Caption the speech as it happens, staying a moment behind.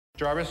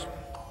Jarvis,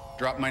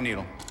 drop my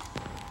needle.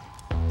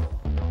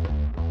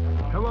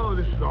 Hello,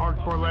 this is the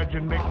hardcore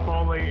legend Mick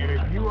Foley, and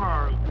if you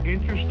are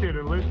interested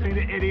in listening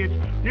to idiots,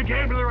 you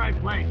came to the right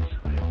place.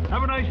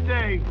 Have a nice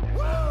day.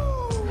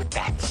 Woo!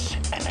 That's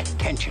an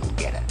attention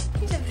getter.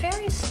 He's a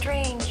very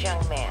strange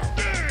young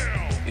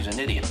man. He's an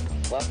idiot.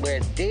 What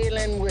we're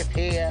dealing with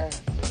here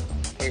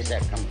is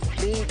a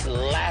complete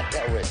lack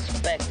of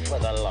respect for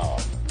the law.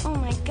 Oh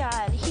my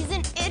God, he's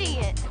an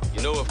idiot.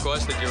 You know, of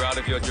course, that you're out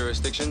of your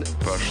jurisdiction.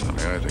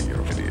 Personally, I think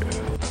you're an idiot.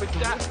 But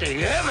that's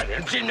the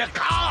evidence in the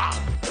car.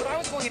 But I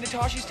was going into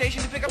Toshi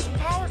Station to pick up some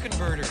power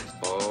converters.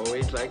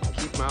 Always like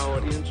to keep my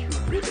audience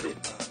riveted.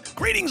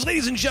 Greetings,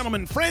 ladies and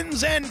gentlemen,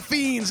 friends and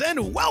fiends,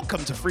 and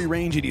welcome to Free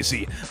Range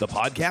Idiocy, the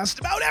podcast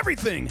about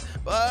everything,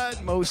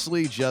 but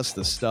mostly just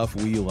the stuff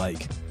we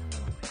like.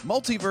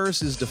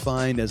 Multiverse is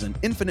defined as an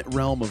infinite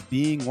realm of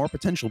being or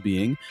potential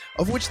being,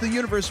 of which the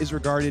universe is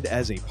regarded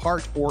as a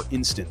part or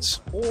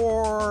instance,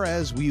 or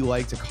as we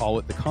like to call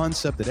it, the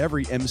concept that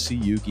every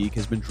MCU geek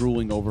has been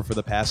drooling over for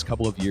the past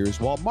couple of years,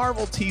 while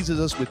Marvel teases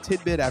us with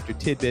tidbit after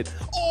tidbit,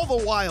 all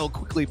the while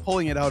quickly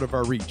pulling it out of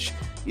our reach.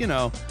 You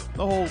know,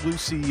 the whole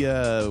Lucy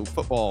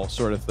football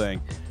sort of thing.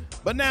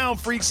 But now,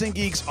 freaks and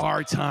geeks,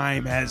 our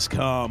time has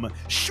come.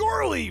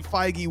 Surely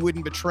Feige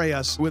wouldn't betray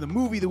us with a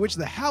movie to which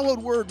the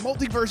hallowed word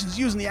multiverse is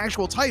used in the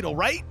actual title,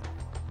 right?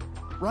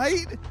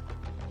 Right?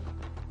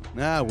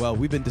 Ah, well,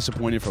 we've been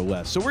disappointed for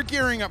less. So we're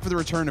gearing up for the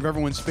return of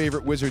everyone's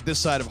favorite wizard this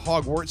side of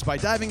Hogwarts by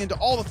diving into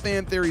all the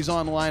fan theories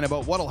online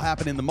about what'll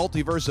happen in the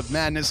multiverse of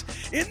madness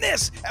in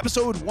this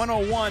episode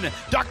 101,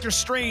 Doctor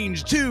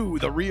Strange 2,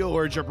 The Real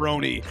or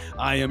Jabroni.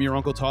 I am your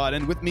Uncle Todd,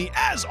 and with me,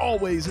 as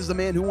always, is the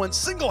man who once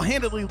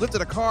single-handedly lifted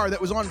a car that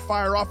was on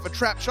fire off a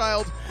trapped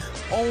child,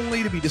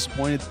 only to be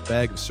disappointed the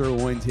bag of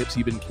sirloin tips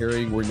he'd been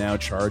carrying were now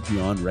charred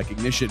beyond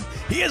recognition.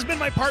 He has been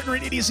my partner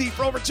in idiocy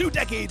for over 2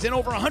 decades and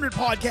over 100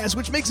 podcasts,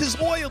 which makes his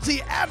loyalty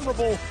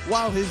admirable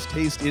while his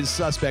taste is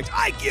suspect.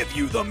 I give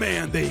you the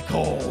man they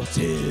call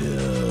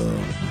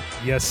Tim.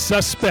 Yes,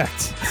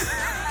 suspect.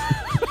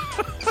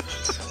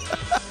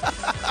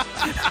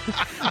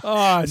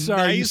 Oh,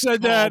 sorry. Nice you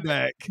said that.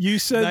 Callback. You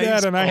said Nice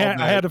that, and I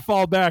had to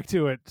fall back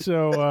to it.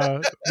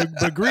 So,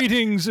 the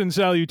greetings and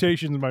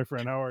salutations, my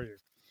friend. How are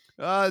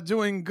you?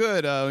 Doing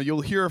good. You'll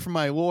hear from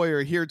my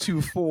lawyer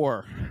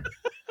heretofore.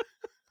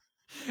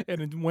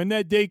 And when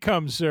that day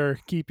comes, sir,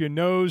 keep your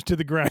nose to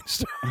the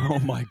grindstone. Oh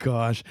my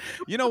gosh!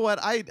 You know what?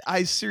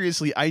 I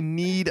seriously, I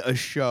need a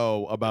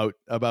show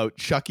about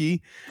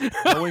Chucky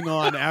going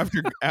on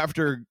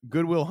after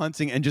Good Will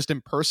Hunting and just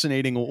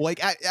impersonating.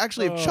 Like,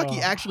 actually, if Chucky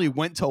actually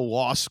went to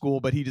law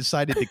school, but he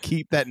decided to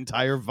keep that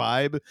entire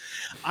vibe,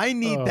 I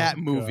need that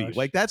movie. Gosh.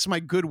 Like, that's my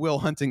Good Will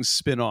Hunting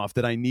spinoff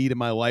that I need in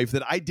my life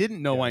that I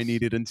didn't know I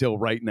needed until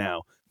right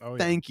now. Oh, yeah.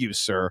 Thank you,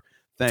 sir.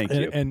 Thank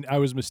you. And I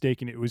was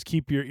mistaken. It was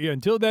keep your ear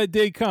until that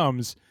day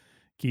comes.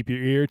 Keep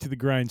your ear to the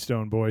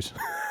grindstone, boys.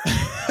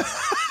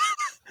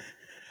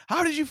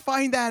 How did you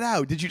find that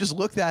out? Did you just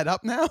look that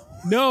up now?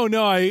 No,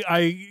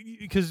 I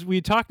because we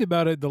talked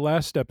about it the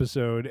last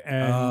episode,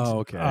 and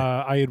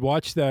I had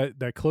watched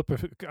that clip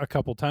a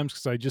couple times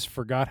because I just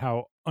forgot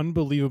how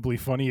unbelievably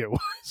funny it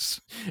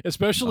was,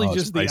 especially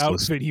just the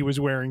outfit he was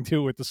wearing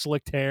too, with the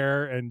slicked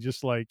hair and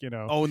just like, you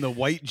know. Oh, and the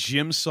white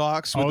gym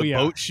socks with the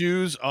boat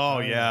shoes. Oh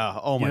yeah.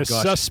 Oh my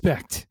gosh.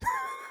 Suspect.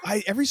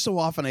 Every so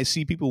often I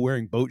see people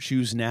wearing boat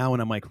shoes now,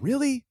 and I'm like,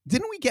 really?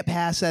 Didn't we get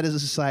past that as a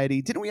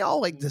society? Didn't we all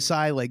like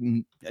decide like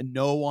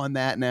no on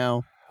that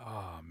now?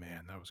 Oh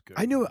man, that was good.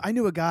 I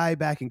knew a guy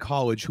back in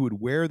college who would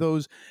wear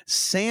those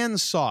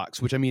sand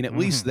socks, which I mean, at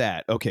least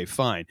that. Okay,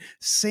 fine.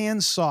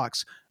 Sand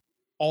socks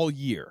all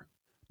year.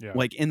 Yeah.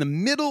 Like in the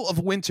middle of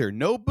winter,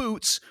 no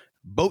boots,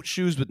 boat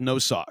shoes with no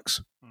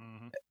socks.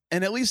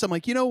 And at least I'm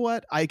like, you know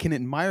what? I can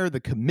admire the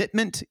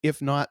commitment,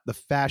 if not the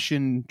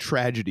fashion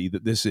tragedy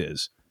that this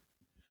is.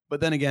 But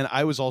then again,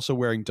 I was also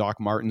wearing Doc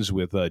Martens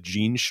with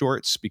jean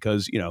shorts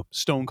because, you know,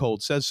 Stone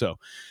Cold says so.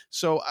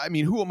 So, I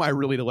mean, who am I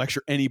really to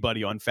lecture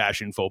anybody on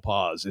fashion faux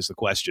pas is the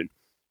question.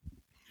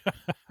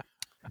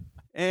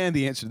 And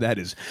the answer to that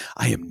is,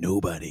 I am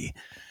nobody.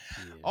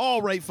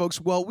 All right,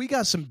 folks. Well, we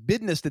got some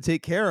business to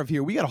take care of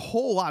here. We got a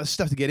whole lot of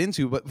stuff to get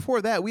into. But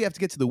before that, we have to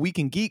get to the Week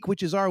in Geek,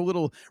 which is our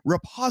little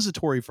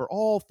repository for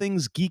all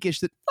things geekish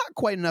that not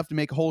quite enough to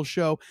make a whole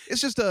show. It's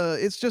just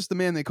the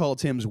man they call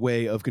Tim's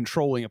way of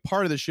controlling a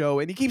part of the show.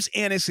 And he keeps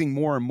annexing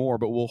more and more,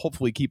 but we'll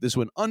hopefully keep this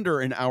one under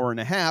an hour and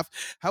a half.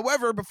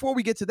 However, before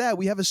we get to that,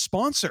 we have a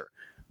sponsor.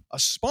 A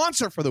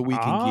sponsor for the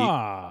Week in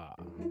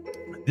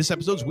Geek. This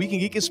episode's Week in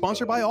Geek is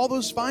sponsored by all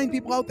those fine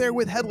people out there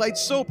with headlights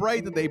so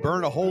bright that they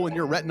burn a hole in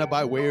your retina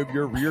by way of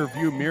your rear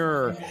view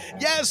mirror.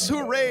 Yes,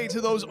 hooray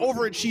to those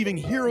overachieving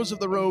heroes of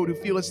the road who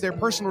feel it's their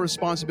personal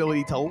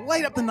responsibility to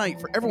light up the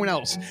night for everyone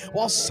else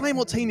while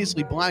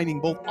simultaneously blinding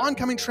both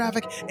oncoming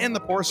traffic and the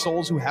poor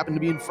souls who happen to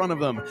be in front of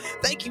them.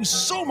 Thank you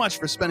so much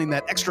for spending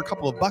that extra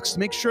couple of bucks to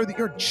make sure that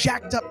your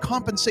jacked up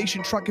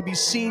compensation truck can be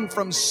seen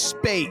from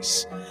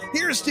space.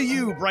 Here's to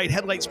you, bright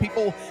headlights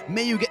people.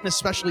 May you get an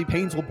especially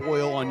painful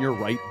boil on your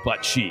right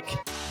butt cheek.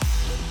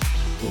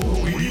 The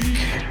Week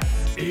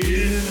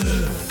in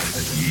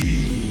Geek.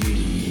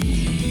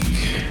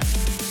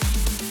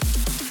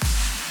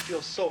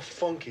 so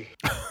funky.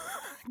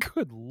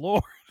 Good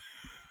Lord.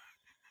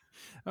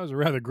 That was a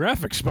rather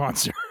graphic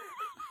sponsor.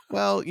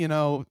 Well,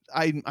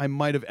 I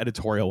might have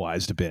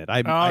editorialized a bit. I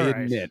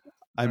admit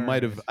I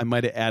might have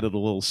added a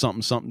little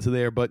something to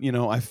there, but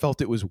I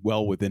felt it was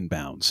well within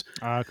bounds.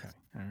 Okay.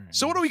 All right.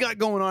 So what do we got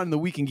going on in the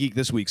Week in Geek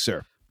this week,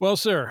 sir? Well,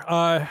 sir,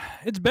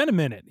 it's been a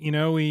minute.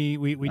 We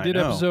did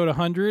episode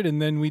 100,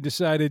 and then we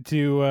decided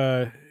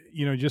to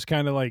just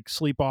kind of like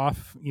sleep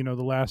off, the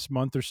last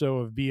month or so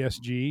of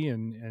BSG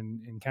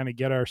and kind of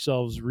get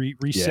ourselves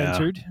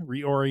recentered,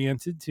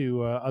 reoriented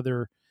to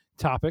other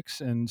topics.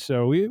 And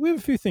so we have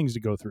a few things to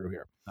go through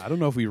here. I don't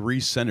know if we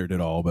recentered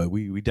it all, but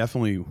we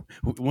definitely,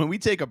 when we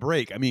take a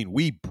break,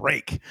 we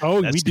break.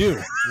 Oh, we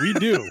do. We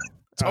do.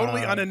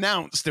 Totally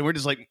unannounced. And we're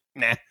just like,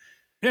 nah.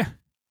 Yeah.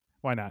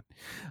 Why not?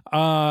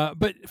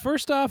 But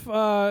first off,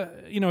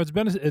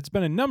 it's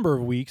been a number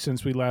of weeks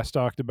since we last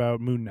talked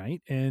about Moon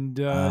Knight, and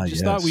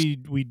thought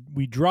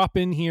we drop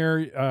in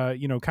here,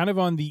 kind of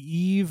on the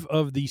eve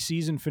of the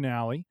season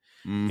finale,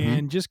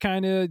 and just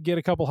kind of get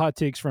a couple hot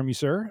takes from you,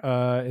 sir,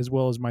 as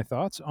well as my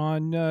thoughts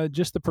on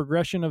just the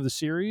progression of the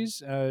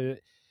series.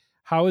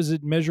 How is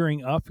it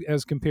measuring up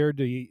as compared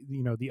to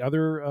the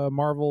other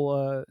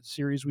Marvel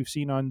series we've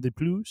seen on the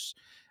Plus?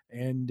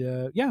 And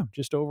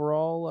just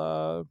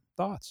overall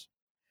thoughts.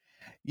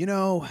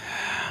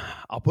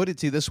 I'll put it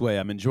to you this way.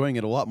 I'm enjoying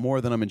it a lot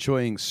more than I'm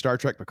enjoying Star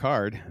Trek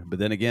Picard. But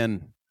then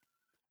again,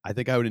 I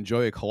think I would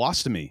enjoy a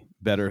colostomy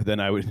better than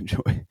I would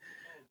enjoy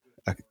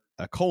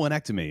a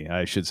colonectomy,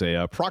 I should say,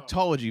 a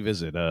proctology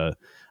visit, a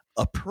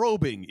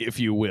probing, if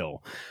you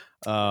will.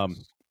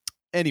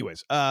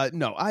 Anyways,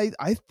 no,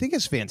 I think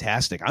it's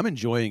fantastic. I'm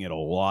enjoying it a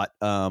lot.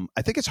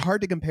 I think it's hard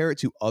to compare it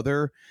to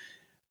other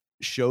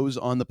shows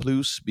on the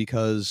Plus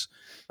because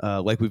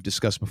like we've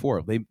discussed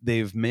before,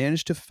 they've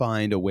managed to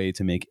find a way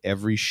to make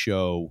every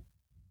show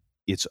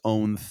its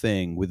own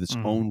thing with its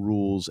own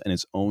rules and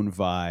its own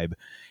vibe,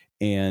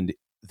 and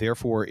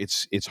therefore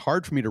it's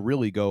hard for me to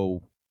really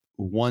go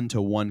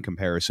one-to-one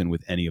comparison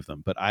with any of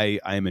them. But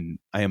I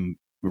am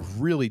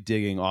really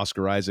digging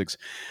Oscar Isaac's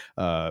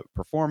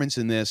performance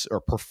in this, or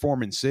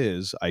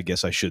performances, I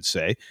guess I should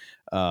say.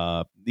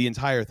 The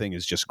entire thing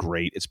is just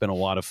great. It's been a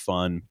lot of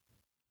fun.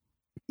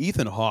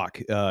 Ethan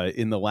Hawke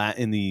in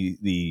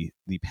the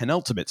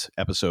penultimate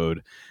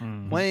episode,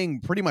 playing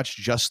pretty much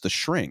just the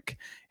Shrink,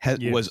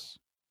 was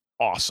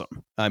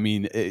awesome. I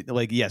mean,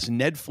 yes,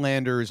 Ned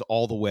Flanders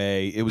all the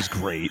way. It was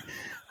great.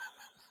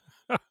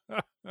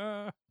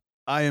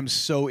 I am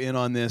so in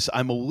on this.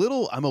 I'm a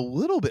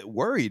little bit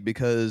worried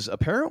because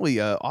apparently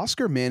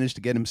Oscar managed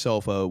to get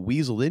himself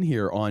weaseled in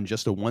here on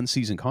just a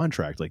 1-season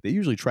contract. Like, they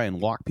usually try and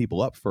lock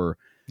people up for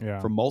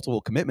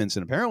multiple commitments,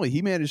 and apparently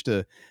he managed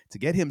to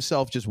get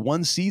himself just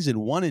 1 season,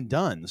 one and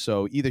done.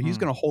 So either he's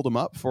going to hold him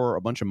up for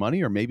a bunch of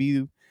money, or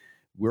maybe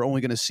we're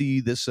only going to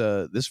see this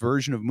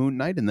version of Moon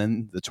Knight, and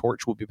then the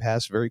torch will be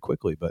passed very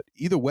quickly. But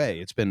either way,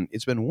 it's been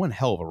one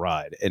hell of a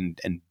ride and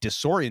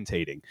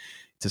disorientating,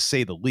 to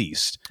say the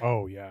least.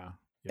 Oh yeah.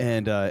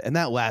 And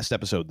that last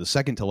episode, the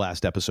second to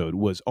last episode,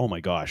 was, oh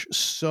my gosh,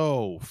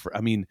 so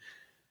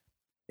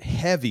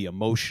heavy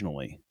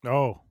emotionally.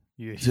 Oh.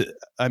 Yeah.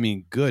 I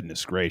mean,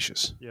 goodness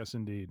gracious. Yes,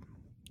 indeed.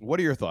 What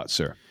are your thoughts,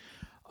 sir?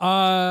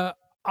 I'll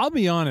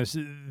be honest.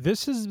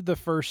 This is the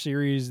first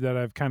series that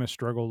I've kind of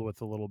struggled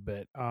with a little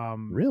bit.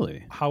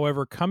 Really?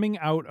 However, coming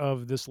out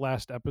of this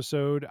last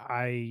episode,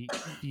 I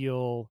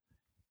feel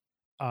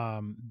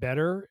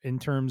better in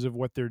terms of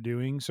what they're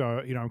doing. So,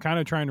 I'm kind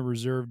of trying to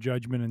reserve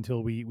judgment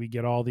until we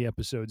get all the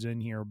episodes in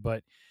here.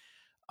 But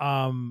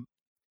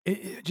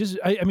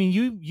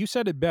you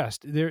said it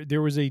best.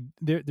 There's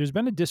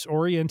been a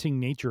disorienting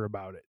nature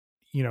about it,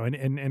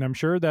 and I'm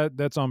sure that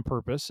that's on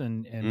purpose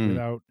and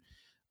without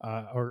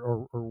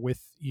or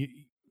with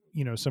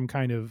some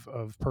kind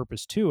of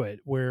purpose to it,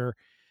 where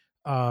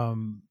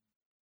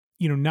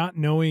not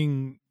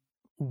knowing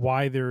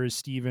why there is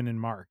Steven and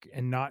Mark,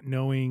 and not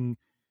knowing,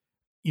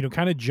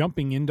 kind of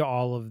jumping into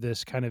all of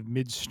this kind of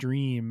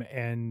midstream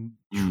and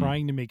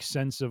trying to make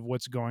sense of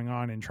what's going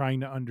on and trying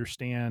to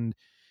understand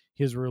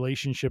his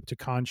relationship to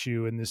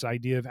Khonshu and this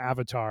idea of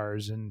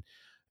avatars, and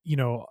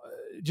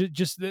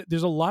just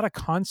there's a lot of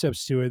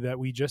concepts to it that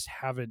we just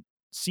haven't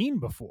seen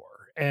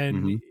before,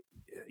 and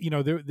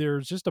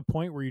there's just a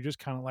point where you're just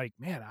kind of like,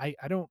 man, I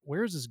don't,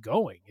 where's this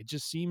going? It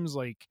just seems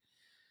like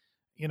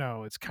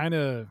it's kind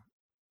of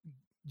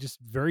just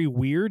very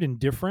weird and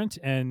different,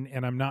 and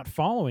I'm not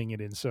following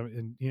it in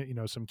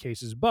some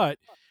cases, but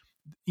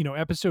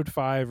episode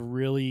 5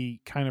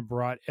 really kind of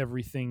brought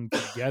everything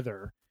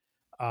together.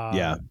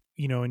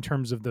 In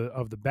terms of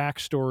the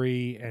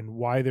backstory and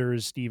why there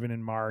is Steven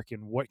and Mark,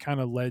 and what kind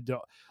of led to,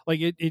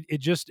 like,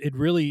 it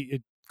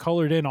really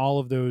colored in all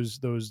of those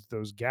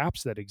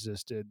gaps that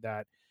existed,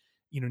 that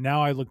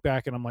now I look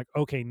back and I'm like,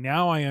 okay,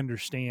 now I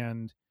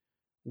understand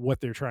what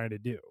they're trying to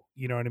do.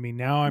 You know what I mean?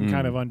 Now I'm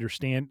kind of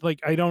understand, like,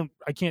 I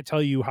can't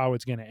tell you how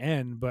it's going to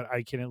end, but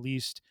I can at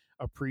least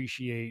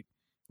appreciate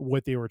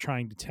what they were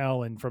trying to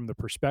tell, and from the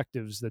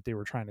perspectives that they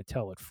were trying to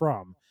tell it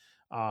from.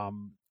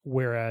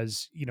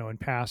 Whereas, in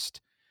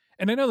past,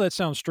 And I know that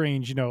sounds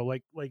strange, you know,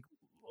 like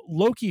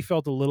Loki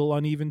felt a little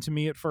uneven to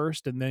me at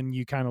first, and then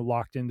you kind of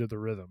locked into the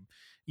rhythm.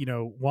 You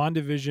know,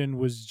 WandaVision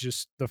was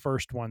just the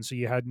first one, so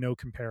you had no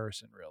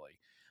comparison really.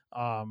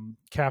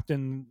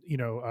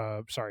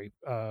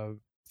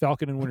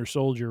 Falcon and Winter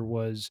Soldier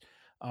was,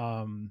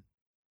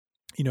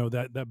 you know,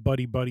 that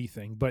buddy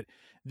thing, but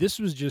this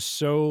was just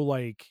so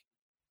like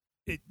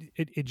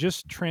it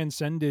just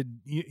transcended,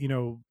 you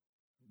know,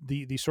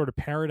 the sort of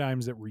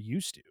paradigms that we're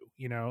used to,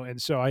 you know,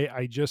 and so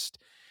I just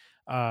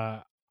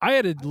I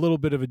had a little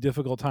bit of a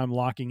difficult time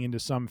locking into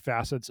some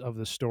facets of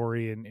the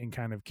story and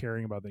kind of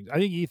caring about things. I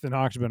think Ethan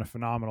Hawke's been a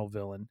phenomenal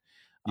villain.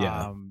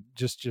 Yeah.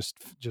 Just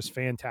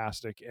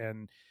fantastic.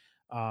 And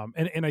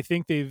I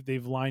think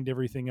they've lined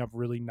everything up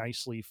really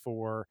nicely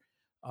for,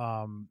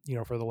 you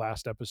know, for the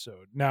last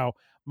episode. Now,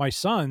 my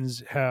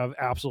sons have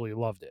absolutely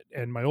loved it.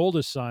 And my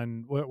oldest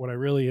son, what I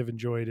really have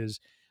enjoyed is,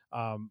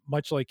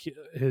 much like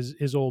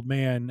his old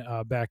man,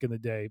 back in the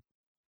day,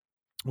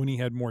 when he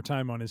had more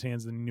time on his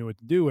hands than he knew what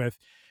to do with,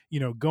 you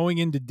know, going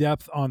into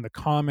depth on the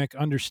comic,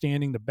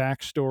 understanding the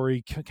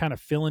backstory, kind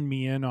of filling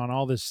me in on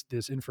all this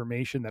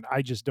information that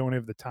I just don't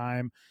have the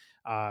time,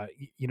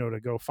 you know, to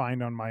go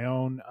find on my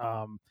own.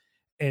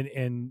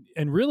 And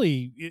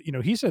really, you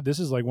know, he said this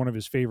is like one of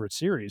his favorite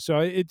series. So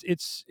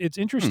it's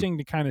interesting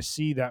to kind of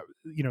see that,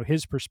 you know,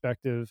 his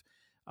perspective,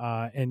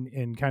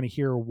 and kind of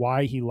hear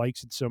why he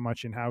likes it so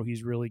much and how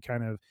he's really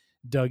kind of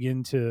dug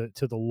into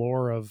the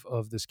lore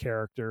of this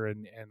character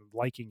and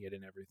liking it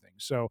and everything.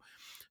 So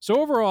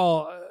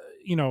overall,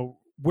 you know,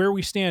 where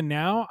we stand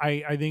now,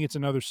 I think it's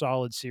another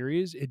solid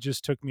series. It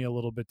just took me a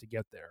little bit to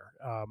get there,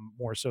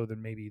 more so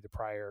than maybe the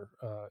prior,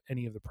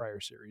 any of the prior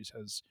series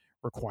has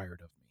required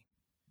of me.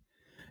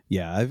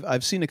 Yeah,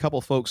 I've seen a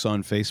couple folks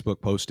on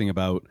Facebook posting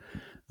about,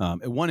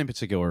 one in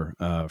particular,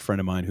 a friend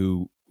of mine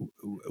who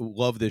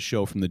loved this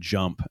show from the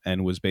jump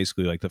and was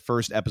basically like the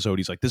first episode.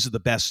 He's like, this is the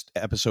best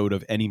episode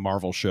of any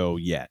Marvel show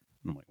yet.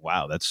 I'm like,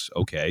 wow, that's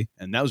okay.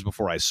 And that was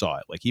before I saw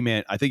it. Like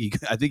I think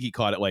he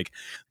caught it like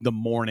the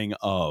morning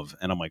of,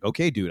 and I'm like,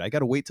 okay, dude, I got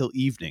to wait till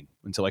evening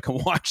until I can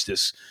watch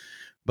this.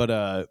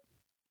 But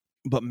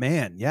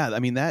man, yeah, I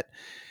mean that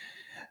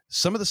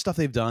some of the stuff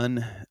they've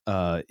done,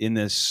 in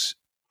this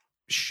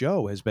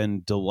show has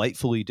been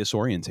delightfully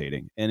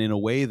disorientating, and in a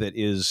way that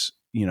is,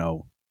 you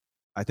know,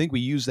 I think we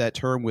use that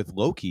term with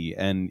Loki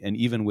and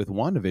even with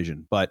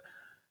WandaVision, but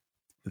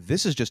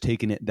this is just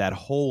taking it that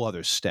whole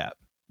other step.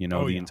 You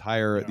know, the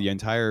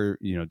entire,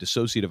 you know,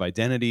 dissociative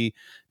identity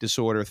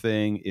disorder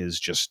thing is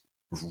just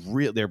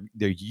real. They're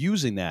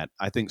using that,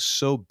 I think,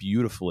 so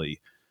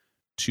beautifully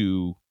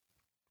to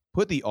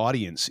put the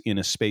audience in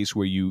a space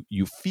where you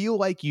feel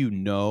like you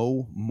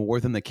know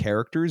more than the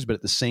characters, but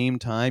at the same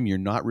time, you're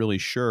not really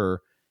sure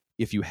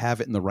if you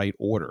have it in the right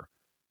order.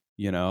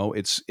 You know,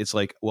 it's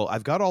like, well,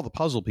 I've got all the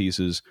puzzle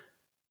pieces.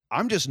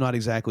 I'm just not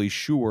exactly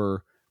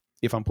sure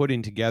if I'm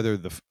putting together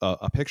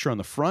a picture on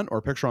the front or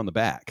a picture on the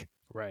back.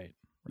 Right.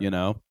 You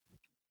know?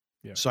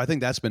 Yeah. So I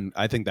think that's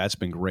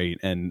been great.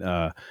 And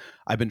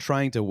I've been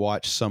trying to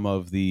watch some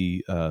of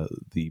the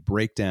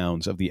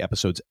breakdowns of the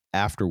episodes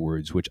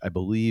afterwards, which I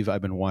believe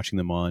I've been watching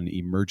them on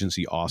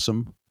Emergency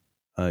Awesome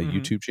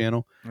YouTube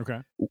channel. Okay.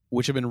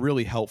 Which have been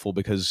really helpful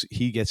because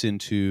he gets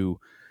into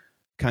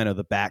kind of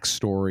the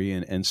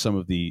backstory and some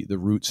of the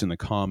roots in the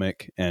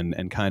comic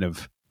and kind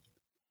of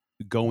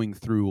going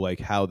through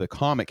like how the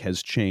comic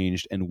has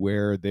changed and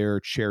where they're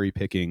cherry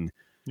picking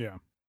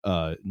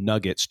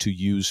nuggets to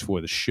use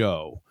for the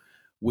show,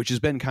 which has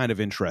been kind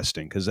of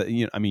interesting because,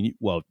 you know, I mean,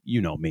 well,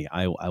 you know me,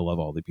 I love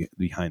all the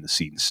behind the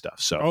scenes stuff.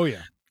 So,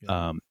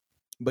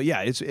 but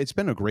yeah, it's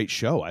been a great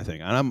show, I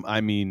think. And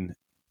I mean,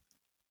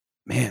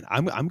 man,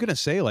 I'm going to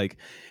say, like,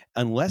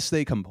 unless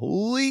they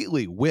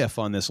completely whiff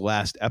on this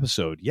last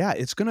episode, yeah,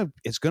 it's going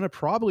to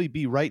probably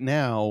be right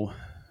now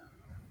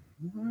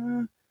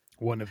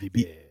one of the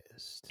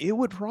best. It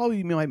would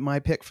probably be my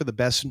pick for the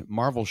best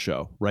Marvel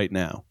show right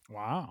now.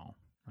 Wow.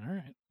 All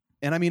right.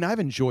 And I mean, I've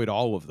enjoyed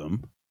all of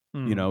them.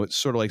 You know, it's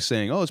sort of like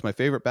saying, oh, it's my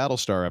favorite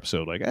Battlestar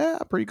episode. Like, I'm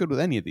pretty good with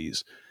any of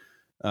these.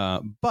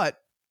 But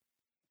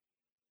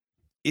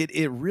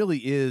it really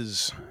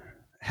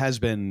has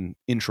been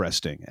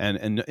interesting,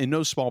 and in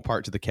no small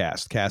part to the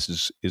cast. The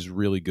cast is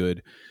really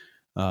good.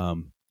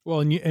 Well,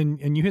 and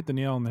you hit the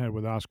nail on the head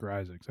with Oscar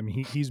Isaacs. I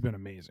mean, he's been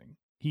amazing.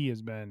 He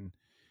has been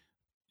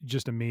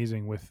just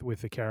amazing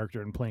with the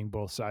character and playing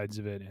both sides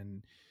of it,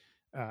 and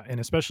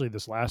especially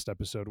this last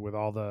episode with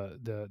all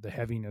the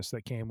heaviness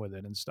that came with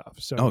it and stuff.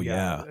 So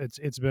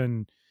it's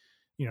been,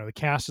 you know, the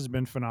cast has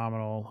been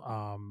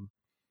phenomenal.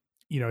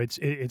 You know,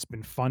 it's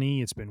been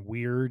funny, it's been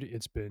weird,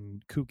 it's been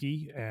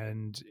kooky,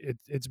 and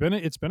it's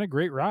been a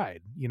great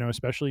ride, you know,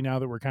 especially now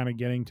that we're kind of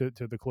getting to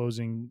the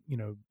closing, you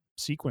know,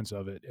 sequence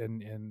of it.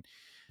 And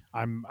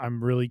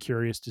I'm really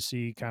curious to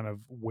see kind of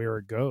where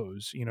it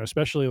goes, you know,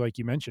 especially like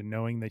you mentioned,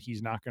 knowing that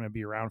he's not going to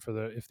be around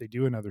if they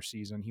do another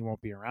season, he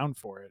won't be around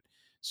for it.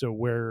 So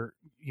where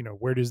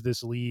does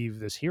this leave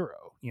this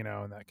hero, you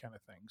know, and that kind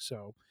of thing.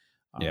 So,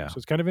 so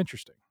it's kind of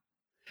interesting.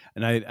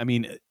 And I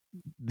mean,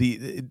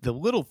 the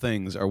little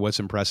things are what's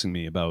impressing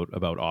me about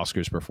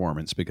Oscar's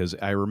performance, because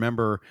I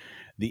remember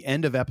the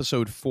end of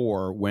episode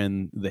 4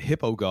 when the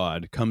hippo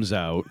god comes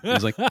out.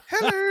 He's like,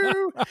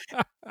 hello.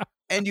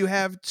 And you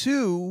have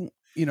two,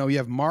 you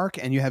have Mark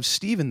and you have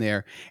Steven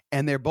there,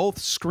 and they're both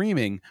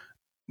screaming,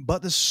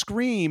 but the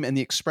scream and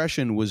the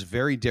expression was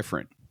very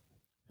different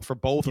for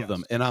both of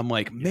them. And I'm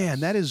like, man,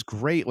 that is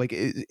great. Like,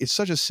 it's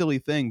such a silly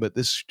thing, but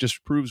this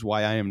just proves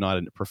why I am not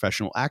a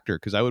professional actor,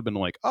 because I would have been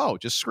like, oh,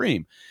 just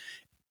scream.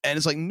 And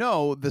it's like,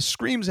 no, the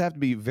screams have to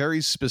be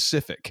very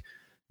specific,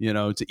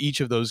 to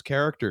each of those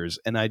characters.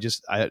 And I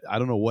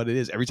don't know what it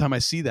is. Every time I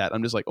see that,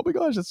 I'm just like, oh my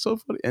gosh, that's so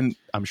funny. And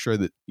I'm sure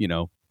that,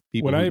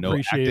 people who know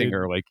acting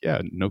are like,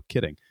 yeah, no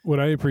kidding. What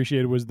I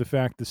appreciated was the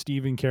fact the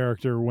Steven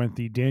character went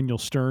the Daniel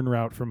Stern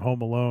route from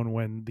Home Alone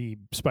when the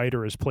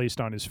spider is placed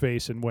on his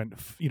face and went,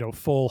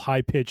 full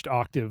high-pitched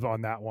octave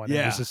on that one.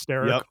 Yeah. It was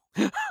hysterical.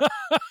 Yep.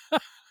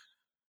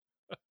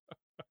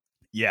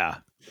 Yeah.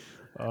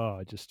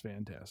 Oh, just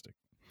fantastic.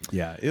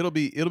 Yeah, it'll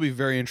be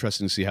very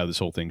interesting to see how this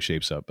whole thing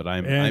shapes up. But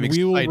I'm excited.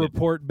 We will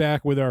report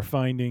back with our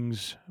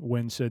findings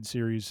when said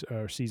series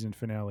season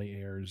finale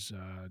airs.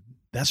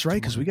 That's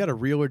right, because we got a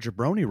real or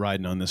jabroni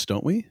riding on this,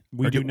 don't we?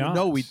 We do not.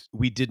 No,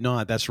 we did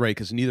not. That's right,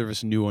 because neither of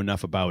us knew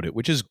enough about it,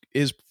 which is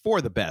for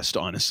the best,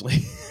 honestly.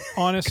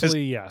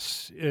 Honestly,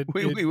 yes.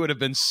 We would have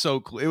been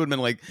so cool. It would have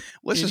been like,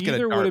 let's just get a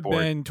dartboard. Either would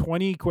have been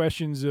 20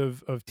 questions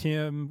of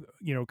Tim,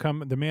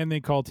 the man they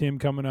call Tim,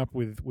 coming up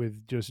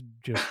with just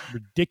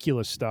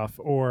ridiculous stuff,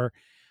 or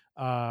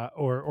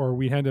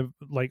we had to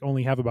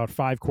only have about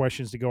 5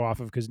 questions to go off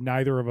of, because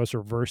neither of us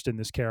are versed in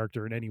this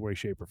character in any way,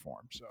 shape, or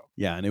form. So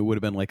yeah, and it would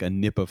have been like a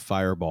nip of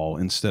Fireball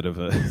instead of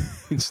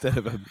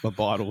a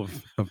bottle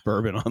of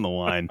bourbon on the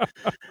line.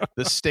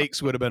 The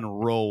stakes would have been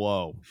real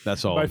low.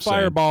 That's all. By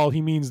Fireball,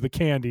 he means the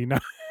candy.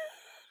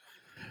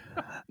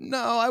 No,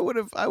 I would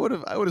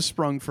have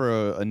sprung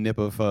for a nip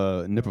of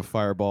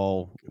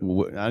Fireball.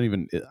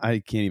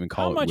 I can't even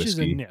call it whiskey. How much is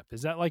a nip?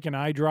 Is that like an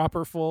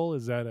eyedropper full?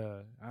 Is that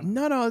a?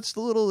 No, it's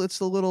the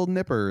little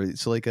nipper.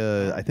 It's like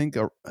I think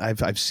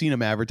I've seen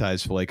them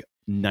advertised for like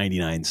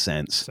 99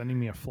 cents. Sending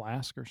me a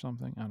flask or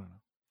something? I don't know.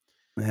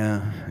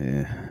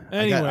 Yeah.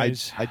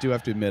 Anyways, I do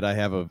have to admit I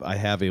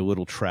have a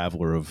little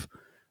traveler of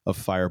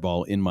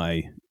Fireball in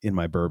my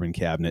bourbon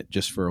cabinet,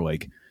 just for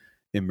like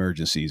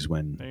emergencies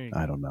when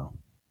I don't know.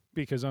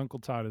 Because Uncle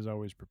Todd is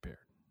always prepared.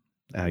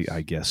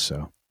 I guess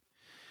so.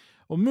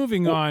 Well,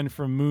 moving on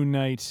from Moon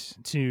Knight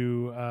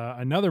to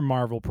another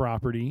Marvel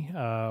property,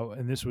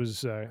 and this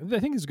was, I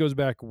think this goes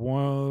back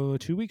 2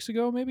 weeks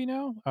ago, maybe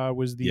now,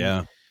 was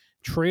the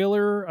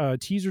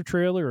teaser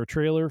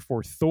trailer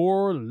for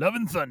Thor: Love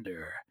and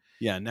Thunder.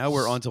 Yeah, now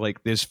we're on to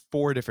there's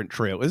 4 different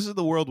trailers. This is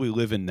the world we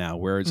live in now,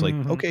 where it's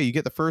okay, you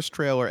get the first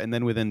trailer, and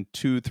then within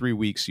 2-3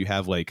 weeks, you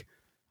have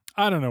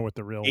I don't know what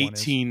the real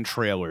 18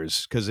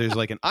 trailers, because there's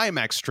an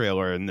IMAX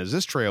trailer and there's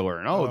this trailer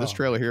and this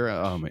trailer here.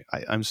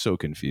 I'm so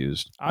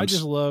confused. I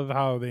just love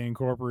how they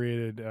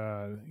incorporated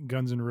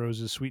Guns N'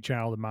 Roses' "Sweet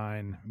Child of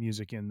Mine"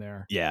 music in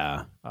there.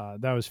 Yeah,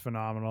 that was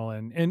phenomenal,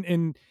 and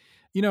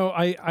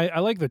I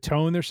like the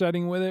tone they're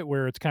setting with it,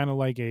 where it's kind of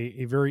like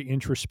a very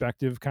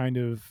introspective kind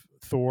of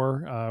Thor,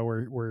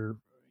 where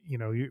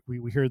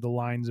we hear the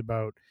lines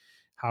about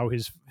how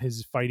his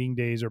fighting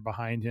days are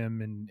behind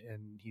him, and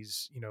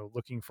he's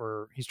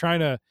he's trying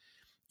to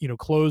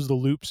close the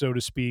loop, so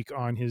to speak,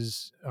 on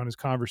his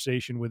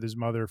conversation with his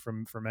mother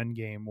from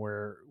Endgame,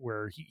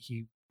 where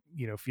he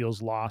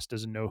feels lost,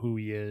 doesn't know who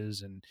he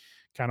is, and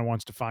kind of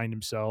wants to find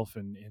himself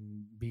and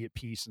be at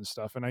peace and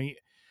stuff. And I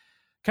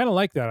kind of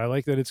like that. I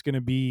like that it's going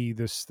to be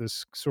this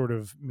sort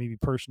of maybe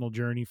personal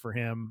journey for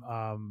him,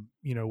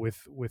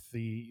 with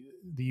the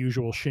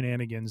usual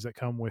shenanigans that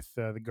come with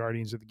the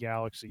Guardians of the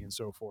Galaxy and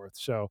so forth.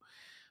 So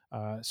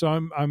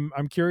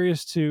I'm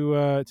curious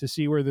to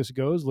see where this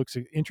goes. Looks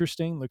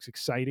interesting. Looks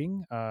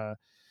exciting. It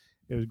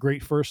was a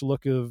great first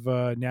look of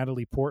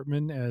Natalie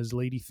Portman as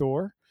Lady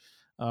Thor.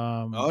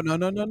 No!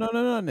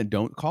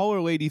 Don't call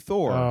her Lady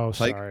Thor. Oh,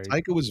 sorry.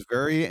 Taika was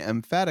very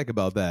emphatic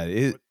about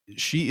that.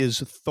 She is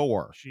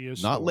Thor. She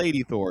is not Thor.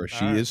 Lady Thor.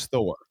 She is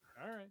Thor.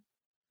 All right.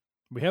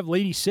 We have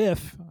Lady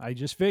Sif. I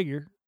just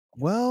figure.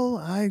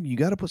 Well, you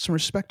got to put some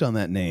respect on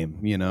that name.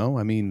 I mean,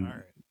 all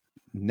right.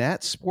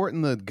 Nat's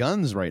sporting the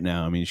guns right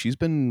now. I mean, she's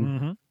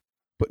been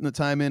putting the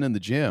time in the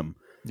gym.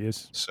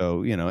 Yes.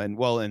 So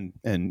and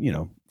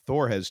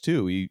Thor has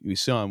too. We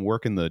saw him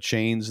working the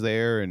chains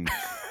there, and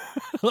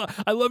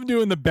I love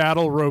doing the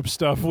battle rope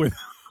stuff with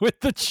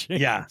the chains.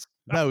 Yeah.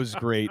 That was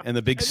great. And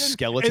the big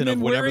skeleton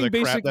of whatever the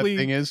crap that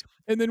thing is.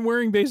 And then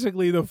wearing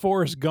basically the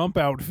Forrest Gump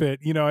outfit,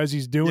 as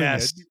he's doing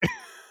it.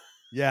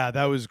 Yeah,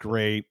 that was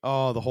great.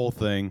 Oh, the whole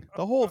thing.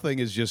 The whole thing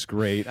is just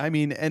great. I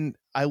mean, and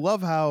I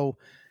love how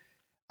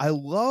a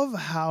lot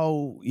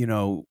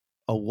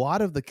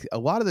of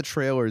the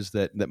trailers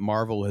that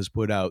Marvel has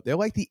put out, they're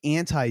like the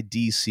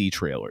anti-DC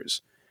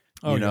trailers.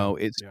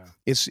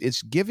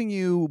 It's giving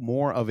you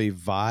more of a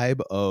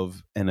vibe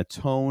of and a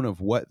tone of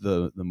what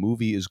the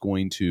movie is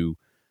going to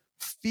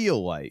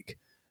feel like.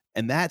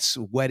 And that's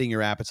whetting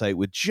your appetite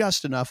with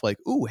just enough like,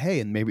 ooh,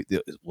 hey, and maybe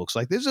it looks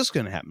like this is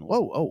going to happen.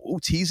 Whoa,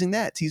 teasing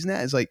that.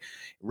 It's like,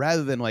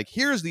 rather than like,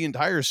 here's the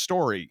entire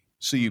story.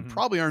 So you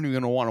probably aren't even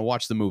going to want to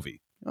watch the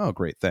movie. Oh,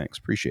 great. Thanks.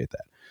 Appreciate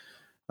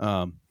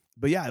that.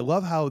 But yeah, I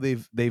love how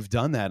they've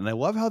done that. And I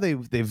love how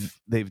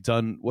they've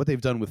done what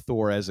they've done with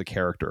Thor as a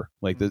character,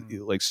 like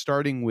like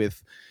starting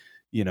with,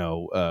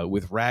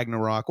 with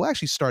Ragnarok. Well,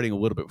 actually starting a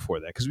little bit before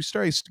that, because we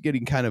started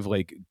getting kind of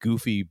like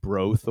goofy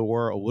bro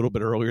Thor a little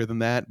bit earlier than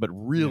that, but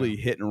really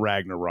hitting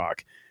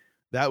Ragnarok.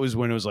 That was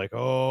when it was like,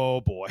 oh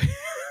boy,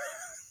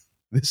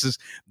 this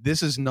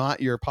is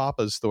not your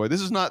papa's Thor. This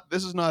is not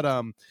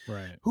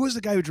right. Who was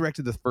the guy who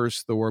directed the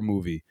first Thor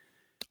movie?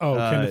 Oh,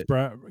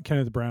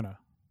 Kenneth Branagh.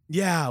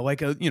 Yeah,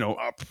 like a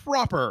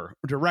proper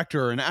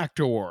director and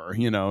actor.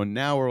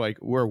 Now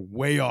we're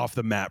way off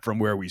the map from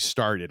where we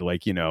started.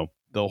 Like,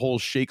 the whole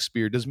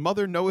Shakespeare, does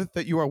mother knoweth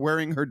that you are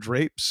wearing her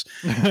drapes?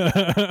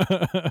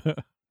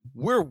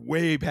 We're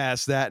way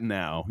past that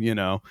now,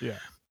 Yeah.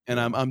 And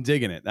I'm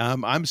digging it.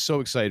 I'm so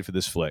excited for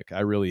this flick.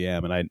 I really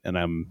am. And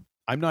I'm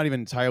not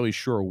even entirely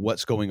sure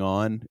what's going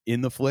on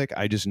in the flick.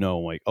 I just know,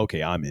 like,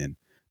 okay, I'm in.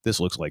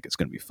 This looks like it's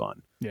going to be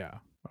fun. Yeah.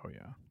 Oh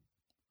yeah.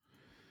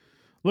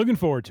 Looking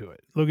forward to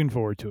it.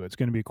 It's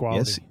going to be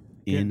quality.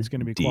 Yes, it's going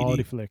to be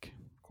quality flick.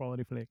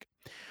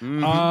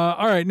 Mm-hmm.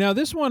 All right. Now,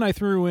 this one I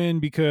threw in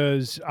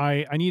because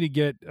I need to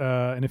get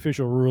an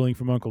official ruling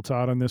from Uncle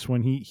Todd on this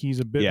one.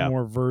 He's a bit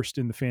more versed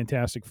in the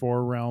Fantastic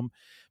Four realm.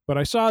 But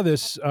I saw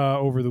this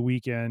over the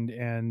weekend,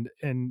 and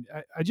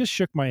I just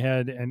shook my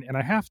head, and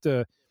I have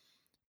to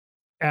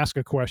ask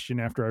a question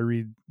after I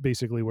read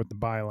basically what the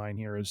byline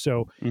here is.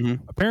 So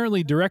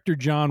apparently director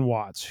John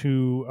Watts,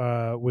 who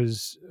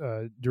was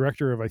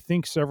director of, I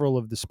think, several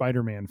of the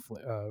Spider-Man,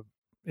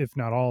 if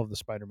not all of the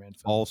Spider-Man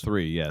films. All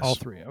three, yes. All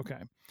three,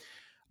 okay.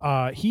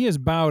 He has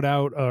bowed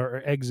out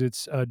or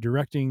exits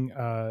directing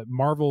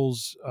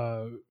Marvel's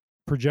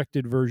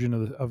projected version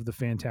of the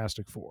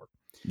Fantastic Four.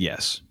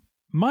 Yes.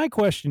 My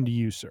question to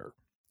you, sir,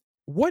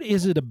 what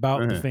is it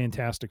about the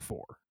Fantastic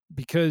Four?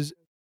 Because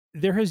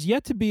there has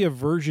yet to be a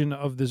version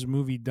of this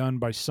movie done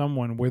by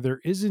someone where there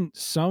isn't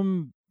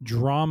some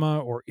drama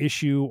or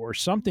issue or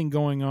something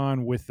going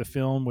on with the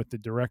film, with the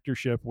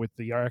directorship, with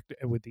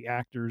the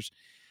actors.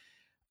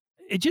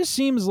 It just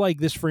seems like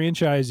this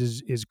franchise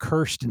is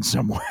cursed in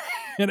some way,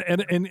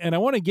 and I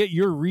want to get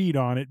your read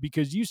on it,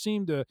 because you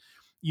seem to,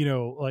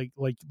 like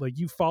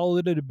you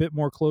followed it a bit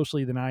more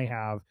closely than I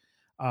have.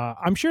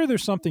 I'm sure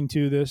there's something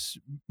to this.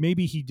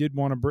 Maybe he did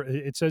want to.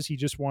 It says he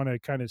just want to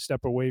kind of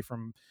step away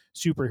from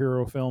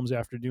superhero films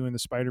after doing the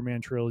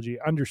Spider-Man trilogy.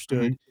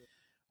 Understood.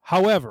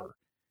 However,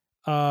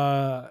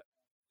 for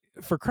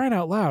crying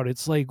out loud,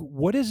 it's like,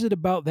 what is it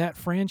about that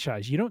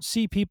franchise? You don't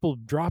see people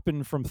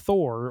dropping from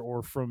Thor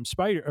or from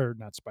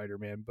not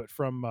Spider-Man, but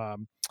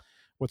from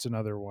what's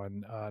another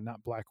one?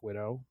 Not Black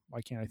Widow. Why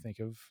can't I think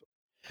of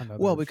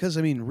another? Well, because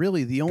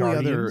really the only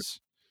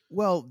Guardians?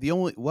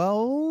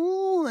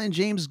 And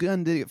James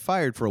Gunn did get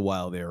fired for a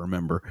while there,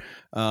 remember?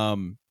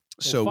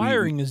 So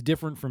firing is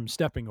different from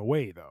stepping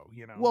away, though.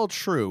 Well,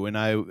 true, and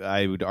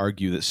I would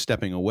argue that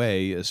stepping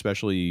away,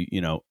 especially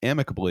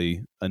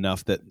amicably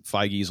enough that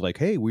Feige's like,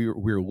 hey,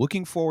 we're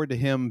looking forward to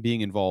him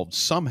being involved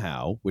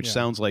somehow, which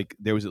sounds like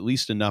there was at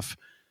least enough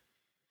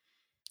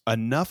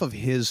of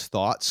his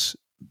thoughts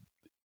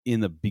in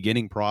the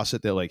beginning process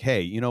that, like, hey,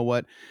 you know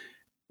what?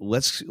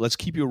 Let's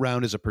keep you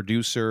around as a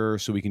producer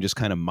so we can just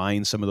kind of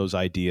mine some of those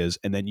ideas,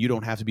 and then you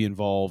don't have to be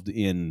involved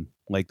in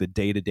like the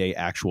day-to-day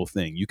actual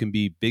thing. You can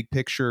be big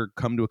picture,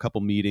 come to a couple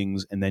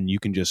meetings, and then you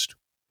can just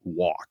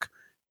walk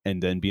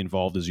and then be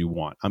involved as you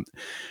want.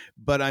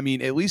 But I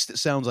mean, at least it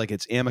sounds like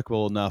it's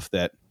amicable enough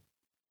that,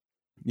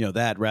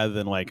 that rather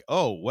than like,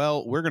 oh,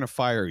 well, we're going to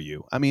fire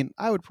you. I mean,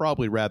 I would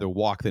probably rather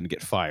walk than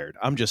get fired.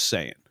 I'm just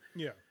saying.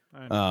 Yeah.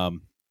 I know.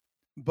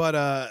 But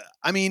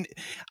I mean,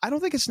 I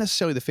don't think it's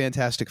necessarily the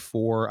Fantastic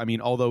Four. I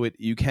mean, although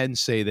you can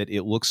say that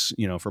it looks,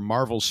 for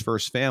Marvel's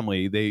first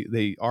family,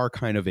 they are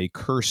kind of a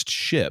cursed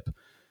ship.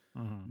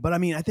 But I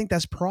mean, I think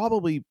that's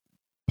probably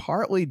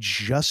partly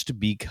just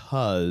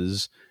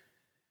because,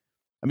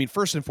 I mean,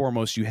 first and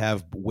foremost, you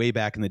have way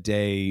back in the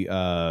day,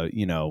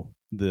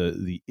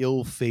 the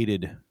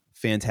ill-fated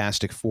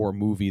Fantastic Four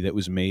movie that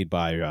was made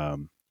by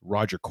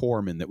Roger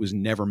Corman that was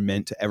never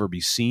meant to ever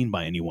be seen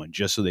by anyone,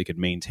 just so they could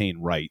maintain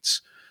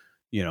rights,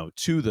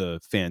 to the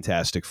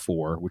Fantastic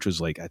Four, which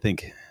was like, I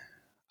think,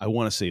 I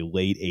want to say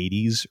late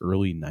 80s,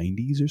 early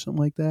 90s or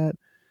something like that.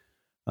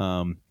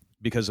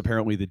 Because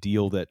apparently the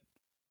deal that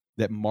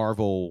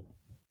Marvel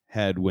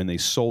had when they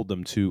sold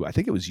them to, I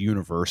think it was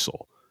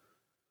Universal.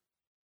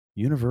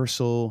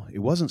 It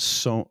wasn't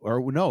it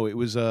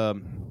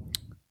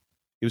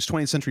was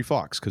 20th Century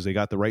Fox, because they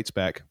got the rights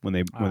back when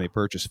they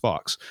purchased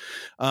Fox.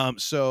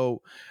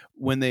 So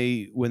when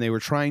they were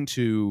trying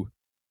to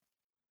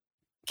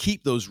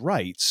keep those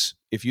rights,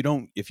 if you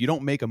don't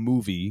make a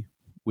movie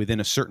within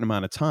a certain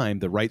amount of time,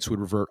 the rights would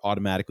revert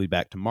automatically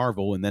back to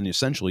Marvel, and then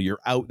essentially you're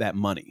out that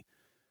money.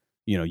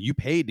 you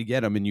paid to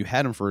get them and you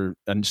had them for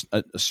a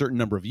certain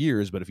number of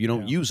years, but if you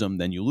don't use them,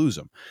 then you lose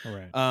them.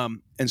 Right.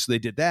 And so they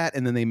did that,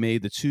 and then they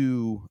made the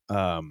two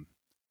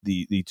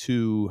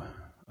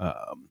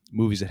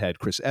movies that had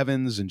Chris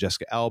Evans and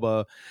Jessica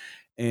Alba,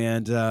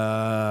 and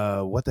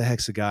what the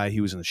heck's the guy?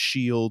 He was in The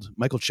Shield,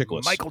 Michael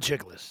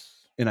Chiklis.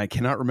 And I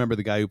cannot remember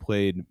the guy who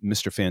played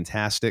Mr.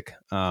 Fantastic.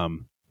 I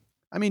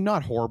mean,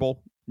 not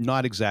horrible,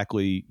 not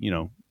exactly,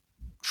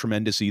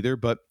 tremendous either,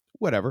 but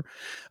whatever.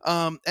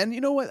 And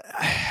you know what?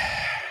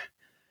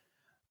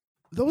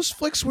 Those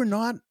flicks were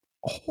not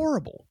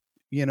horrible.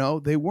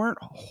 They weren't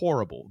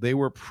horrible. They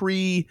were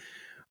pre-MCU.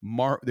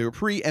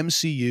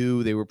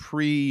 They were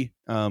pre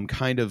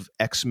kind of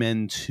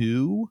X-Men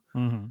 2,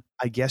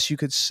 I guess you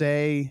could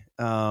say.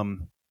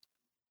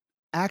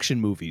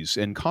 Action movies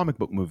and comic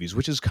book movies,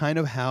 which is kind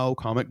of how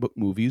comic book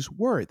movies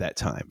were at that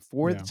time.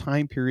 For the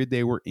time period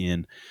they were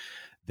in,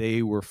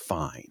 they were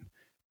fine.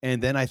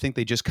 And then I think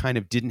they just kind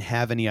of didn't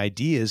have any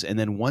ideas. And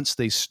then once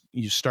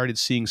you started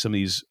seeing some of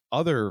these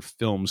other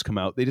films come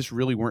out, they just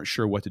really weren't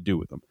sure what to do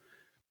with them.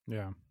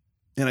 Yeah.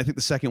 And I think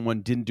the second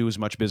one didn't do as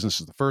much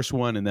business as the first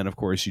one. And then, of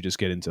course, you just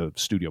get into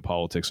studio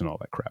politics and all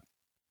that crap.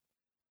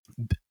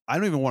 I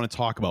don't even want to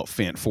talk about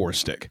Fant Four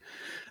Stick.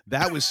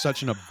 That was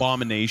such an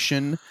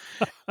abomination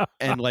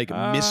and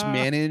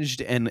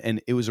mismanaged.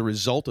 And it was a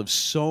result of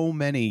so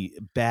many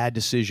bad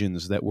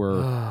decisions that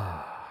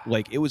were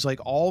it was like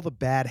all the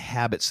bad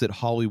habits that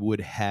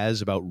Hollywood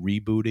has about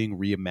rebooting,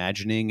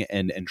 reimagining,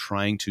 and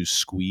trying to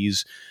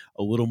squeeze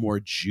a little more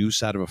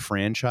juice out of a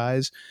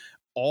franchise,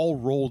 all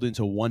rolled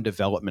into one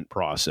development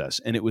process.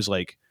 And it was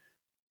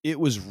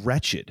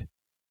wretched,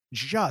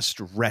 just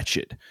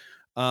wretched.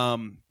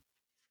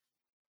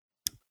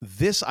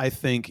 This, I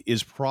think,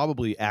 is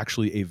probably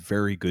actually a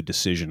very good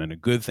decision and a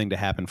good thing to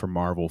happen for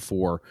Marvel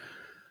for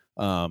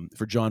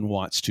John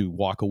Watts to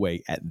walk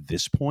away at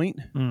this point,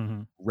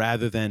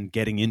 rather than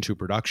getting into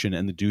production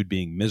and the dude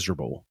being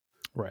miserable.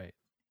 Right.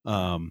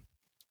 And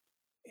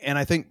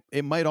I think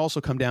it might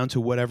also come down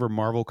to whatever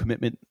Marvel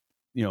commitment,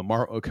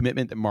 a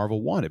commitment that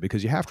Marvel wanted,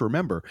 because you have to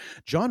remember,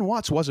 John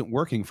Watts wasn't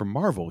working for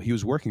Marvel. He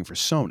was working for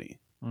Sony.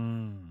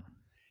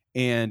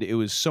 And it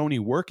was Sony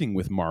working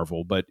with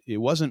Marvel, but it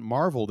wasn't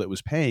Marvel that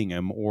was paying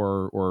him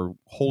or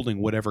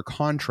holding whatever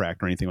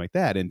contract or anything like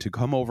that. And to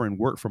come over and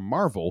work for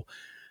Marvel,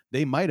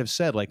 they might have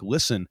said,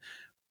 listen,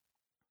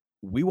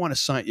 we want to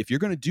sign, if you're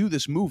going to do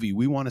this movie,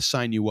 we want to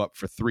sign you up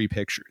for 3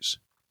 pictures.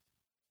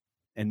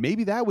 And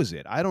maybe that was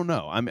it. I don't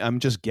know.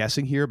 I'm just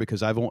guessing here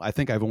because I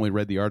think I've only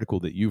read the article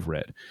that you've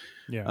read.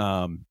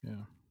 Yeah.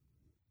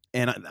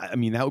 And I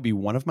mean, that would be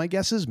one of my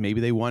guesses. Maybe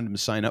they wanted him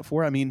to sign up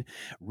for it. I mean,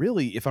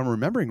 really, if I'm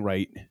remembering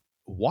right,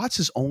 Watts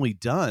has only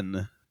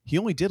did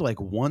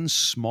one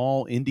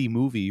small indie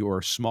movie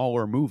or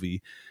smaller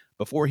movie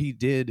before he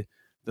did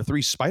the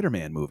 3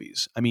 Spider-Man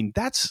movies. I mean,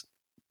 that's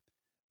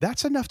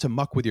enough to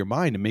muck with your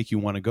mind and make you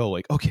want to go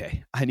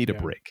okay, I need a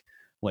break.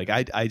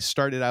 I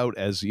started out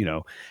as,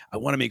 I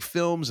want to make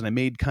films, and I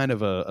made kind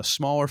of a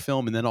smaller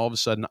film. And then all of a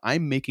sudden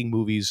I'm making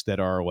movies that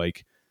are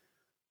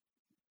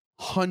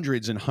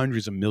hundreds and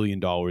hundreds of $1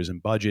 million in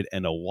budget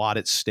and a lot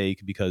at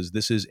stake, because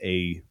this is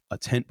a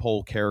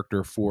tentpole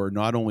character for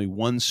not only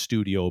one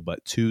studio,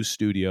 but 2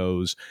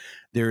 studios.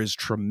 There is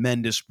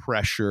tremendous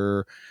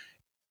pressure.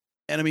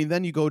 And I mean,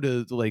 then you go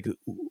to the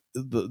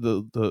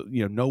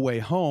No Way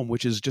Home,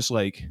 which is just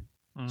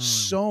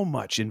so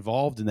much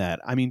involved in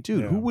that. I mean,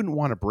 dude, who wouldn't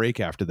want a break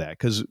after that?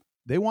 Because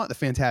they want the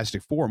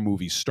Fantastic Four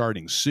movie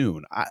starting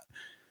soon.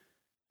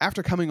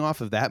 After coming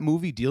off of that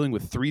movie, dealing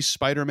with 3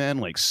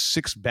 Spider-Man,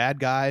 6 bad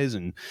guys,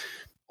 and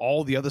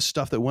all the other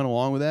stuff that went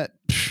along with that,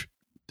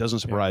 doesn't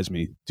surprise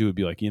me. Dude would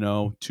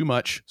be too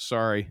much.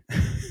 Sorry.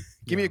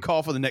 Give me a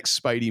call for the next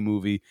Spidey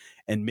movie,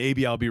 and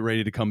maybe I'll be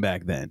ready to come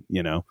back then,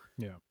 Yeah.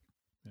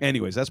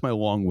 Anyways, that's my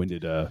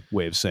long-winded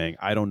way of saying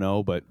I don't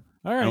know, but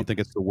all right. I don't think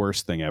it's the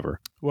worst thing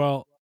ever.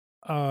 Well,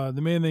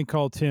 the man they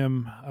call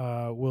Tim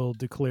will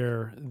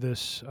declare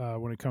this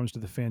when it comes to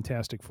the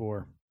Fantastic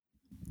Four.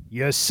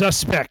 You're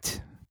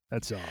suspect.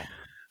 That's all.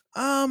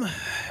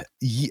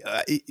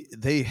 Yeah,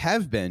 they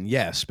have been,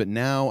 yes, but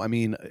now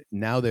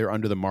they're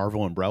under the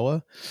Marvel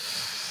umbrella.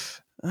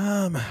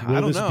 I don't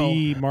know. Will this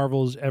be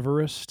Marvel's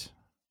Everest,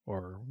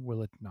 or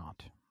will it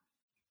not?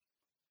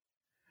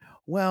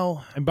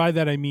 Well, and by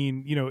that I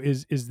mean,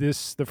 is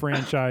this the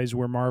franchise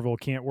where Marvel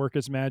can't work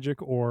its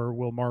magic, or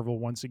will Marvel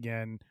once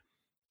again,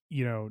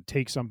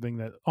 take something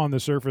that on the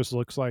surface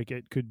looks like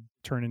it could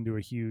turn into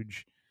a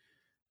huge,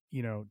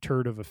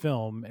 turd of a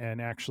film,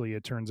 and actually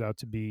it turns out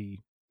to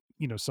be,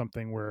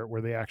 something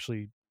where they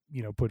actually,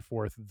 put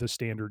forth the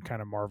standard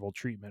kind of Marvel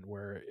treatment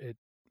where it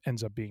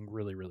ends up being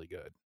really, really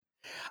good.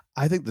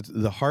 I think that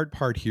the hard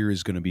part here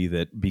is going to be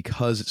that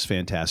because it's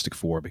Fantastic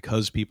Four,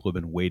 because people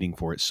have been waiting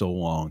for it so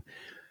long,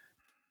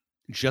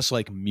 just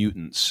like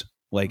mutants,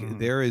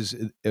 there is,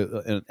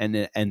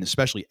 and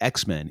especially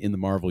X-Men in the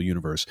Marvel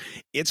universe,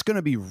 it's going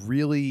to be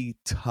really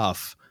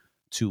tough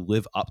to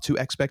live up to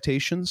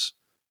expectations.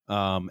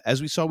 As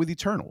we saw with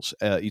Eternals.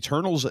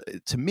 Eternals,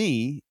 to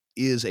me,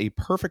 is a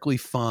perfectly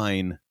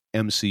fine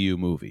MCU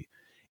movie.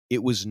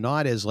 it was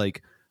not as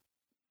like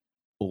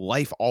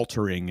life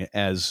altering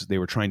as they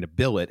were trying to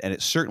bill it, and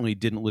it certainly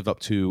didn't live up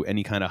to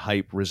any kind of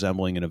hype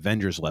resembling an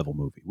Avengers level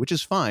movie, which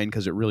is fine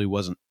because it really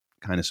wasn't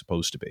kind of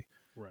supposed to be.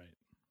 Right.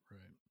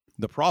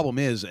 The problem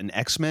is an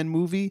X-Men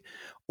movie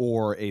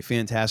or a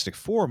Fantastic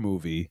Four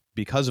movie,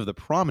 because of the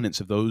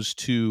prominence of those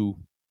two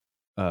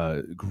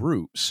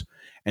groups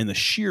and the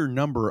sheer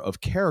number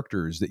of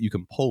characters that you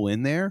can pull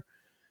in there,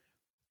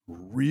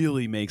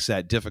 really makes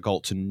that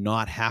difficult to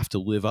not have to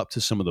live up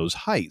to some of those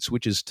heights,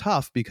 which is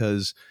tough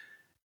because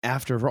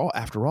after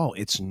all,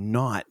 it's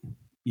not,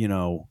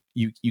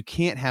 you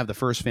can't have the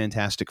first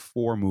Fantastic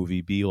Four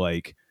movie be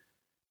like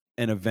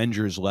an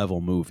Avengers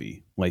level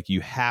movie. Like,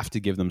 you have to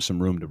give them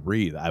some room to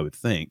breathe, I would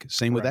think.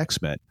 Same with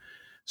X-Men.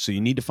 So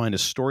you need to find a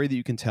story that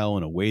you can tell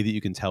and a way that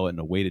you can tell it and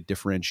a way to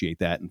differentiate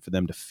that and for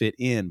them to fit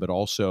in, but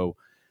also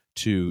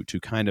to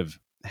kind of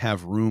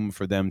have room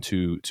for them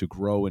to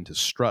grow and to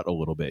strut a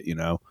little bit,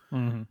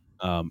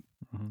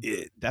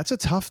 That's a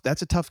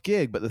tough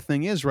gig. But the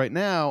thing is, right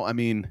now, I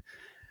mean,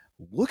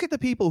 look at the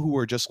people who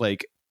are just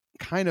like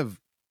kind of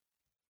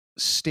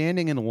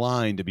standing in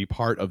line to be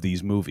part of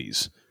these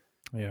movies.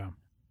 Yeah.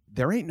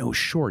 There ain't no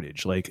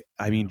shortage. Like,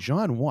 I mean,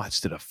 John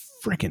Watts did a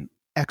freaking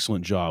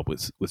excellent job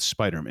with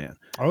Spider-Man.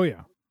 Oh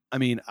yeah. I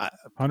mean,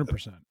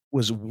 100%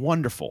 was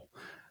wonderful,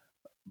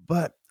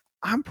 but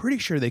I'm pretty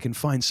sure they can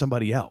find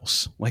somebody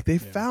else. Like, they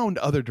found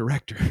other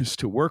directors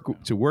to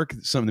work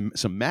some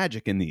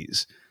magic in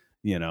these,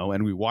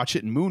 and we watch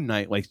it in Moon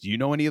Knight. Like, do you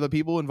know any of the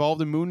people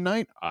involved in Moon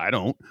Knight? I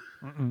don't.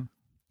 Mm-mm.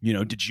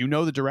 Did you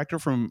know the director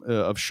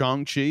of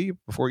Shang-Chi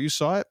before you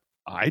saw it?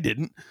 I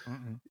didn't.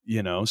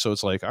 Mm-mm. So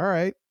it's like, all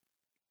right,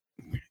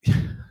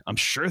 I'm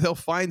sure they'll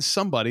find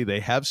somebody. They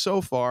have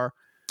so far.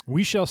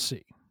 We shall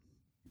see.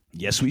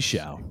 Yes, we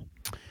shall.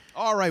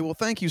 All right. Well,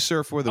 thank you,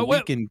 sir, for the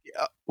weekend.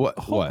 What?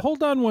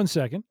 Hold on one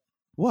second.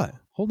 What?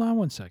 Hold on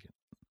one second.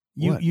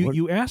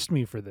 You asked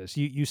me for this.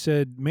 You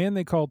said, "Man,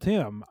 they called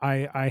him."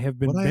 I have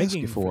been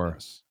begging for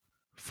this.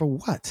 For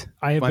what?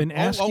 I have been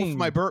asking.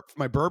 For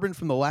my bourbon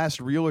from the last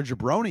Real or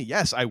Jabroni.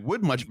 Yes, I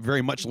would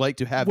very much like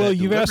to have. Well, that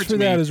you've asked for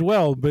that as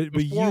well, but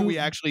before we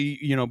actually,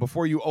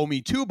 before you owe me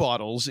 2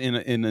 bottles in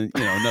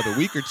another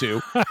week or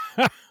two.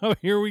 Oh,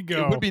 here we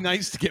go. It would be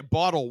nice to get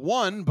bottle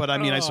 1, but I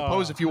mean, I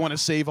suppose if you want to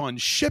save on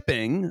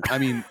shipping, I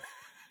mean,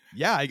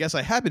 yeah, I guess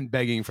I have been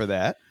begging for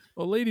that.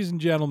 Well, ladies and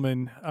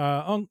gentlemen,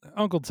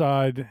 Uncle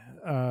Todd,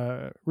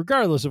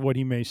 regardless of what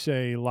he may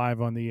say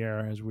live on the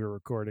air as we're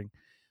recording,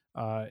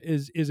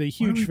 is a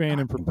huge fan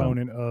and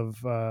proponent of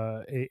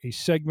a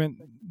subsegment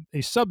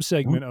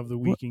of the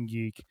Weekend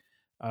Geek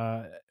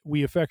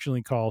we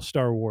affectionately call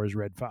Star Wars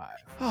Red 5.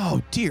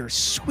 Oh, dear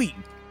sweet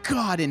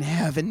God in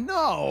heaven,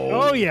 no!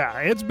 Oh yeah,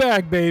 it's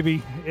back,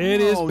 baby. It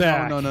is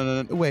back.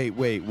 No. Wait.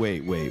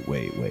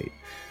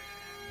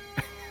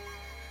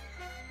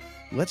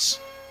 Let's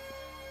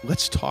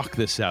talk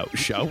this out,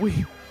 shall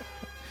we?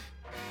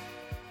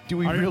 Do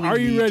we really? Are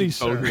you ready,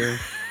 sir? Here?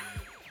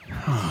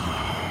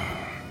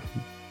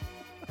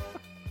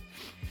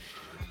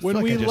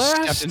 When we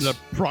last stepped into the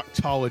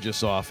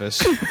proctologist's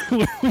office,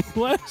 when we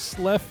last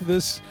left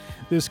this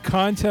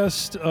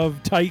contest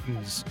of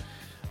titans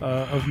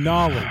of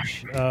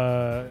knowledge,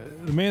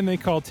 the man they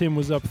called Tim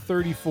was up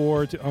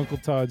 34 to Uncle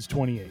Todd's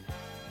 28.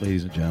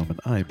 Ladies and gentlemen,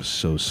 I am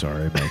so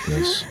sorry about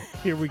this.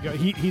 Here we go.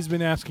 He's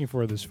been asking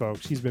for this,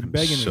 folks. He's been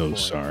begging me for it.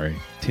 So sorry.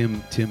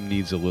 Tim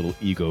needs a little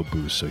ego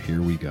boost, so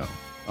here we go.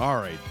 All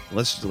right,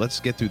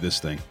 let's get through this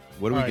thing.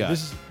 What do we got?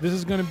 This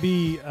is going to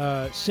be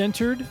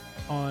centered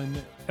on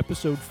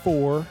episode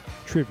 4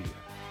 trivia.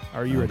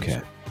 Are you ready?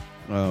 Okay.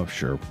 Oh,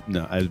 sure.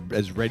 No,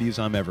 as ready as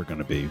I'm ever going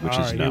to be, which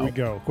is no. Here we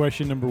go.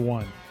 Question number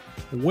 1.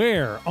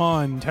 Where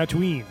on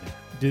Tatooine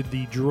did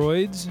the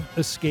droids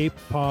escape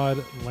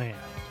pod land?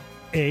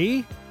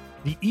 A,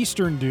 the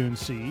Eastern Dune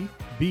Sea.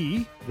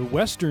 B, the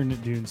Western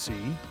Dune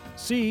Sea.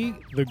 C,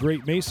 the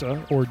Great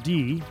Mesa. Or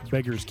D,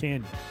 Beggar's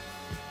Canyon.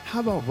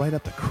 How about right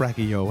up the crack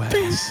of your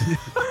ass?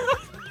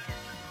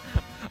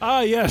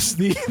 Yes,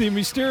 the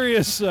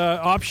mysterious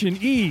option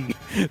E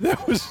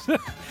that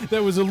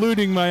was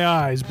eluding my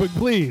eyes. But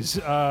please,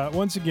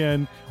 once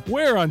again,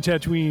 where on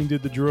Tatooine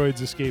did the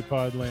droids escape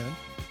pod land?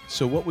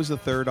 So what was the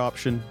third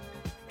option?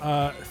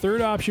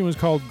 Third option was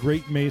called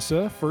Great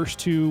Mesa. First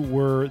 2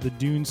 were the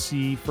Dune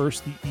Sea,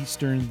 first the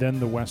Eastern, then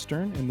the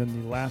Western, and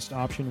then the last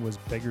option was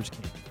Beggar's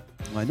Canyon.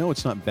 I know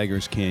it's not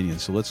Beggar's Canyon,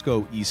 so let's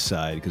go East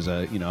Side because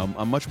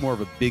I'm much more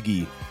of a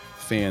Biggie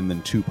fan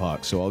than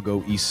Tupac, so I'll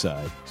go East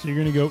Side. So you're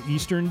going to go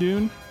Eastern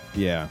Dune?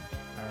 Yeah.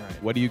 All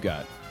right. What do you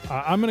got?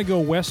 I'm going to go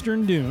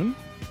Western Dune.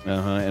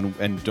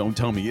 And don't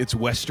tell me it's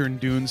Western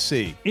Dune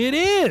Sea. It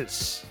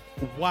is.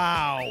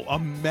 Wow.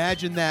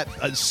 Imagine that.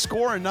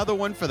 Score another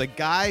one for the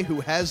guy who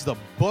has the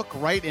book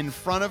right in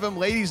front of him.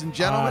 Ladies and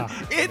gentlemen,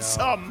 it's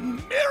a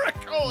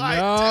miracle, I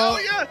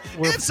tell you.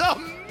 It's a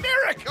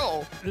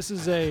miracle. This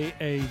is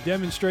a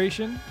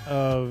demonstration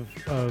of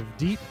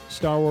deep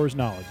Star Wars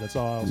knowledge. That's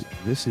all I'll say.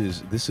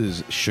 This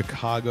is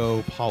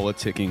Chicago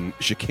politicking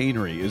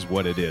chicanery is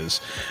what it is.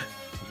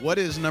 What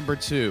is number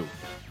 2?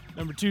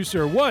 Number 2,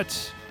 sir.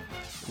 What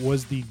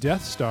was the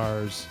Death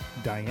Star's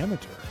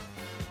diameter?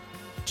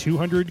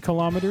 200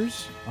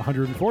 kilometers,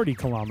 140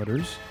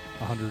 kilometers,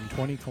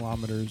 120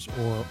 kilometers,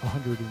 or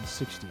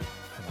 160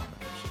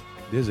 kilometers?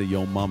 There's a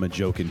yo mama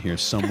joke in here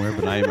somewhere,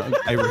 but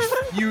I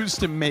refuse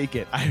to make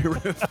it. I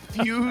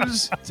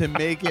refuse to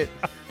make it.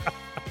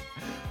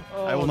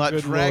 I will not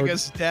drag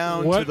us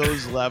down to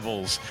those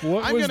levels.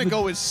 I'm going to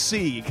go with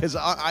C because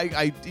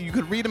you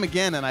could read them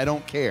again and I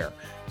don't care.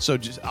 So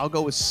I'll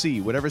go with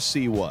C, whatever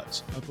C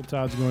was. Uncle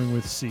Todd's going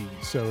with C.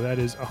 So that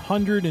is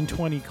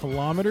 120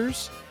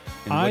 kilometers.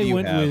 And I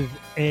went with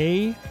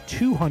A,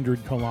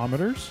 200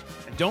 kilometers.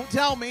 Don't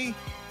tell me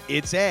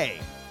it's A.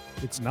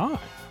 It's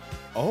not.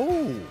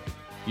 Oh,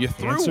 you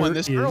threw one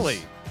this early.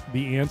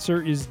 The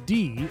answer is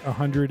D,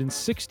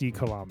 160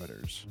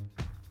 kilometers.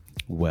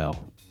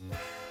 Well.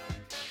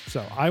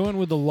 So I went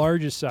with the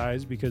largest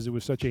size because it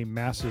was such a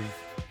massive,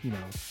 I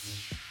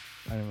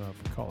don't know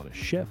if we call it a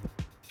ship,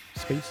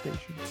 space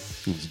station.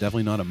 It's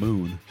definitely not a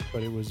moon.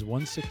 But it was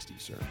 160,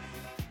 sir.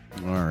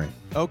 All right.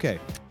 Okay,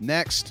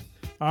 next.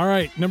 All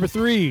right, number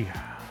 3.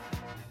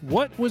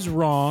 What was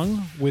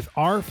wrong with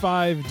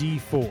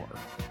R5-D4?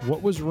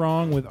 What was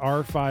wrong with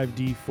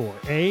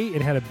R5-D4? A,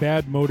 it had a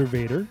bad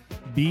motivator.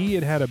 B,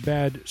 it had a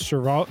bad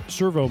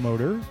servo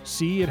motor.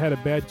 C, it had a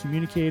bad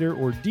communicator.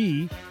 Or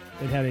D,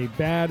 it had a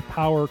bad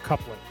power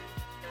coupling.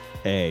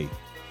 A,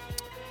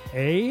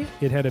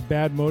 it had a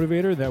bad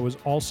motivator. That was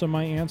also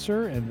my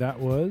answer, and that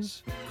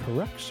was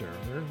correct, sir.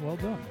 Very well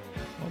done.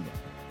 Well done.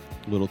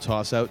 Little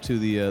toss out to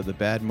the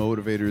Bad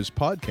Motivators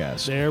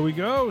podcast. There we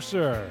go,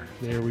 sir.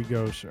 There we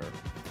go, sir.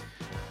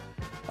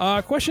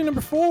 Question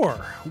number 4.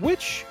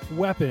 Which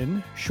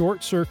weapon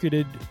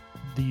short-circuited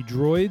the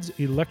droid's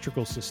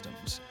electrical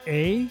systems?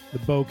 A, the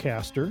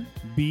bowcaster.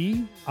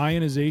 B,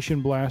 ionization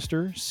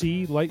blaster.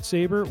 C,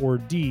 lightsaber. Or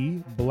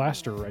D,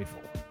 blaster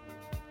rifle.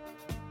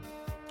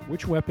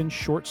 Which weapon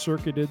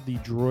short-circuited the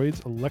droid's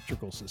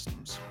electrical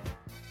systems?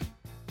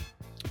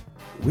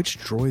 Which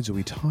droids are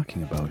we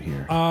talking about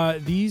here?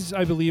 These,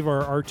 I believe,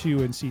 are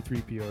R2 and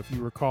C-3PO. If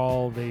you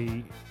recall,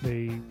 they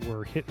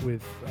were hit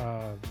with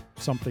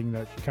something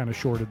that kind of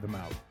shorted them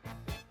out.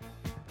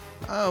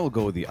 I'll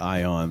go with the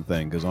ion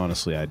thing because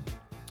honestly, I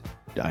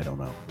don't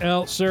know.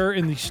 Well, sir,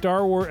 in the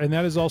Star Wars, and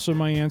that is also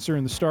my answer,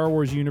 in the Star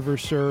Wars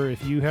universe, sir,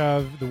 if you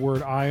have the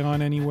word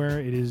ion anywhere,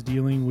 it is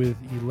dealing with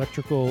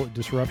electrical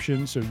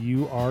disruption. So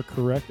you are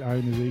correct.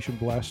 Ionization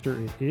blaster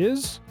it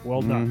is.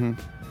 Well done.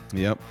 Mm-hmm.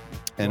 Yep.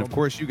 And of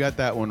course, you got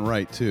that one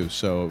right, too.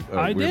 So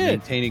we're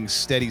maintaining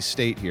steady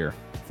state here.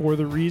 For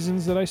the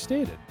reasons that I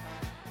stated.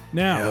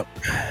 Now,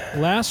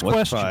 last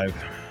question.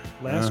 5?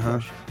 Last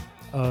question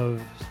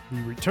of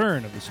the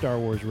return of the Star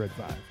Wars Red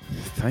 5.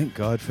 Thank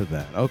God for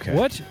that. Okay.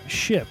 What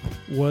ship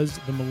was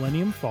the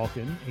Millennium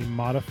Falcon a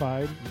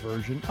modified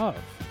version of?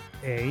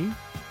 A,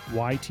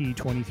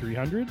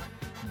 YT-2300,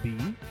 B,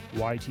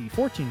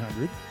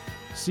 YT-1400,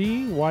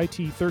 C,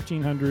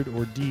 YT-1300,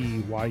 or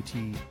D,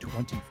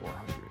 YT-2400?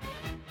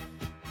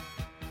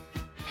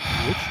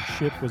 Which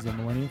ship was the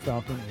Millennium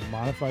Falcon a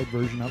modified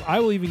version of? I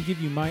will even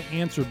give you my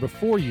answer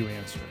before you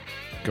answer.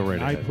 Go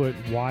right ahead. I put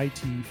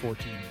YT-1400.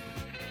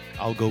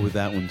 I'll go with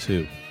that one,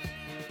 too.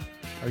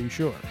 Are you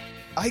sure?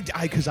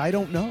 Because I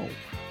don't know.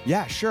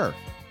 Yeah, sure.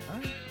 All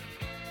right.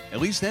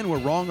 At least then we're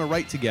wrong or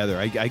right together.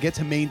 I get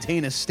to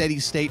maintain a steady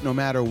state no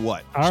matter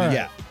what. All right.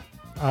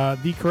 Yeah.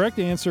 The correct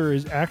answer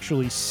is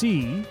actually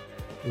C,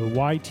 the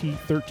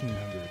YT-1300.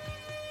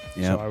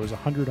 Yeah. So I was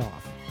 100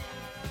 off.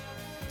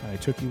 I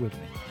took you with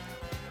me.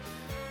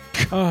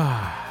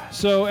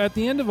 So at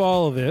the end of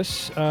all of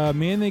this,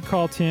 Man They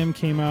Call Tim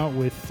came out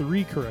with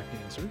 3 correct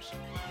answers.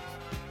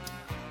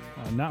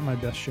 Not my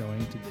best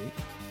showing to date.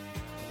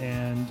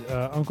 And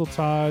Uncle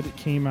Todd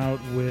came out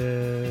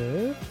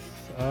with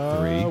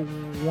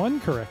 1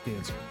 correct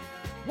answer.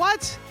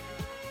 What?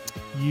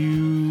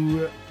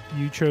 You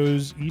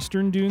chose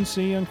Eastern Dune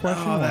Sea on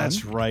question 1. Oh,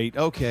 that's right.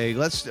 Okay,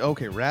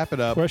 wrap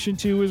it up. Question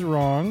 2 is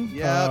wrong.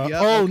 Yeah.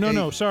 Oh, okay.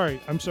 no. Sorry.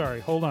 I'm sorry.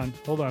 Hold on.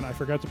 I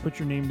forgot to put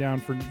your name down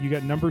for. You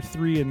got number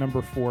 3 and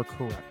number 4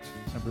 correct.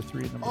 Number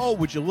 3 and number 4. Oh,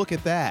 would you look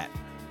at that?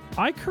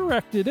 I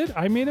corrected it.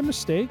 I made a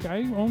mistake.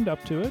 I owned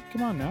up to it.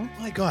 Come on now.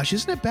 My gosh,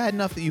 isn't it bad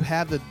enough that you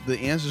have the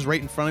answers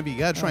right in front of you? You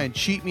got to try and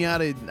cheat me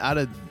out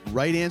of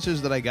right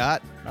answers that I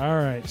got? All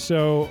right.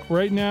 So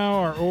right now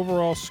our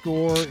overall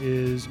score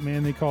is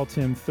Man They Call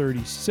Tim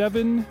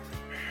 37,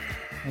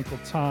 Uncle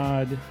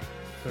Todd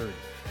 30.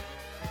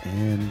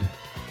 And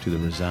to the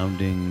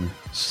resounding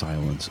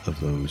silence of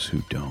those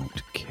who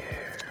don't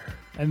care.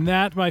 And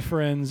that, my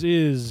friends,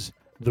 is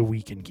The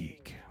Week in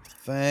Geek.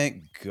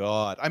 Thank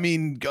God. I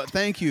mean,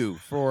 thank you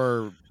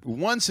for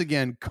once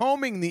again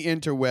combing the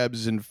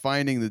interwebs and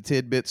finding the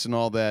tidbits and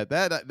all that.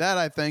 That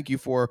I thank you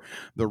for.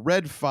 The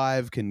Red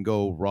 5 can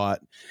go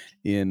rot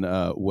in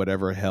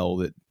whatever hell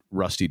that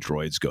rusty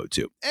droids go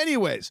to.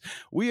 Anyways,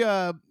 we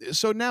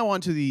so now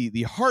on to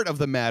the heart of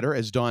the matter,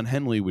 as Don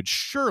Henley would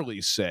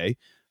surely say.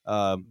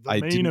 The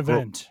main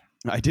event.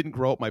 I didn't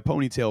grow up my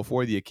ponytail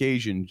for the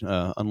occasion,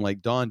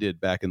 unlike Don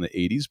did back in the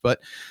 80s. But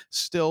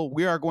still,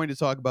 we are going to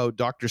talk about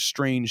Doctor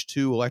Strange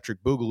 2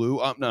 Electric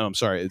Boogaloo. No, I'm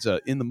sorry. It's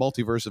In the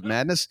Multiverse of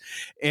Madness.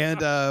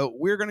 And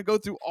we're going to go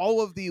through all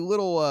of the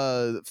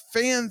little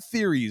fan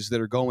theories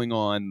that are going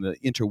on the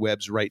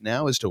interwebs right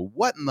now as to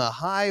what in the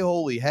high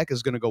holy heck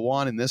is going to go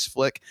on in this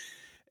flick.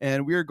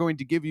 And we're going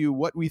to give you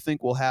what we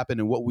think will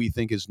happen and what we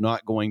think is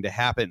not going to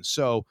happen.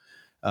 So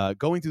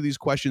going through these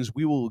questions,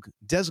 we will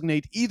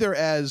designate either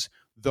as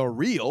the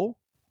real,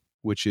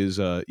 which is,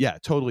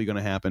 totally going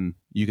to happen.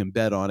 You can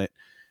bet on it.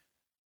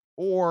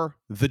 Or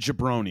the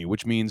jabroni,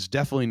 which means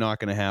definitely not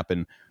going to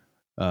happen.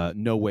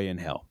 No way in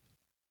hell.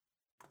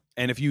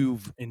 And if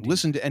you've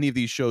listened to any of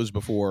these shows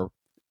before,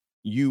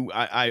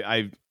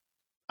 I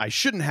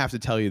shouldn't have to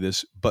tell you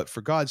this, but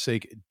for God's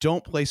sake,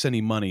 don't place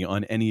any money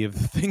on any of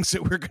the things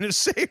that we're going to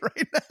say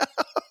right now.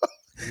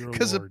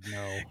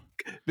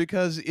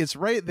 Because it's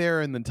right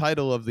there in the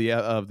title of the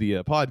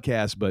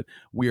podcast, but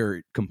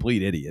we're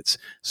complete idiots.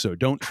 So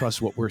don't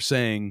trust what we're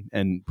saying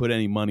and put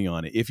any money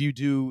on it. If you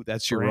do,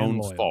 that's your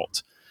own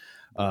fault.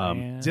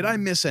 Did I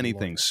miss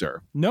anything,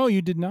 sir? No,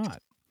 you did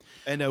not.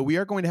 And we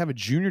are going to have a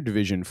junior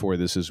division for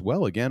this as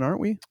well again, aren't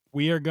we?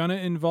 We are going to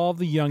involve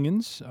the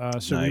youngins.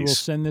 So Nice. We will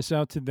send this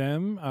out to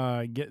them,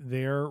 get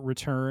their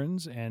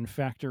returns, and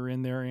factor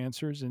in their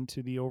answers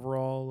into the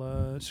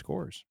overall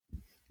scores.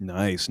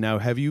 Nice. Now,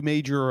 have you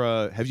made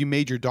your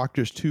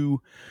Doctor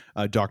Who?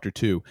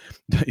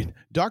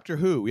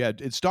 Yeah,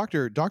 it's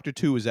Doctor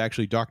 2 is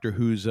actually Doctor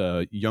Who's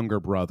younger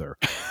brother.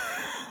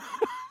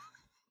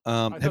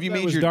 Have you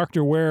made your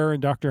Doctor Where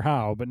and Doctor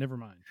How? But never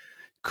mind.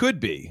 Could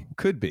be.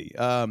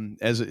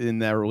 As in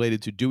that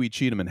related to Dewey,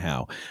 Cheatham, and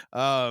Howe,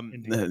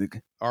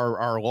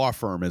 our law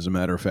firm, as a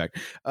matter of fact.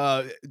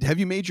 Have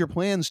you made your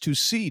plans to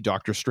see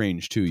Doctor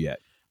Strange 2 yet?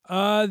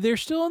 They're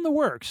still in the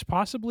works.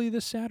 Possibly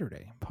this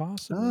Saturday.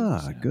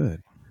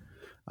 Good.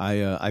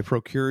 I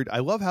procured. I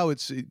love how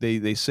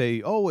they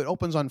say, oh, it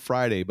opens on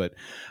Friday, but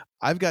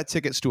I've got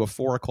tickets to a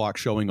 4:00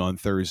 showing on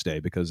Thursday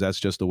because that's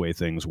just the way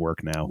things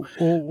work now.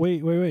 Well,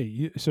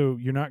 wait. So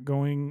you're not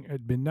going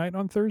at midnight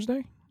on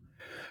Thursday?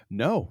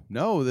 No.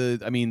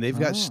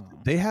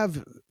 They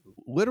have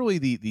literally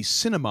the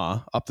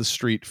cinema up the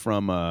street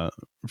from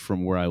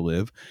where I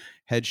live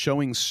had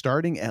showings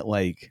starting at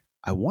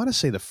I want to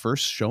say the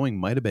first showing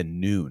might have been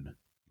noon.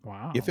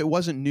 Wow. If it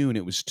wasn't noon,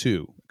 it was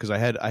 2 because I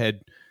had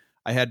 2:00,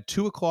 I had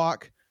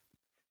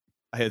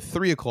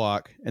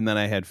 3:00, and then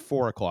I had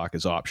 4:00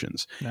 as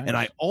options. Nice. And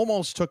I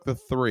almost took the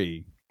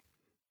 3,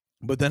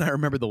 but then I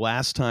remember the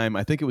last time,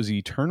 I think it was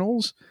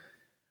Eternals.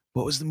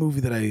 What was the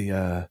movie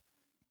that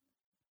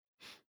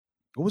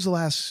what was the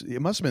last?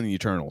 It must have been the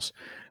Eternals.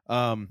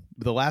 The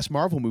last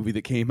Marvel movie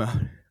that came out.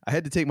 I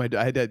had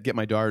to get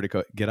my daughter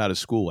to get out of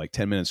school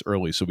 10 minutes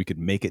early so we could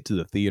make it to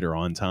the theater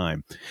on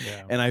time.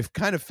 Yeah. And I've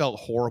kind of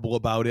felt horrible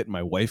about it.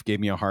 My wife gave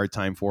me a hard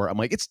time for it. I'm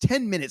like, it's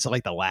 10 minutes of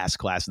the last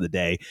class of the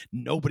day.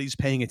 Nobody's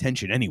paying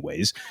attention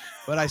anyways,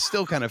 but I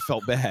still kind of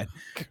felt bad.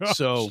 Gosh.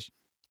 So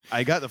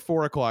I got the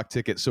 4:00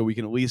 ticket so we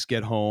can at least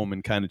get home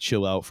and kind of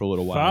chill out for a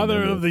little while.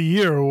 Father of the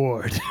Year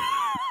award.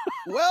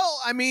 Well,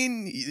 I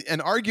mean,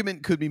 an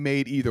argument could be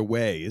made either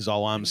way is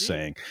all I'm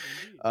saying.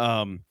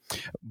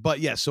 But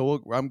yeah,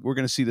 so we're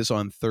going to see this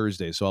on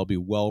Thursday, so I'll be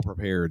well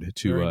prepared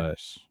to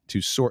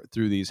sort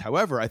through these.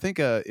 However, I think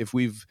if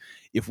we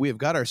have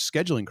got our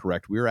scheduling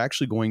correct, we're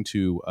actually going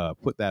to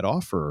put that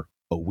off for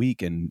a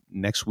week, and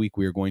next week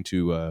we are going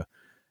to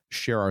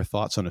share our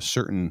thoughts on a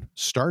certain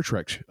Star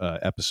Trek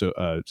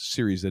episode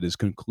series that is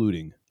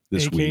concluding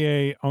this week.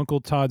 AKA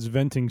Uncle Todd's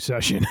venting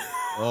session.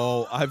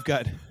 Oh,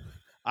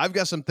 I've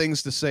got some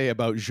things to say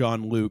about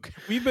Jean-Luc.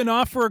 We've been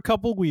off for a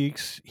couple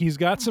weeks. He's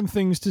got some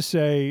things to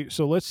say.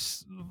 So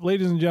let's,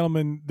 ladies and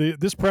gentlemen,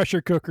 this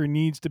pressure cooker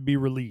needs to be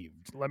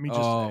relieved. Let me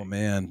just say. Oh,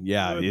 man.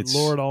 Yeah. Good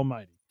Lord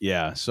Almighty.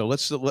 Yeah. So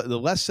the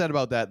less said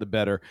about that, the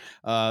better.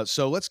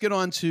 So let's get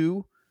on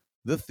to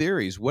the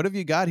theories. What have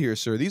you got here,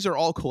 sir? These are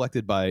all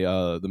collected by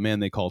the man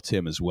they call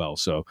Tim as well.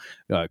 So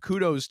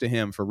kudos to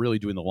him for really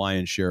doing the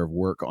lion's share of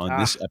work on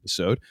this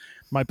episode.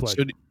 My pleasure.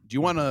 So do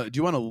you want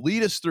to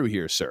lead us through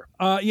here, sir?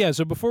 Yeah.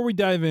 So before we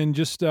dive in,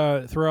 just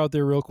throw out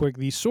there real quick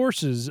the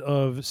sources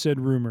of said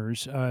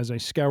rumors as I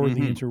scoured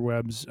the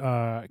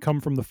interwebs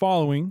come from the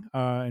following,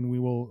 and we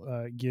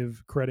will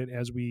give credit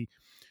as we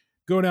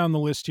go down the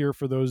list here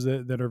for those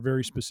that are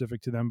very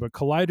specific to them. But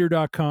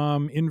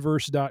Collider.com,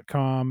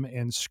 Inverse.com,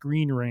 and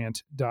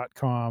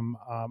ScreenRant.com,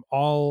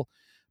 all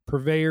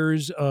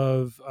purveyors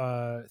of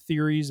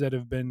theories that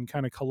have been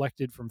kind of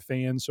collected from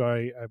fans. So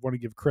I want to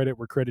give credit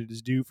where credit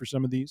is due for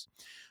some of these.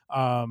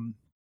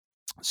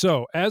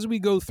 So as we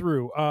go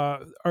through,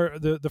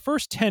 the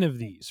first 10 of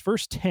these,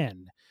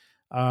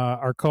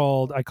 are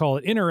called, I call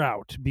it in or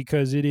out,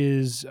 because it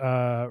is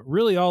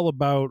really all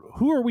about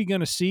who are we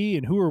going to see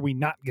and who are we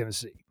not going to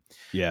see.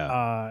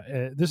 Yeah.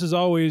 This is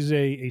always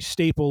a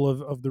staple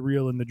of the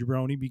real and the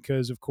jabroni,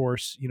 because of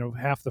course,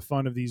 half the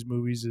fun of these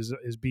movies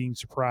is being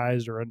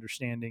surprised or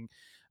understanding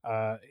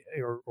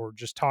or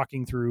just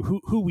talking through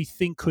who we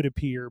think could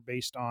appear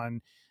based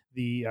on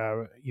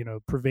the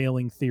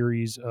prevailing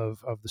theories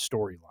of the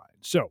storyline.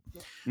 So,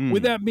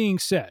 with that being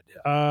said,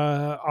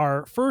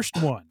 our first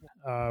one,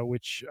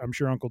 which I'm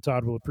sure Uncle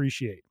Todd will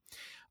appreciate,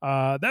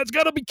 that's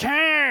got to be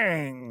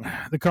Kang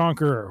the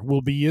Conqueror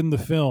will be in the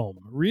film.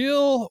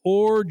 Real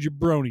or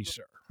jabroni,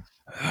 sir?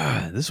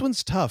 This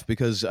one's tough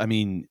because, I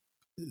mean,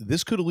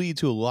 this could lead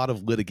to a lot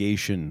of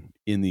litigation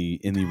in the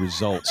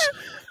results.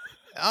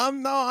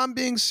 No, I'm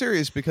being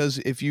serious because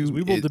if you...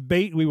 We will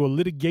debate, we will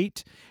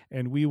litigate,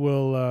 and we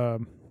will...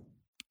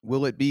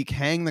 will it be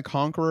Kang the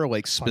Conqueror,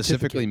 like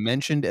specifically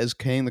mentioned as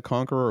Kang the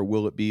Conqueror, or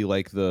will it be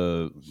like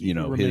the,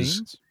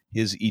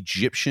 his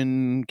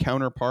Egyptian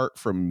counterpart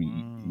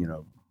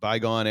from,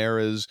 bygone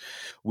eras?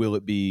 Will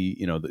it be,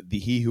 the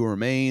He Who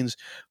Remains?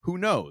 Who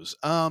knows?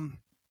 I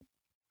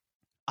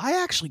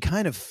actually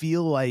kind of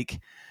feel like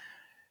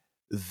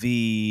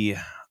the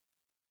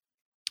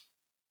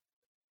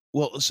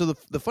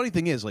funny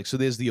thing is, like, so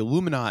there's the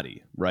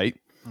Illuminati, right?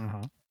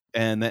 Uh-huh.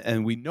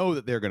 And we know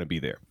that they're going to be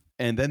there.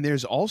 And then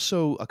there's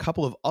also a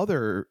couple of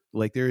other,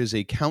 like, there is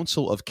a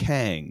Council of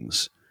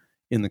Kangs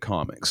in the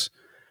comics,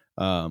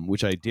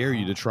 which I dare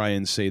you to try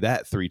and say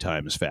that 3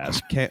 times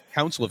fast.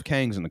 Council of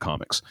Kangs in the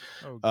comics,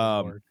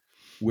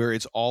 where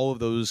it's all of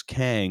those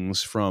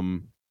Kangs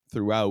from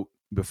throughout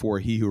before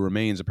He Who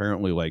Remains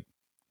apparently, like,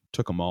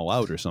 took them all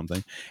out or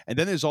something. And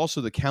then there's also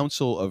the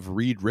Council of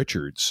Reed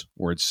Richards,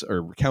 or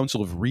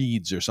Council of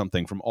Reeds or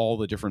something, from all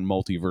the different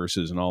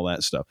multiverses and all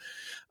that stuff.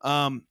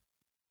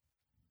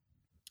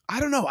 I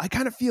don't know. I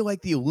kind of feel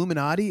like the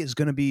Illuminati is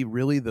going to be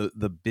really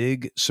the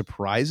big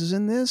surprises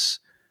in this.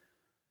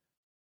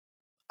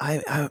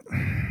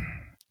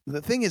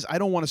 The thing is, I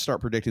don't want to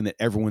start predicting that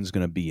everyone's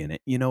going to be in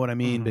it. You know what I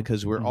mean? Mm-hmm.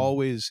 Because we're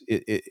always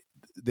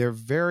they're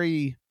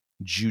very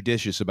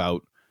judicious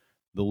about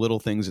the little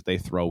things that they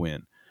throw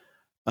in.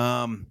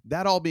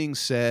 That all being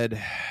said,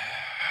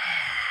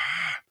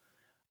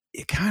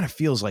 it kind of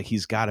feels like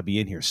he's got to be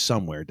in here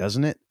somewhere,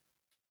 doesn't it?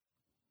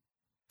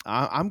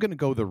 I'm going to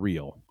go the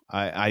real.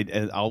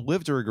 I'll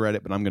live to regret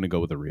it, but I'm going to go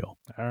with the real.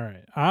 All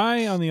right.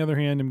 I, on the other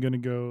hand, am going to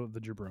go the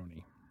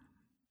jabroni.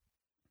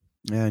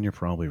 Yeah, and you're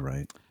probably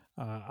right.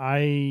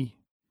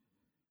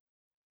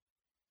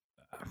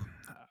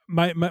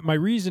 My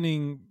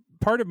reasoning,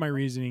 part of my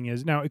reasoning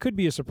is, now it could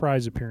be a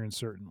surprise appearance,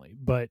 certainly,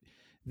 but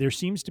there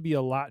seems to be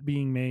a lot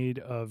being made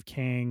of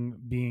Kang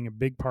being a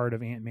big part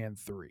of Ant-Man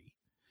 3.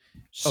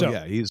 So,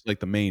 yeah, he's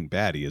like the main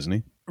baddie, isn't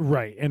he?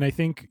 Right. And I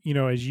think,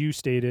 as you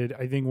stated,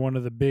 I think one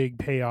of the big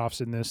payoffs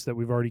in this that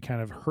we've already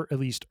kind of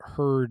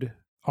heard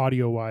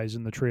audio-wise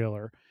in the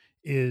trailer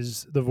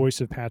is the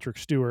voice of Patrick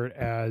Stewart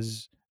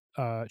as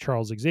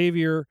Charles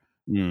Xavier,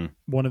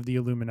 one of the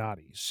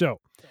Illuminati.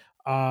 So,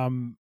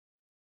 I'm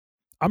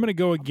going to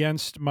go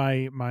against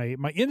my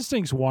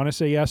instincts want to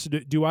say yes.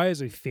 Do I,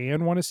 as a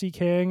fan, want to see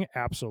Kang?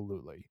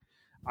 Absolutely.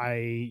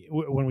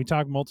 When we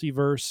talk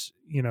multiverse,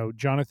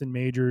 Jonathan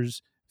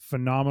Majors,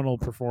 phenomenal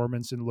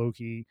performance in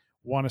Loki.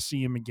 Want to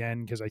see him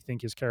again because I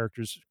think his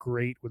character's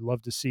great. Would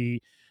love to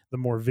see the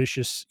more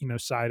vicious,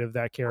 side of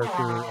that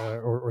character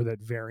or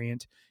that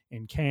variant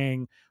in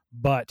Kang.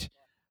 But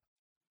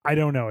I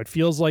don't know. It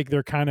feels like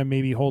they're kind of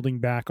maybe holding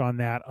back on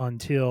that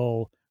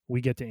until we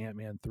get to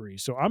Ant-Man 3.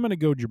 So I'm going to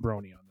go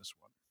jabroni on this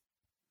one.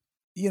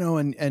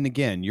 And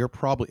again, you're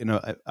probably,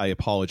 I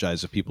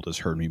apologize if people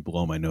just heard me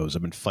blow my nose.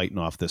 I've been fighting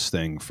off this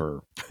thing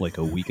for like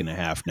a week and a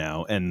half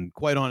now. And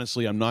quite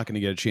honestly, I'm not going to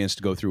get a chance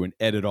to go through and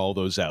edit all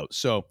those out.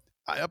 So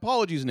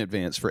apologies in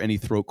advance for any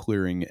throat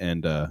clearing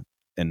and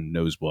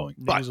nose blowing.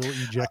 Nasal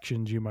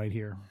ejections you might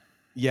hear.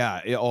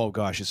 Yeah. Oh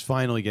gosh, it's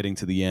finally getting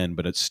to the end,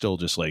 but it's still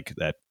just like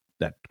that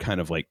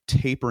kind of like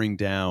tapering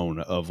down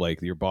of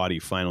like your body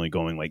finally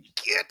going like,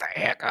 get the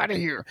heck out of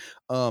here.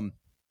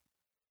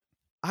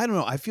 I don't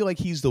know. I feel like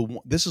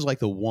this is like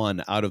the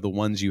one out of the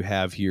ones you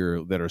have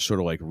here that are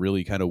sort of like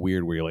really kind of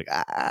weird where you're like,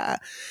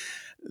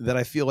 that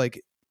I feel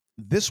like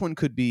this one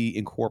could be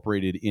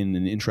incorporated in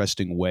an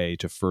interesting way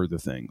to further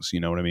things.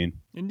 You know what I mean?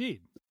 Indeed.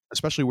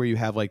 Especially where you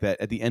have like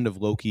that at the end of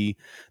Loki,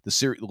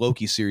 the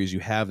Loki series, you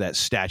have that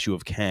statue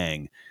of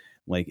Kang.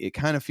 Like it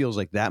kind of feels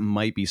like that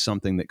might be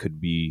something that could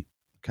be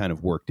kind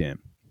of worked in.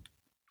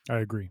 I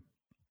agree.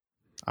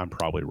 I'm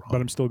probably wrong.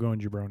 But I'm still going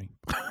jabroni.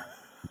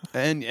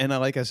 And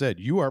like I said,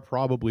 you are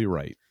probably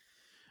right.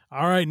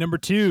 All right, number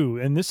 2,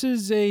 and this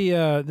is I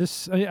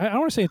don't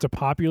want to say it's a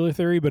popular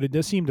theory, but it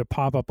does seem to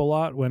pop up a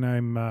lot when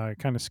I'm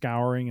kind of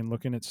scouring and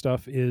looking at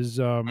stuff. Is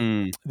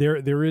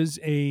there is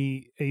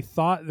a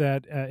thought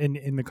that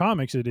in the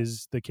comics it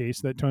is the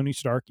case that Tony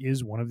Stark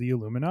is one of the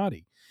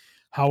Illuminati.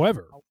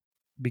 However,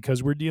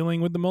 because we're dealing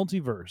with the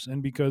multiverse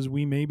and because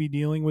we may be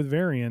dealing with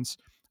variants,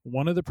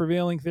 one of the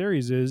prevailing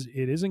theories is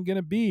it isn't going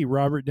to be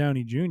Robert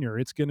Downey Jr.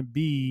 It's going to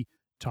be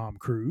Tom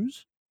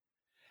Cruise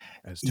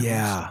as Tony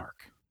Stark.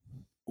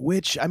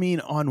 Which, I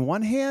mean, on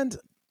one hand,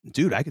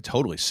 dude, I could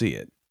totally see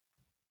it.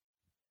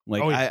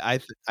 Like,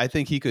 I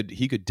think he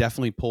could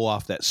definitely pull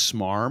off that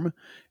smarm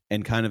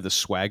and kind of the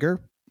swagger.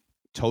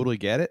 Totally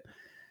get it.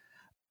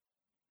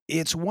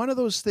 It's one of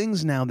those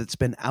things now that's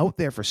been out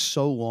there for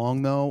so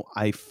long, though.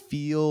 I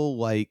feel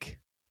like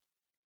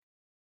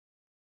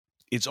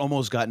it's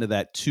almost gotten to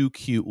that too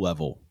cute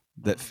level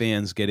that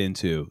fans get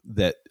into,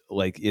 that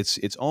like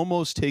it's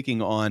almost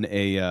taking on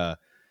a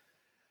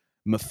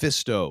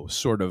Mephisto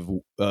sort of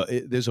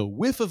there's a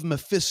whiff of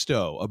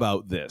Mephisto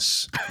about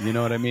this. You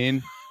know what I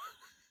mean?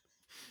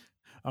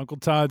 Uncle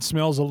Todd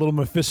smells a little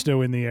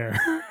Mephisto in the air.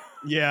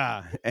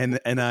 Yeah, and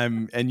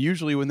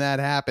usually when that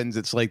happens,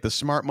 it's like the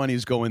smart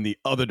money's going the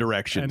other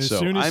direction. And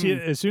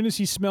as soon as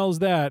he smells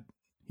that,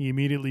 he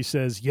immediately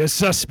says, "Yes,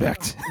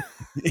 suspect."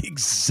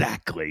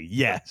 Exactly.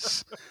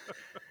 Yes.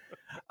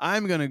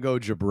 I'm gonna go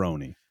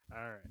jabroni. All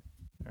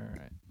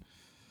right.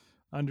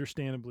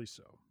 Understandably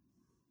so.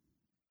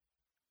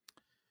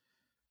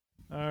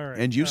 All right.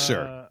 And you,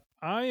 sir?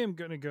 I am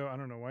gonna go. I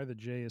don't know why the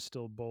J is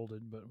still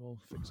bolded, but we'll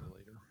fix it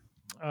later.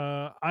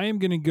 I am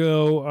going to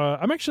go.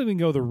 I'm actually going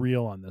to go the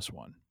real on this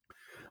one.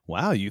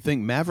 Wow, you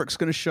think Maverick's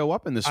going to show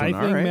up in this one?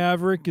 I think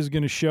Maverick is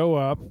going to show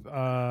up.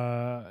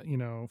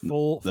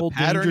 Full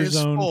pattern danger is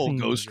zone full. theme.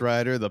 Ghost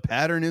Rider. The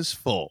pattern is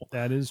full.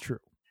 That is true.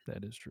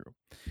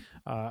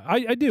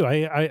 I do.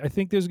 I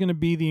think there's going to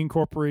be the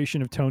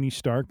incorporation of Tony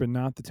Stark, but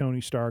not the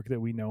Tony Stark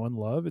that we know and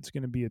love. It's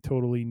going to be a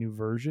totally new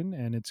version,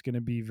 and it's going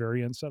to be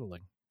very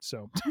unsettling.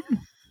 So.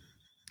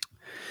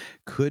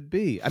 Could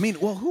be. I mean,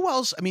 well, who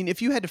else? I mean,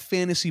 if you had to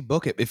fantasy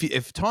book it,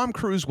 if Tom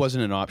Cruise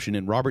wasn't an option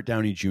and Robert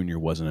Downey Jr.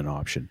 wasn't an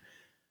option,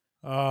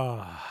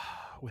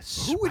 with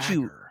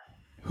swagger.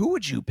 Who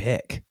would you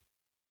pick?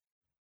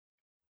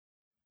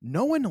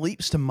 No one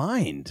leaps to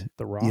mind.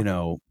 The Rock. You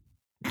know.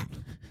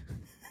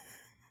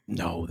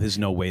 No, there's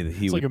no way that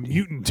he it's would. Like a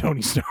mutant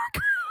Tony Stark.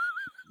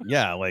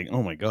 Yeah, like,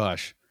 oh my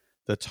gosh,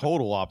 the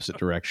total opposite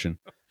direction.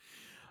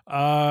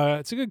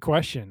 It's a good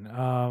question.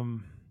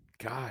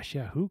 Gosh,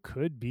 yeah, who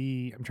could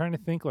be? I'm trying to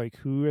think, like,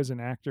 who as an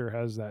actor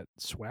has that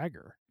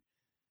swagger?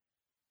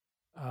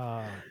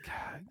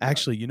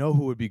 Actually, you know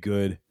who would be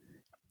good?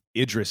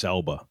 Idris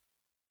Elba.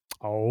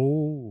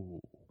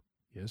 Oh,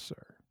 yes, sir.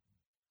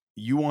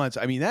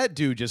 That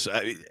dude just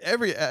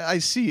I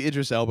see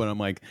Idris Elba and I'm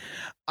like,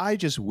 I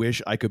just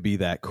wish I could be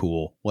that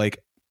cool.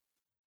 Like,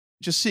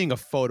 just seeing a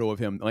photo of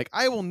him, like,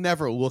 I will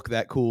never look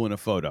that cool in a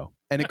photo.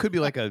 And it could be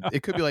like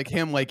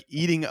him like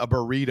eating a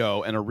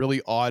burrito and a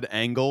really odd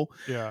angle.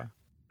 Yeah.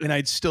 And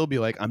I'd still be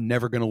like, I'm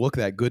never going to look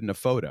that good in a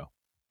photo.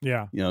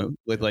 Yeah. You know,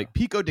 with like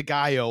Pico de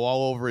Gallo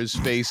all over his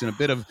face and a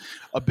bit of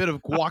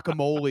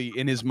guacamole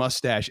in his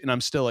mustache. And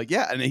I'm still like,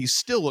 yeah. And he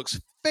still looks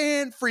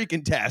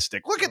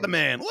fan-freaking-tastic. Look at the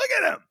man. Look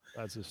at him.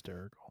 That's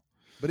hysterical.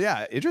 But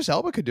yeah, Idris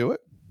Elba could do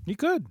it. He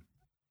could.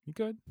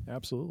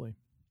 Absolutely.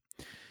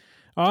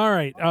 All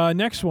right.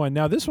 Next one.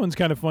 Now, this one's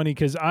kind of funny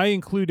because I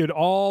included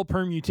all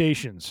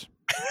permutations.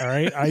 All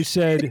right. I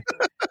said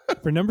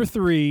for number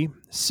 3,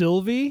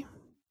 Sylvie.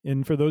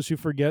 And for those who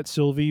forget,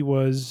 Sylvie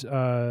was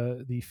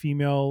the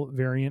female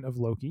variant of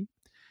Loki.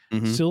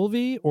 Mm-hmm.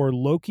 Sylvie or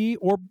Loki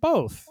or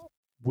both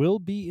will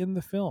be in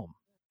the film.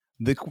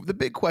 The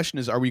big question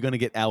is, are we going to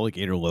get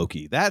alligator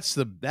Loki? That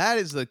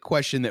is the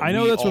question that I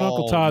know that's what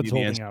Uncle Todd's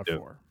holding out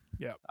for.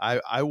 Yeah.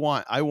 I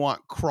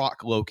want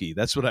Croc Loki.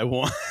 That's what I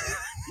want.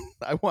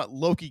 I want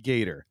Loki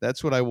Gator.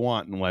 That's what I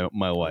want in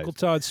my life. Uncle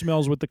Todd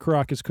smells what the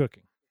Croc is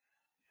cooking.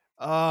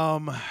 I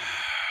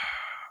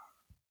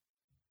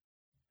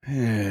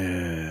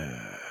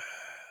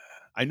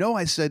know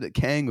I said that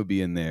Kang would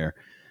be in there.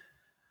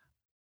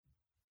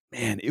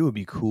 Man, it would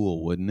be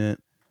cool, wouldn't it?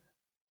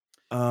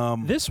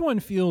 This one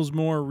feels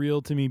more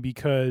real to me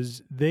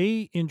because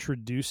they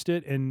introduced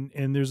it,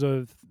 and there's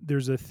a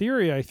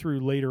theory I threw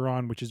later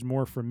on, which is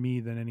more from me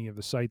than any of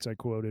the sites I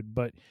quoted.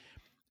 But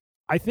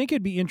I think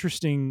it'd be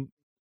interesting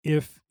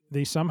if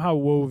they somehow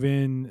wove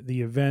in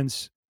the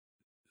events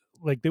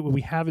like that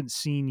we haven't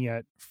seen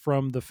yet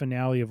from the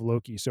finale of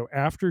Loki. So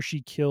after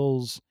she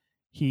kills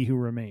He Who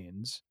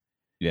Remains,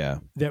 yeah,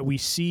 that we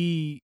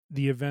see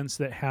the events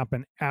that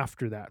happen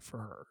after that for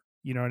her.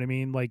 You know what I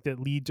mean? Like that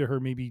lead to her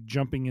maybe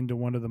jumping into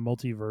one of the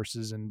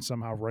multiverses and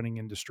somehow running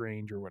into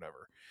Strange or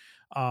whatever.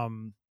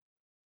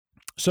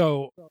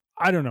 So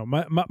I don't know.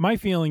 My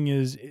feeling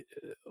is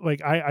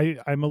like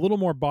I'm a little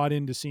more bought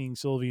into seeing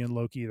Sylvie and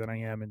Loki than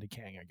I am into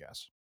Kang, I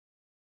guess.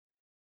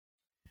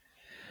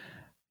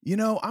 You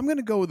know, I'm going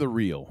to go with the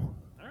real. All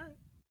right.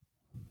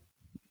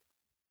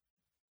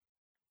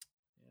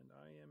 And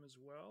I am as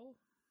well.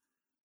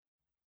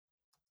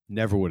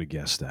 Never would have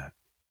guessed that.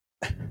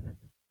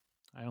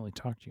 I only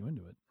talked you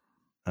into it.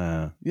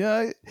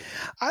 Yeah,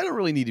 I don't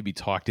really need to be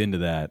talked into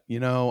that. You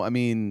know, I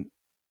mean,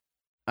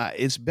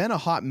 it's been a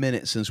hot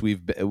minute since we've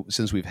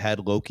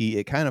had Loki.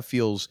 It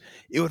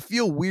would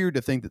feel weird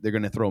to think that they're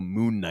going to throw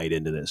Moon Knight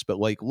into this, but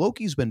like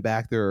Loki's been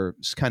back there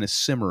kind of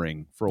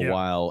simmering for a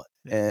while.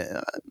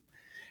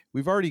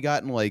 We've already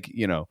gotten like,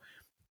 you know,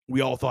 we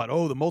all thought,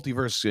 oh, the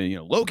multiverse, you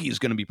know, Loki is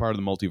going to be part of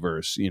the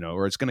multiverse, you know,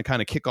 or it's going to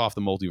kind of kick off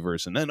the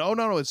multiverse. And then, oh,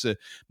 no, it's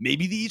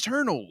maybe the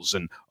Eternals.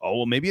 And, oh,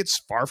 well, maybe it's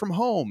Far From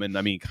Home. And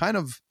I mean, kind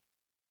of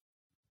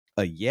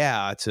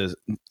to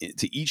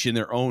each in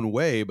their own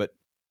way, but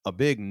a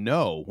big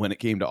no when it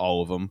came to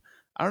all of them.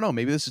 I don't know.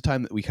 Maybe this is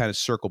time that we kind of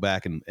circle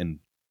back and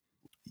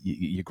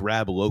you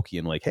grab Loki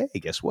and like, hey,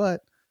 guess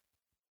what?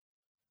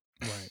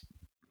 Right.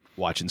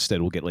 watch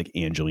instead, we'll get like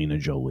Angelina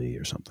Jolie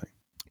or something.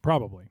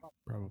 Probably.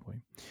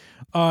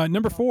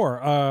 Number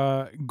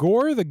 4,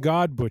 Gore the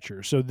God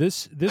Butcher. So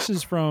this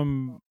is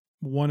from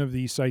one of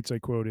the sites I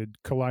quoted,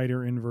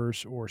 Collider,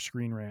 Inverse, or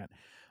Screen Rant.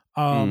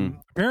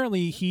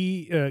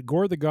 Apparently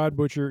Gore the God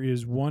Butcher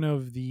is one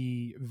of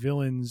the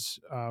villains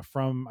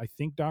from, I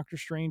think, Doctor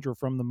Strange or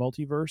from the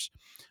multiverse,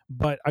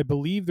 but I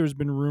believe there's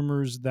been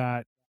rumors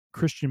that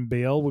Christian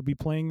Bale would be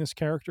playing this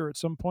character at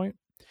some point.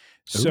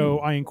 So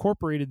I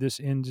incorporated this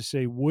in to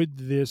say, would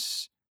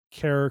this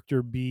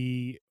character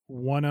be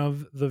one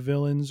of the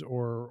villains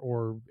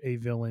or a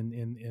villain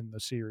in the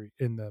series,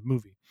 in the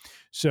movie?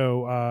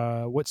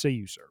 So what say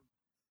you, sir?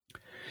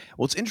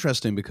 Well, it's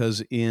interesting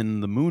because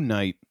in the Moon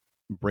Knight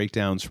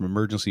breakdowns from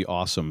Emergency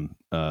Awesome,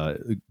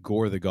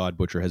 Gore the God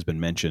Butcher has been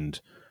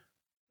mentioned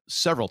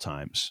several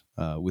times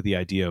with the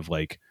idea of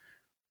like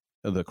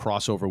the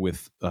crossover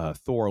with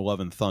Thor: Love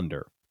and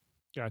Thunder.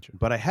 Gotcha.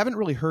 But I haven't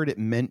really heard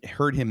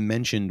him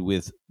mentioned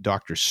with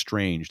Doctor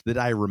Strange that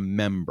I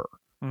remember.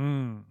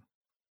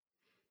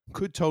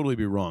 Could totally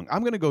be wrong.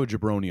 I'm going to go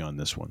jabroni on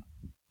this one.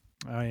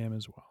 I am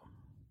as well.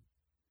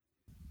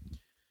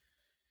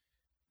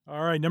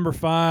 All right, number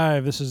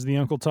 5. This is the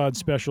Uncle Todd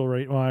special,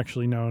 right? Well,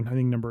 actually, no. I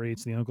think number 8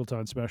 is the Uncle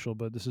Todd special,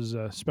 but this is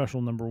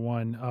special number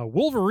 1.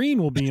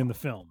 Wolverine will be in the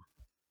film.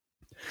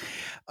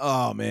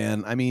 Oh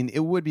man, I mean, it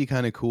would be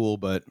kind of cool,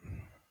 but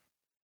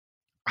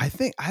I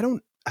think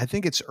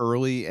it's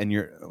early, and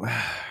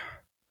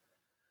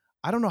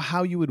I don't know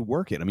how you would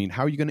work it. I mean,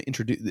 how are you going to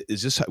introduce?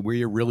 Is this where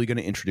you're really going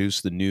to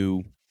introduce the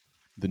new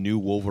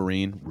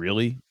Wolverine?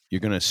 Really,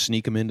 you're going to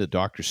sneak him into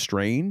Doctor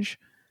Strange?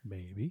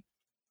 Maybe.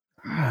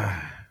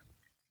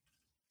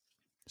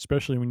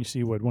 Especially when you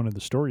see what one of the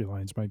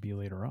storylines might be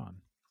later on.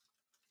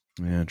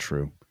 Yeah,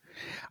 true.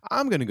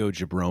 I'm going to go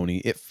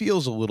jabroni. It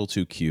feels a little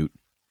too cute.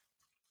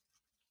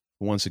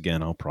 Once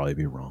again, I'll probably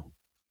be wrong.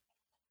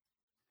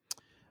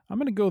 I'm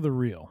going to go the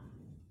real.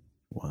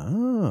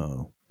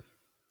 Wow.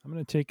 I'm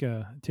going to take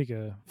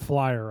a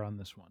flyer on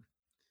this one.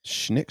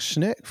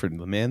 Schnick for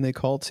the man they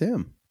call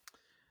Tim.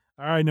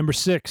 All right, number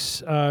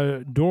 6,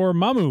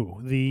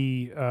 Dormammu,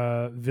 the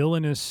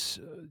villainous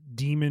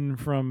demon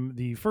from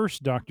the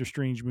first Doctor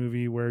Strange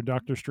movie, where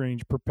Doctor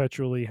Strange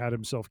perpetually had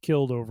himself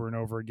killed over and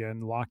over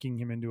again, locking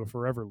him into a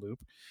forever loop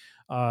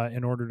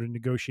in order to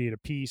negotiate a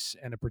peace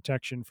and a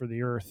protection for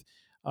the Earth.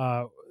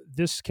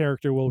 This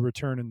character will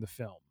return in the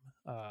film.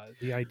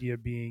 The idea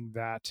being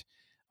that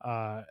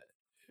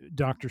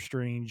Doctor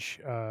Strange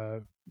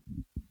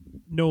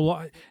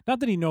not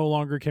that he no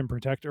longer can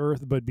protect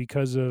Earth, but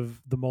because of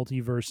the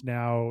multiverse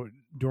now,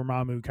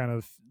 Dormammu kind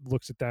of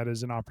looks at that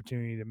as an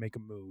opportunity to make a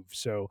move.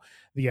 So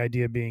the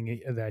idea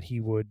being that he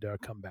would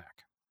come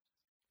back.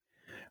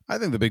 I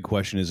think the big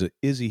question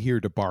is he here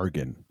to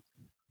bargain?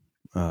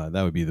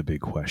 That would be the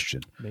big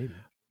question. Maybe.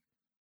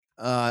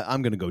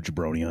 I'm going to go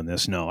jabroni on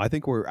this. No, I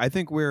think we're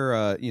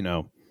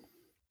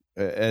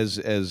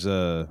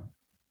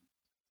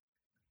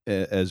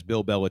as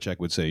Bill Belichick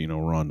would say,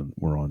 we're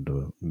on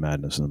to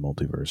madness in the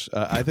multiverse.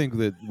 I think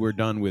that we're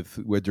done with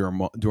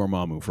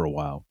Dormammu for a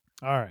while.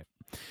 All right.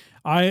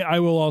 I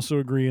will also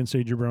agree and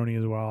say jabroni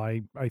as well.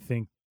 I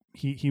think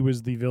he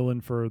was the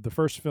villain for the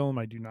first film.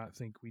 I do not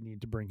think we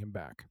need to bring him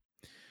back.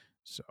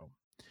 So,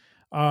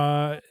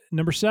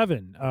 number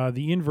 7,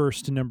 the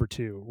inverse to number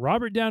 2.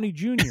 Robert Downey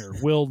Jr.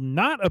 will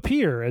not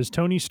appear as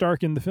Tony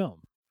Stark in the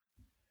film.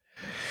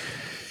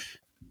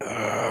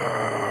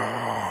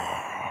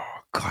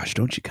 Gosh,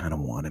 don't you kind of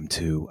want him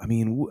to? I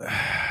mean,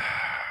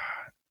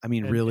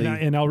 really?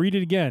 And I'll read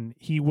it again.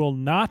 He will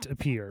not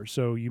appear,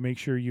 so you make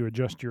sure you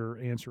adjust your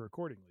answer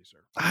accordingly, sir.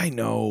 I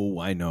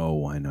know.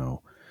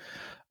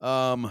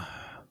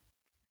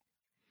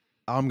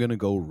 I'm gonna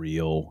go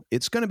real.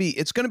 It's gonna be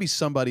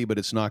somebody, but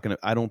it's not gonna.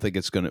 I don't think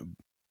it's gonna.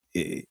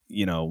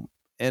 And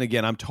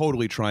again, I'm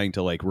totally trying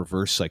to like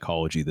reverse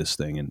psychology this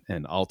thing,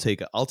 and I'll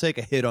take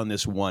a hit on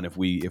this one if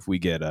we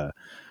get a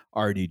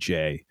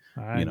RDJ.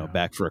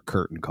 Back for a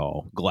curtain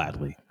call,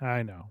 gladly.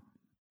 I know.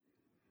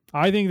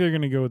 I think they're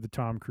going to go with the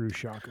Tom Cruise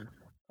shocker.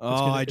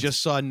 I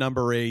just saw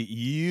number 8.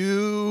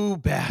 You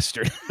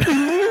bastard.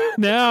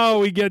 Now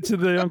we get to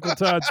the Uncle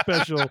Todd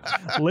special.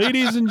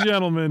 Ladies and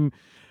gentlemen,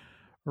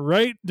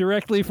 right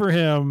directly for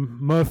him,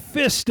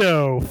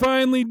 Mephisto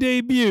finally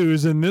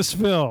debuts in this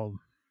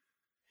film.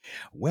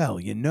 Well,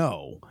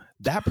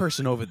 that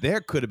person over there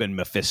could have been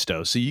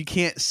Mephisto, so you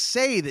can't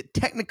say that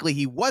technically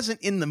he wasn't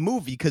in the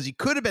movie because he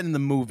could have been in the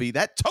movie.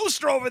 That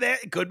toaster over there,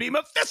 it could be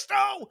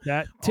Mephisto.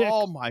 That tick.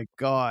 Oh my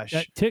gosh.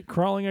 That tick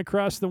crawling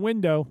across the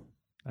window.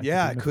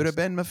 It could have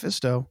been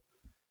Mephisto.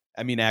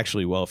 I mean,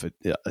 actually, well, if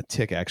a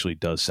tick actually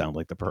does sound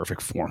like the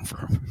perfect form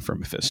for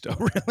Mephisto,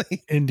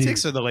 really. Indeed.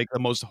 Ticks are the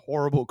most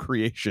horrible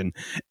creation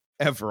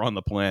ever on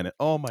the planet.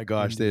 Oh my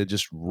gosh, They're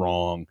just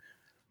wrong.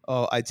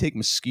 Oh, I take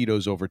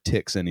mosquitoes over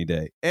ticks any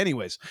day.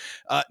 Anyways,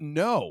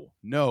 no,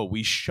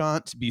 we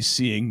shan't be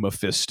seeing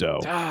Mephisto.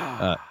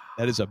 That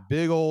is a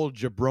big old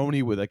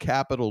jabroni with a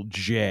capital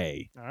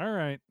J. All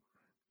right.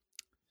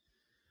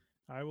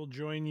 I will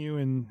join you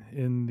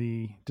in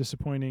the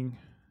disappointing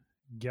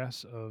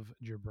guess of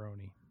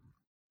jabroni.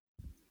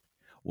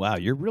 Wow,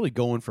 you're really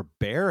going for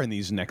bear in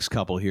these next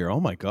couple here. Oh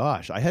my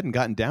gosh, I hadn't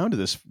gotten down to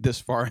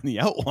this far in the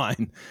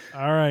outline.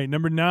 All right,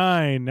 number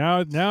 9.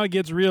 Now it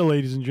gets real,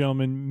 ladies and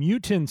gentlemen.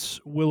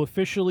 Mutants will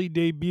officially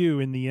debut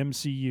in the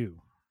MCU.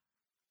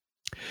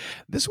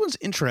 This one's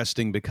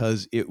interesting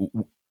because if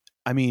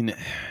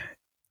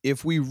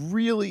we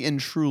really and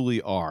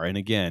truly are, and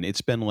again,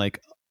 it's been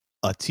like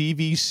a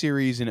TV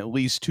series and at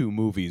least 2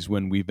 movies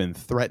when we've been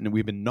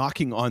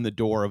knocking on the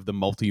door of the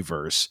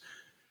multiverse.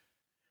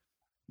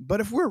 But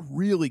if we're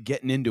really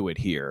getting into it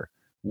here,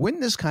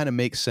 wouldn't this kind of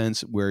make sense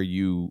where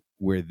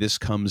this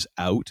comes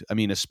out? I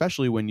mean,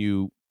 especially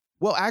when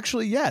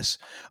actually, yes.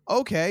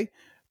 Okay.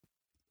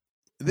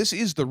 This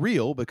is the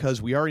real because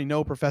we already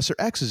know Professor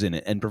X is in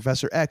it, and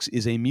Professor X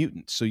is a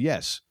mutant. So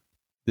yes,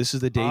 this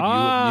is the debut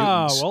of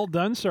mutants. Well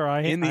done, sir.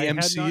 In the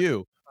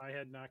MCU. I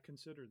had not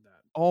considered that.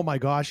 Oh my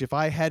gosh, if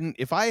I hadn't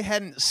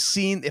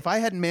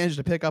managed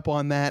to pick up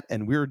on that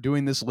and we were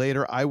doing this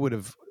later, I would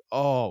have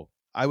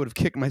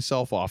kicked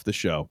myself off the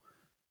show.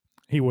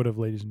 He would have,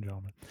 ladies and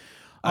gentlemen.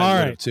 I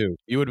would have too.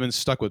 You would have been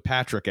stuck with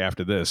Patrick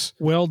after this.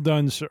 Well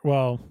done, sir.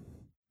 Well,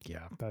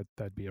 yeah,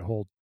 that'd be a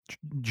whole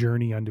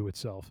journey unto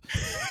itself.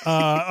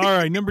 All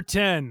right, number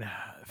 10.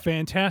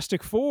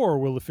 Fantastic Four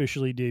will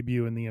officially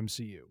debut in the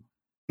MCU.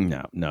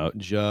 No,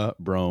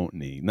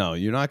 jabroni. No,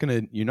 you're not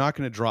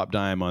gonna drop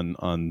dime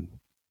on.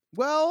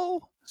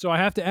 Well, so I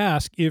have to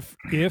ask if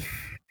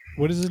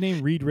what is his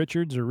name? Reed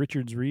Richards or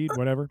Richards Reed,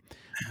 whatever.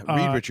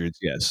 Reed Richards,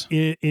 yes.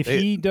 If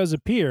he does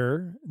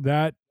appear,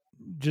 that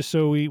just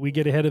so we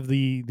get ahead of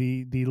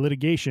the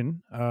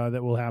litigation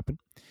that will happen,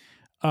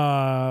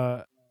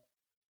 that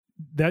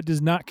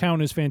does not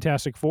count as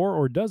Fantastic Four,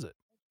 or does it?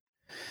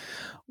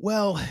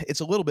 Well, it's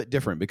a little bit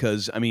different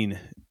because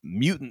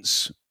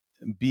mutants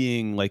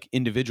being like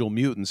individual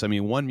mutants. I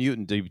mean, one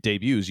mutant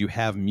debuts, you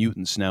have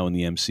mutants now in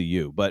the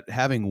MCU, but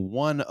having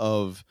one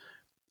of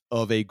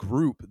a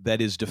group that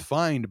is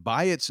defined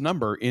by its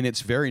number in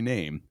its very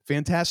name,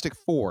 Fantastic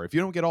Four. If you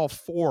don't get all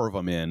 4 of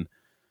them in,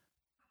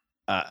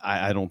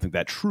 I don't think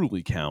that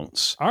truly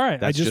counts. All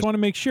right, I just want to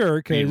make sure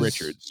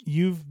because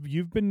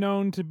you've been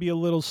known to be a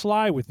little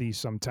sly with these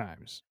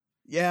sometimes.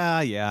 Yeah,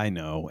 I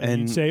know.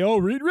 And you'd say, "Oh,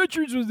 Reed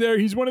Richards was there.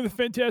 He's one of the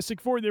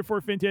Fantastic Four.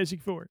 Therefore,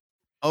 Fantastic Four."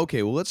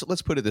 Okay, well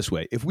let's put it this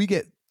way: if we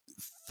get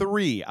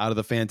 3 out of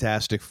the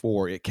Fantastic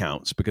Four, it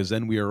counts because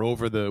then we're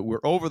over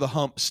the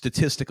hump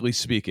statistically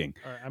speaking.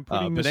 All right, I'm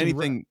putting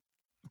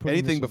but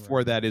anything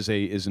before that is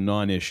a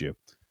non-issue.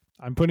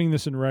 I'm putting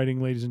this in writing,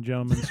 ladies and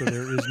gentlemen, so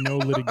there is no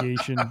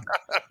litigation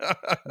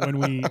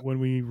when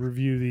we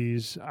review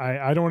these.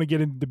 I don't want to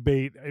get into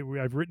debate.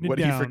 I've written it down. What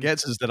he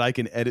forgets is that I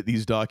can edit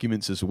these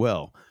documents as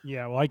well.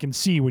 Yeah, well, I can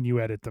see when you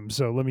edit them.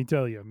 So let me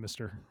tell you,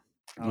 Mister.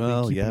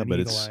 Well, yeah,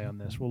 but it's eye on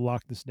this. We'll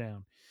lock this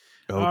down.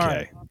 Okay. All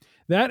right.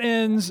 That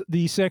ends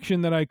the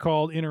section that I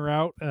called In or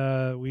Out.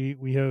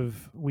 We have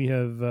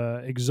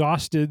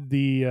exhausted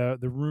the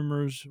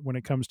rumors when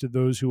it comes to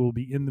those who will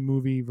be in the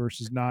movie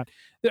versus not.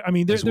 I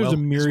mean, there's a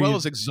myriad, as well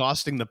as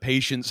exhausting the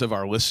patience of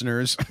our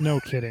listeners. No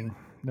kidding.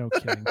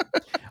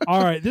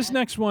 All right, this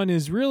next one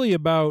is really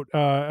about.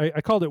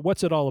 I called it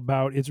 "What's It All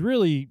About." It's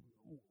really,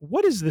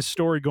 what is this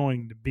story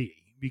going to be?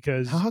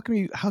 Because how come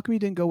you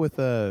didn't go with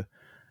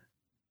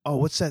Oh,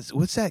 what's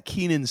that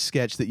Keenan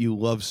sketch that you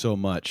love so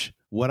much?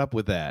 What up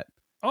with that?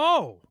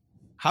 Oh,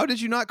 how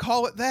did you not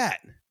call it that?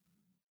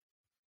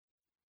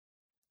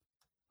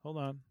 Hold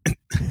on.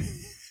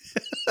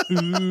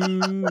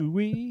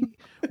 Ooh-wee.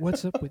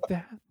 What's up with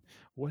that?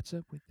 What's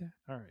up with that?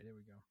 All right, there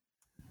we go.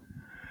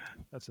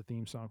 That's a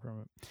theme song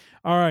from it.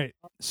 All right,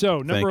 so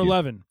number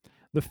 11.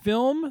 The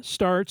film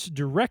starts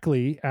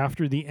directly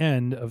after the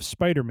end of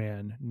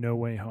Spider-Man: No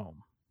Way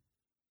Home.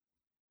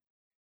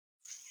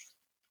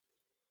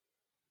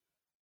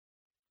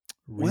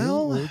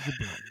 Well,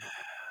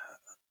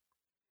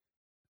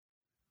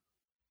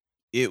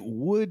 it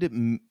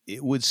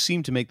would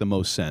seem to make the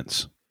most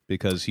sense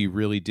because he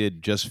really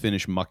did just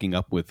finish mucking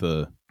up with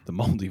the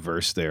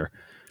multiverse there.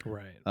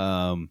 Right.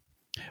 I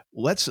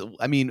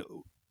mean,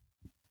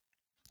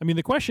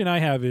 the question I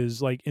have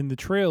is, like, in the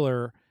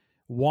trailer,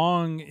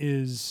 Wong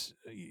is,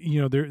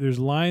 there's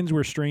lines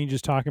where Strange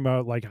is talking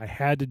about, like, I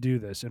had to do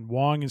this, and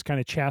Wong is kind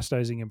of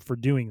chastising him for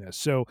doing this.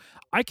 So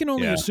I can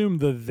only assume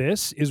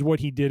this is what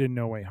he did in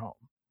No Way Home.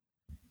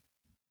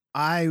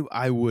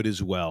 I would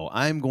as well.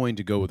 I'm going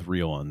to go with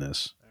real on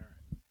this. All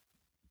right.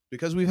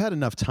 Because we've had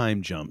enough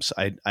time jumps.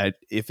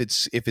 If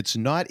it's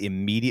not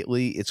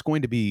immediately, it's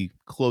going to be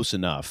close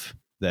enough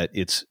that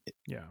it's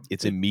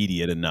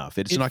immediate enough.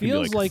 It's not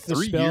going to be like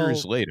 3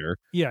 years later.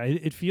 Yeah,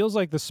 it feels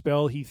like the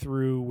spell he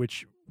threw,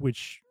 which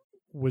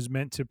was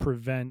meant to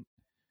prevent,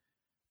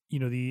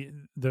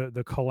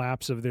 the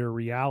collapse of their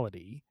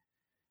reality.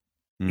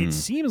 It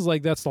seems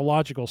like that's the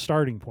logical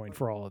starting point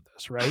for all of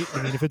this, right?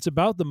 I mean, if it's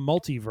about the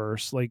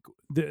multiverse, like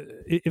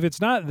if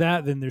it's not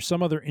that, then there's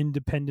some other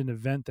independent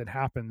event that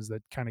happens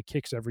that kind of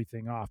kicks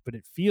everything off. But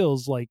it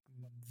feels like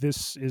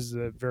this is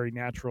a very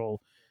natural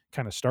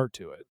kind of start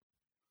to it.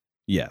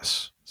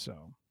 Yes.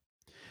 So,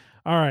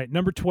 all right,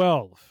 number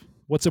 12.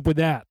 What's up with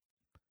that?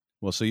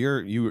 Well, so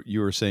you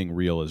were saying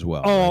real as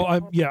well. Oh,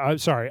 right? I'm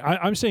sorry.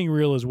 I'm saying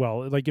real as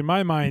well. Like in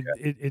my mind,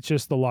 it's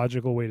just the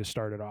logical way to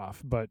start it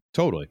off. But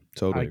totally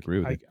agree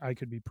with you. I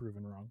could be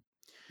proven wrong.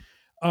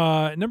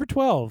 Number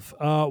 12.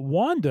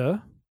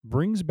 Wanda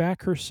brings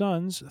back her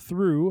sons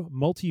through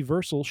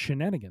multiversal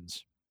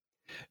shenanigans.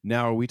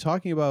 Now, are we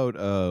talking about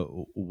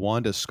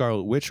Wanda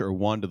Scarlet Witch or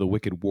Wanda the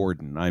Wicked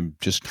Warden? I'm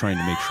just trying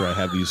to make sure I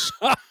have these.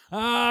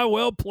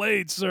 Well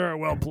played, sir.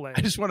 Well played.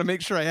 I just want to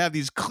make sure I have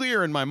these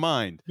clear in my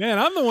mind. Man,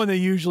 I'm the one that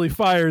usually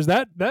fires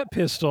that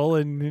pistol,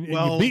 and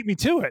you beat me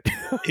to it.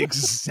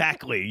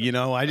 Exactly. You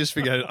know, I just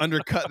figured I'd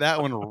undercut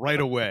that one right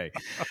away.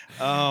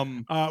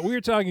 We were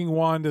talking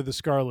Wanda the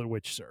Scarlet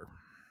Witch, sir.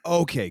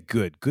 Okay,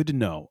 good to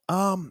know.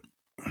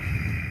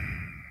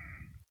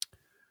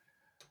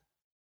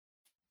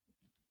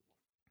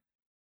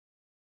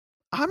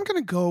 I'm going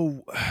to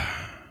go,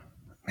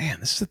 man,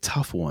 this is a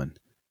tough one.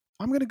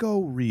 I'm going to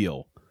go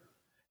real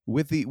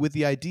with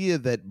the idea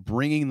that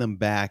bringing them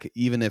back,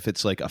 even if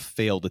it's like a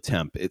failed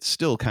attempt, it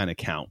still kind of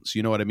counts.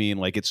 You know what I mean?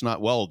 Like, it's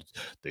not, well,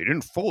 they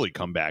didn't fully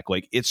come back.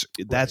 Like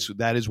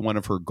that is one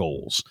of her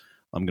goals.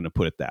 I'm going to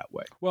put it that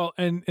way. Well,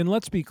 and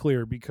let's be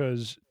clear,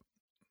 because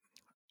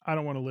I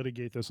don't want to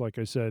litigate this, like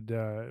I said,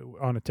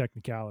 on a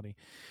technicality,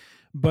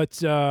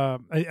 but,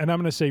 and I'm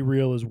going to say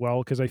real as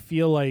well, because I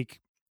feel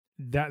like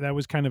that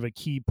was kind of a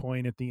key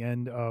point at the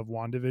end of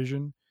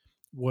WandaVision,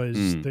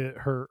 was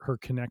her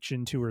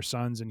connection to her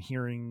sons and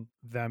hearing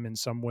them in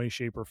some way,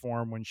 shape, or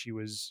form when she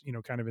was,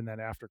 kind of in that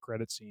after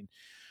credit scene.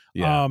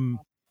 Yeah.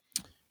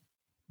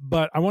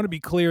 But I want to be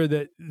clear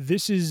that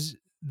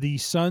the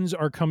sons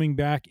are coming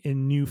back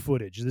in new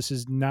footage. This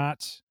is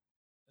not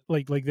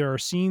like there are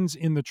scenes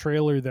in the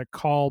trailer that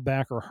call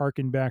back or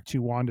harken back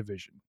to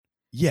WandaVision.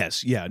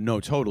 Yes. Yeah. No,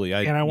 totally.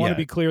 I want to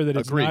be clear that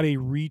it's Agreed. not a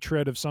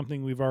retread of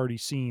something we've already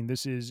seen.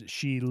 This is,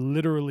 she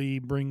literally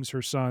brings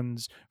her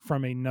sons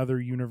from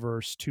another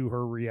universe to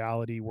her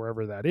reality,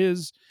 wherever that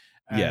is.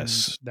 And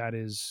yes. That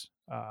is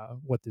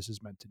what this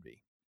is meant to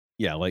be.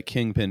 Yeah. Like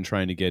Kingpin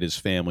trying to get his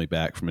family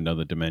back from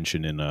another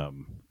dimension in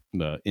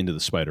Into the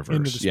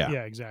Spider-Verse. Yeah,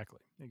 exactly.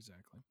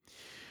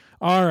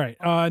 All right.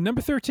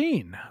 Number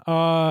 13.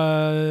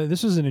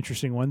 This is an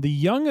interesting one. The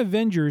Young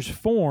Avengers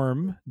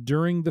form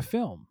during the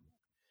film.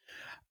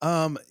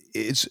 I'm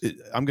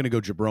going to go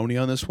jabroni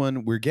on this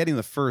one. We're getting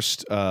the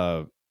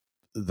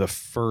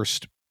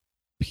first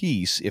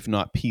piece, if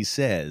not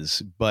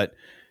pieces, but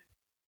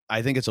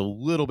I think it's a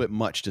little bit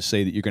much to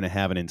say that you're going to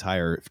have an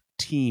entire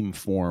team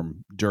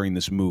form during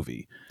this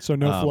movie. So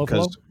no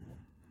Flo-Flo?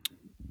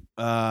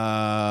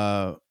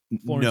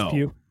 No.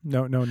 Pugh?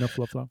 No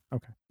Flo-Flo.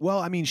 Okay. Well,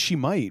 I mean, she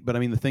might, but I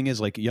mean, the thing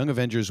is, like, Young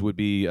Avengers would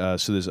be,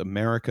 so there's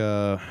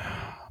America.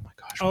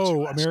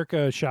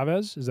 America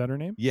Chavez, is that her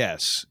name?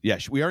 Yes. Yeah,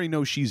 we already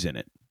know she's in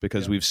it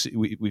because we've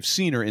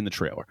seen her in the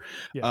trailer.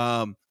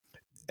 Yeah.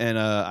 And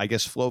I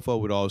guess Flo-Flo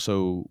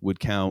would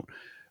count.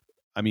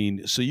 I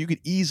mean, so you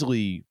could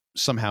easily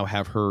somehow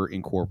have her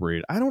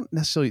incorporated. I don't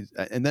necessarily,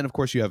 and then of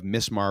course you have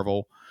Miss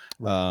Marvel,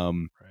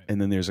 right. And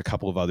then there's a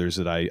couple of others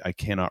that I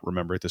cannot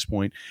remember at this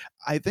point.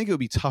 I think it would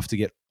be tough to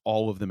get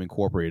all of them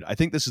incorporated. I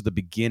think this is the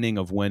beginning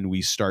of when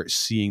we start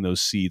seeing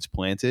those seeds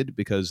planted,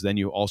 because then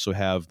you also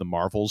have the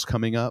Marvels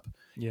coming up,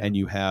 and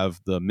you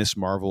have the Miss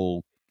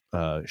Marvel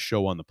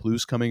show on the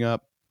Plus coming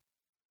up.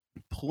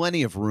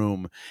 Plenty of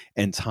room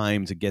and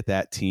time to get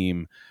that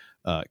team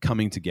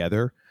coming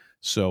together.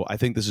 So I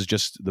think this is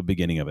just the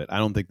beginning of it. I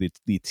don't think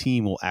the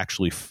team will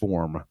actually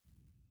form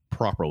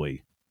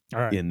properly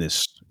in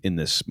this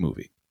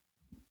movie.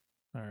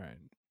 All right.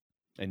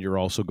 And you're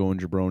also going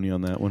jabroni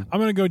on that one? I'm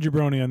going to go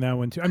jabroni on that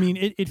one, too. I mean,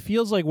 it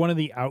feels like one of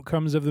the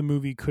outcomes of the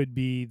movie could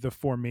be the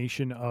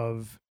formation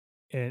of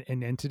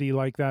an entity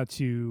like that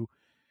to,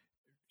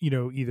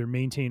 either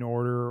maintain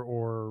order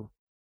or,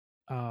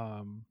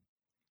 I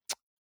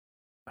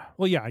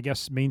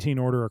guess maintain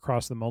order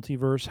across the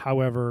multiverse.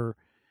 However,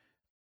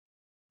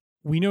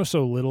 we know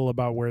so little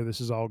about where this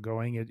is all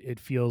going. It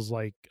feels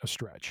like a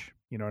stretch.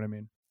 You know what I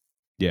mean?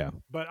 Yeah.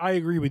 But I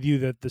agree with you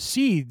that the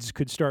seeds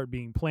could start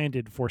being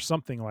planted for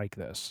something like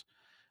this,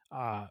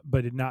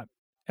 but it not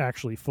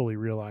actually fully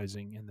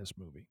realizing in this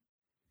movie.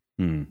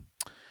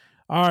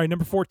 All right,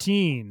 number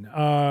 14.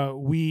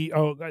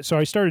 So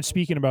I started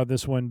speaking about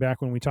this one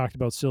back when we talked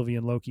about Sylvie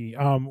and Loki.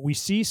 We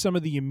see some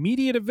of the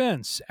immediate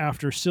events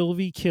after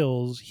Sylvie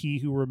kills He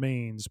Who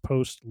Remains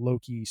post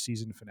Loki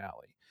season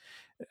finale.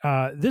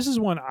 This is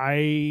one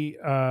I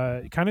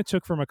kind of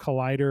took from a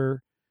Collider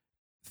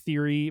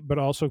theory, but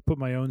also put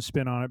my own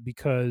spin on it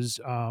because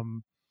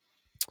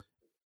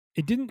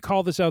it didn't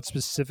call this out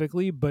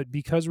specifically, but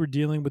because we're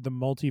dealing with the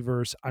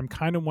multiverse, I'm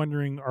kind of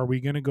wondering, are we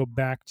going to go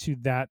back to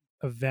that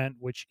event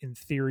which in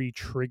theory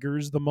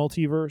triggers the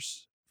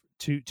multiverse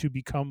to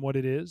become what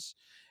it is?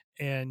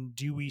 And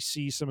do we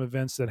see some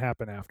events that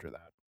happen after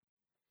that?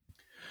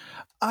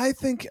 I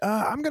think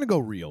I'm going to go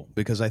real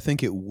because I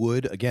think it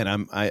would. Again,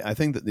 I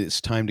think that it's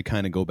time to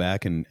kind of go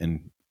back and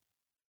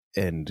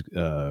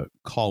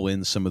call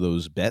in some of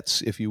those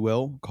bets, if you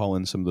will, call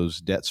in some of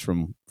those debts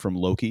from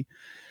Loki.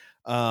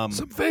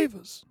 Some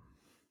favors,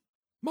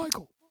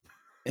 Michael.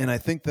 I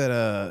think that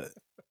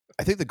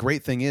I think the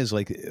great thing is,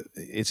 like,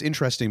 it's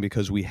interesting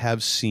because we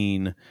have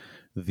seen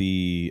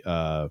the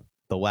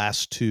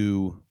last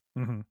two,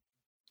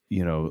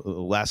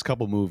 last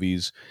couple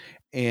movies,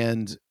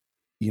 and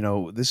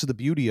this is the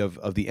beauty of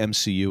the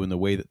MCU and the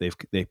way that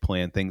they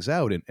plan things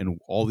out, and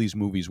all these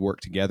movies work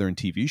together and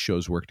TV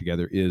shows work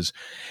together, is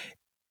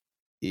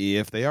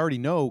if they already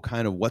know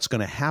kind of what's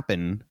going to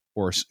happen,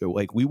 or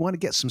like, we want to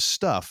get some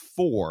stuff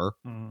for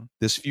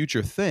this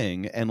future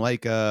thing, and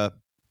like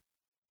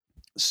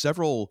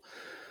several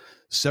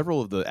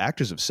of the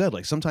actors have said,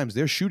 like, sometimes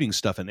they're shooting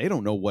stuff and they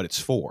don't know what it's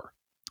for.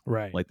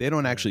 Right. Like, they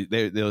don't actually,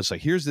 they're just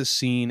like, here's this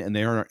scene, and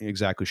they aren't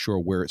exactly sure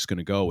where it's going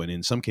to go. And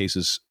in some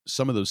cases,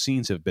 some of those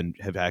scenes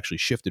have actually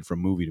shifted from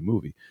movie to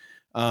movie.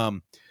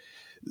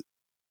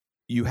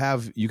 You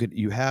have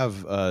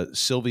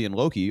Sylvie and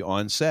Loki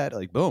on set,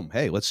 like, boom,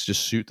 hey, let's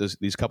just shoot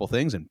these couple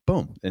things, and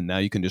boom, and now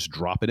you can just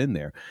drop it in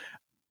there.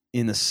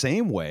 In the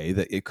same way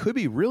that it could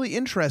be really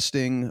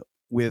interesting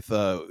with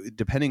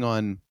depending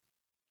on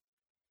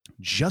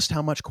just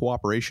how much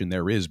cooperation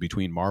there is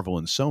between Marvel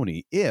and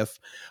Sony, if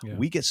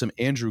we get some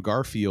Andrew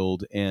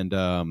Garfield and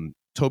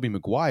Tobey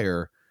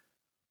Maguire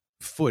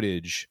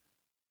footage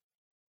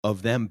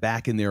of them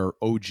back in their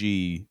OG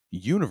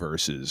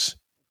universes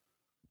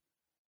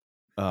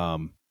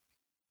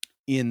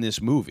in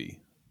this movie.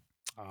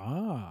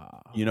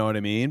 You know what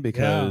I mean?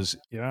 Because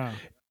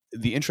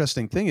the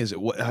interesting thing is,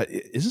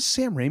 isn't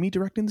Sam Raimi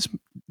directing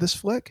this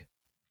flick?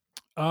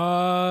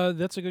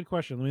 That's a good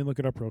question. Let me look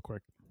it up real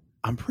quick.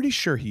 I'm pretty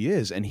sure he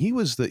is, and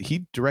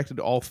he directed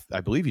all.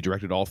 I believe he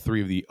directed all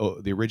three of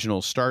the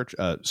original Star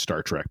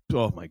Trek.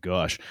 Oh my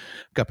gosh,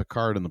 got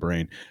Picard in the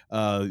brain.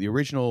 The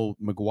original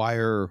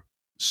Maguire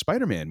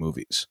Spider-Man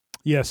movies.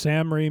 Yeah,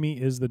 Sam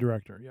Raimi is the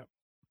director. Yep.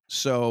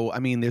 So I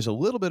mean, there's a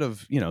little bit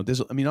of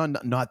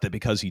not that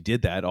because he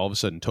did that, all of a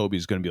sudden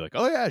Toby's going to be like,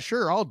 oh yeah,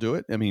 sure, I'll do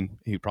it. I mean,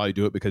 he'd probably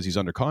do it because he's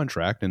under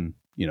contract, and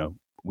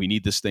we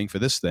need this thing for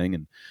this thing,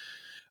 and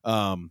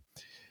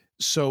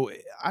so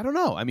I don't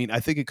know. I mean,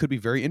 I think it could be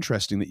very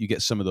interesting that you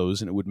get some of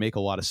those, and it would make a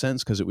lot of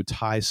sense because it would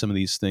tie some of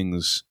these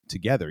things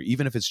together,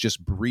 even if it's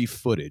just brief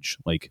footage,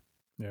 like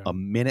a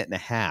minute and a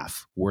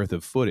half worth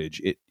of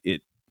footage.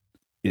 It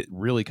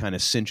really kind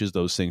of cinches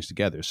those things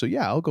together. So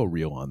yeah, I'll go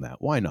real on that.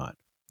 Why not?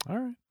 All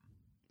right.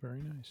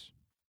 Very nice.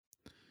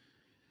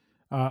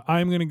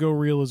 I'm going to go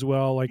real as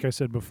well. Like I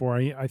said before,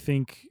 I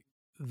think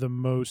the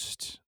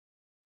most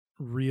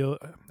real,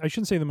 I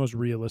shouldn't say the most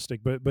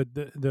realistic, but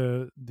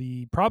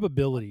the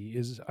probability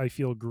is, I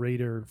feel,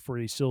 greater for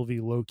a Sylvie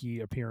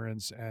Loki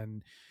appearance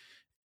and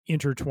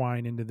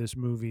intertwine into this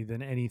movie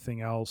than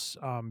anything else,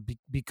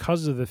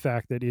 because of the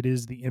fact that it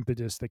is the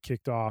impetus that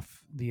kicked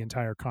off the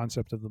entire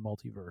concept of the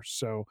multiverse.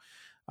 So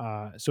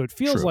it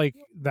feels like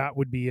that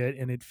would be it,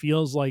 and it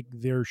feels like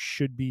there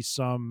should be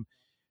some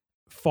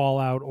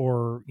fallout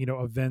or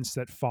events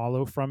that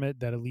follow from it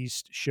that at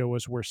least show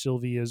us where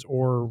Sylvie is,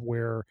 or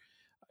where,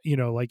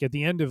 like at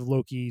the end of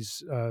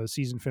Loki's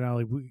season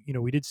finale,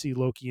 we did see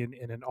Loki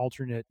in an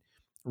alternate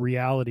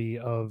reality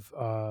of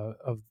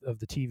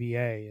the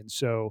TVA, and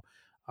so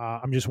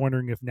I'm just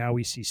wondering if now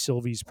we see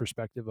Sylvie's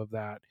perspective of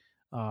that.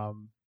 That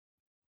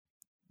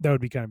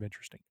would be kind of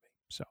interesting to me.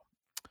 So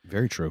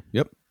very true.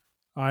 Yep.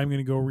 I'm going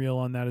to go real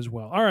on that as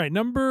well. All right,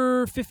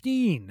 number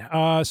 15.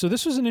 So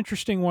this was an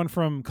interesting one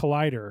from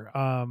Collider.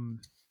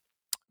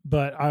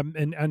 But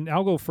and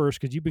I'll go first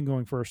because you've been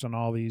going first on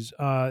all these.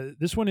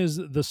 This one is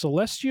the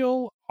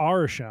Celestial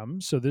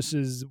Arishem. So this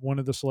is one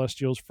of the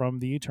Celestials from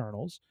the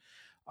Eternals.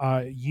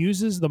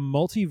 Uses the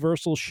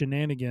multiversal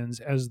shenanigans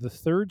as the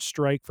third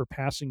strike for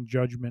passing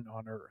judgment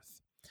on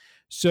Earth.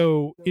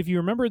 So if you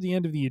remember at the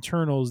end of the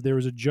Eternals, there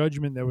was a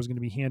judgment that was going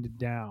to be handed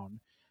down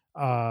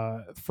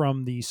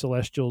from the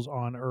Celestials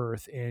on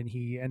Earth, and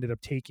he ended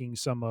up taking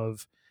some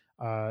of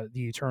the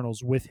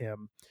Eternals with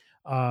him.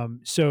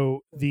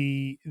 So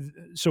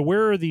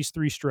where are these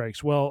three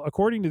strikes? Well,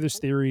 according to this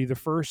theory, the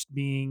first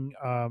being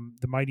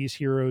the mightiest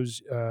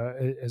heroes,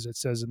 as it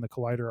says in the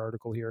Collider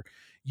article here,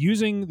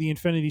 using the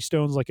Infinity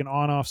Stones like an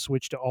on-off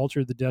switch to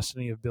alter the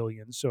destiny of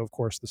billions. So, of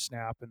course, the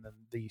snap, and then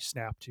the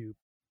snap to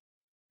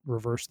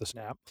reverse the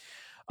snap.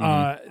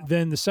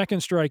 Then the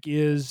second strike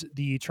is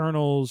the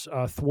Eternals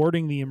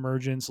thwarting the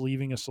emergence,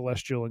 leaving a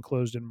Celestial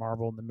enclosed in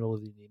marble in the middle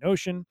of the Indian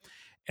Ocean.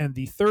 And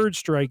the third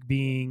strike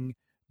being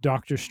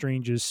Doctor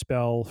Strange's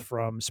spell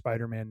from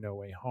Spider-Man No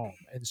Way Home.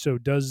 And so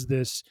does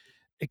this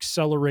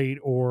accelerate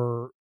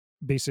or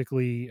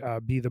basically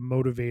be the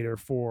motivator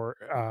for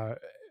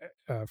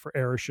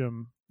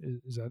Arishem?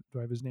 Is that, do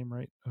I have his name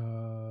right?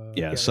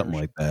 Yeah, something Arishem,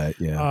 like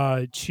that.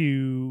 Yeah.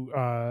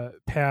 To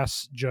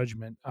pass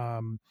judgment.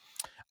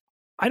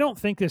 I don't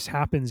think this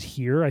happens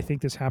here. I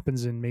think this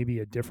happens in maybe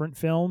a different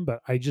film,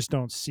 but I just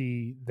don't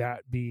see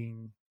that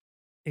being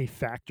a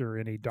factor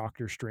in a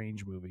Doctor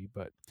Strange movie.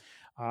 But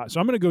so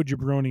I'm going to go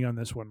jabroni on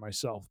this one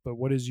myself. But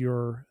what is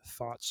your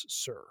thoughts,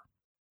 sir?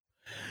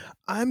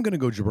 I'm going to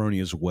go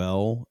jabroni as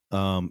well,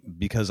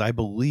 because I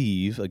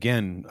believe,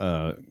 again,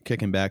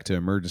 kicking back to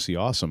Emergency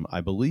Awesome, I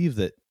believe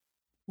that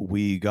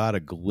we got a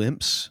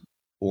glimpse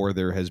or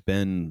there has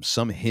been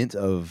some hint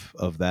of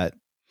that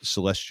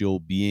celestial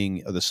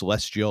being, the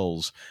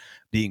Celestials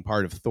being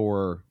part of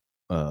Thor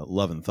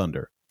Love and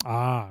Thunder.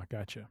 Ah,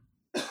 gotcha.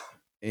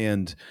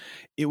 And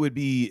it'd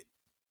be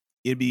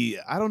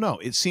I don't know,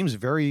 it would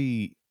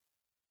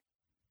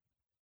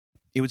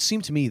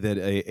seem to me that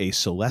a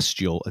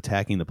Celestial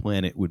attacking the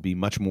planet would be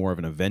much more of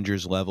an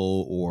Avengers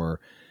level, or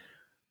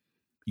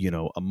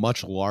a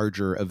much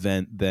larger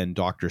event than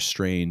Doctor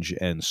Strange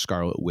and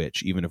Scarlet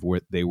Witch, even if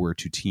they were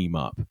to team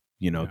up,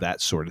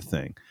 that sort of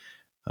thing.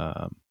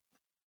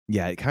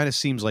 It kind of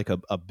seems like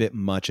a bit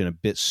much and a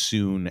bit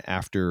soon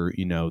after,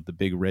 the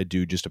big red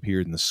dude just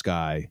appeared in the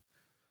sky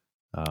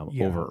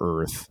over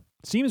Earth.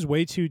 Seems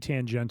way too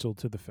tangential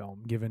to the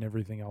film, given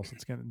everything else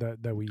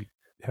that we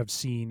have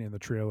seen in the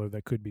trailer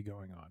that could be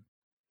going on.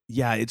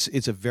 Yeah,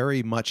 it's a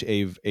very much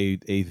a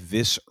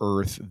this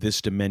Earth,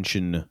 this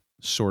dimension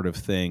sort of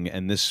thing,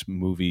 and this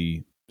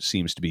movie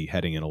seems to be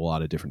heading in a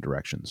lot of different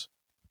directions.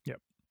 Yep,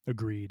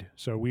 agreed.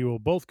 So we will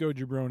both go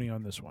jabroni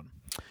on this one.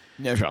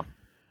 Yeah, sure.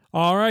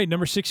 All right,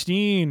 number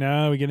 16.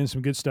 We get into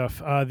some good stuff.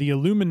 The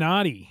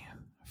Illuminati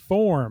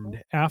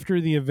formed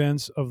after the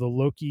events of the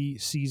Loki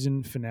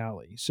season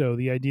finale. So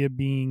the idea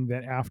being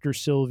that after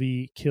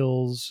Sylvie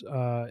kills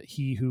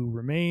He Who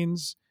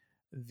Remains,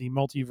 the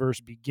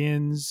multiverse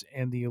begins,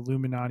 and the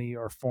Illuminati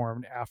are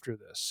formed after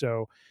this.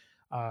 So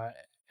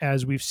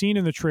as we've seen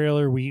in the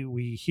trailer,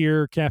 we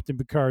hear Captain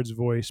Picard's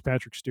voice,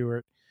 Patrick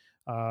Stewart.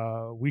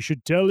 We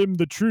should tell him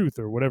the truth,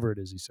 or whatever it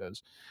is he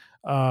says.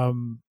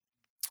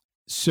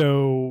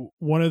 So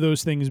one of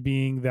those things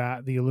being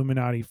that the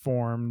Illuminati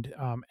formed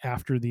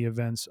after the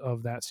events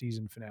of that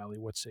season finale.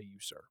 What say you,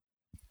 sir?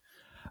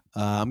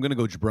 I'm going to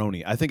go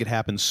jabroni. I think it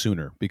happens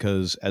sooner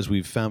because, as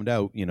we've found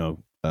out,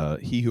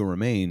 He Who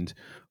Remained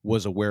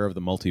was aware of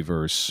the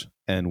multiverse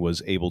and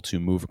was able to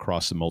move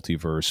across the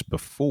multiverse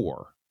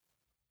before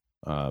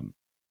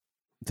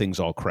things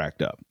all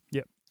cracked up.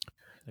 Yep.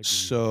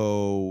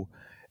 So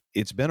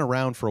it's been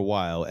around for a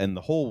while, and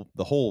the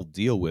whole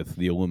deal with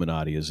the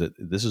Illuminati is that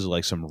this is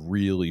like some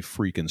really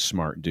freaking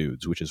smart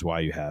dudes, which is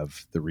why you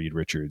have the Reed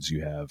Richards,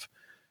 you have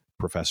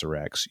Professor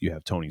X, you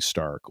have Tony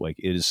Stark. Like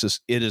it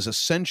is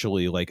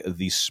essentially like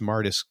the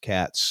smartest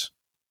cats,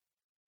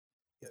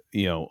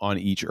 on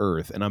each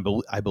Earth. And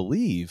I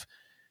believe,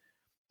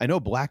 I know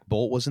Black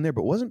Bolt was in there,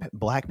 but wasn't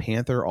Black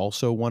Panther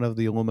also one of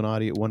the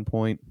Illuminati at one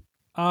point?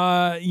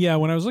 Yeah,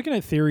 when I was looking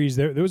at theories,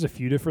 there was a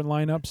few different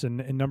lineups, and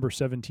number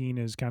 17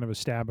 is kind of a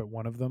stab at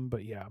one of them,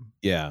 but yeah,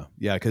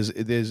 because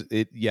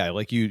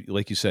like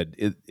you said,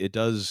 it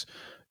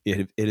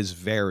is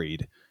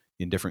varied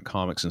in different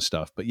comics and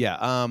stuff, but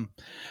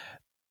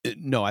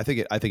no, I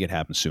think it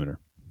happens sooner.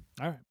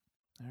 All right,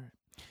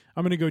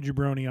 I'm gonna go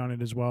jabroni on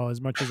it as well.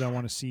 As much as I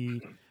want to see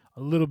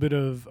a little bit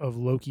of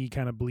Loki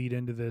kind of bleed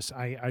into this,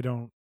 I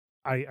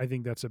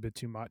think that's a bit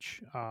too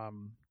much.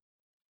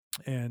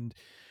 And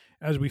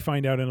as we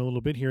find out in a little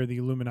bit here, the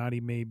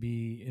Illuminati may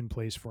be in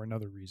place for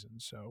another reason.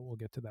 So we'll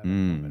get to that in a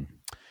moment.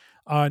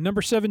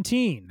 Number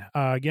 17,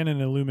 again,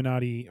 an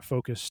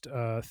Illuminati-focused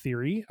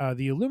theory.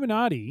 The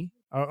Illuminati,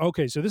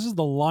 okay, so this is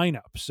the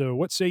lineup. So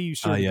what say you,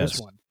 sir, this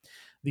one?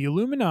 The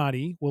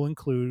Illuminati will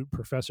include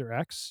Professor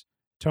X,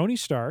 Tony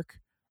Stark,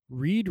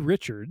 Reed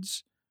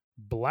Richards,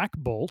 Black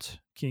Bolt,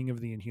 King of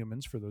the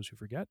Inhumans, for those who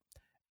forget,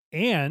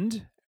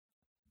 and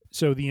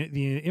so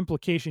the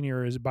implication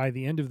here is by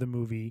the end of the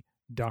movie,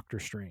 Doctor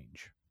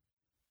Strange.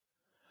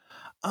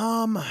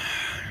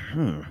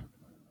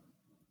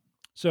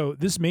 So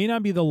this may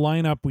not be the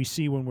lineup we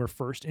see when we're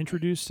first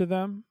introduced to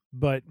them,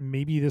 but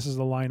maybe this is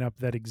the lineup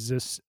that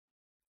exists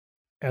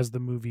as the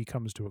movie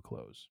comes to a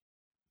close.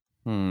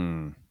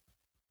 Because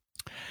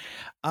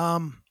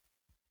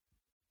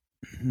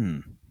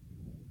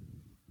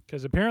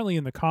apparently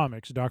in the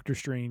comics, Doctor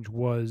Strange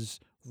was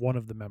one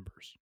of the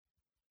members.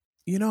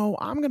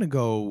 I'm gonna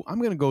go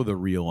the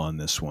real on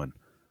this one.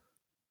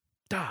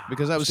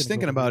 Because I was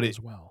thinking about it as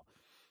well.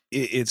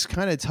 It's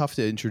kind of tough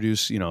to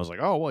introduce, I was like,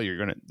 oh, well,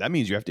 that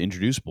means you have to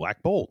introduce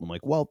Black Bolt. I'm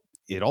like, well,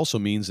 it also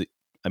means that,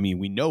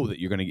 we know that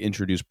you're going to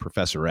introduce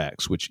Professor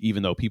X, which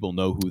even though people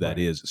know who that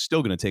is, it's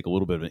still going to take a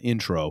little bit of an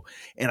intro.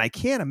 And I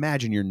can't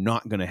imagine you're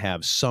not going to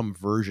have some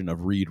version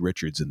of Reed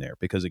Richards in there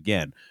because,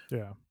 again,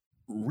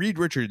 Reed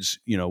Richards,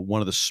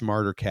 one of the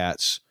smarter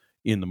cats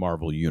in the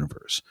Marvel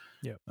universe.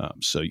 Yeah.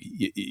 So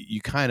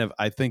you kind of,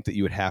 I think that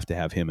you would have to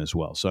have him as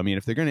well. So,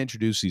 if they're going to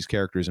introduce these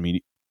characters,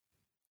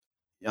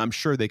 I'm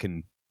sure they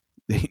can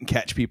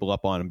catch people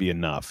up on and be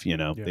enough,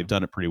 They've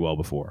done it pretty well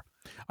before.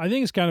 I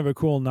think it's kind of a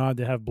cool nod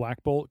to have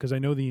Black Bolt because I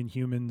know the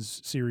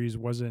Inhumans series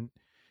wasn't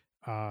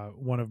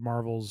one of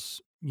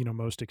Marvel's,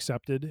 most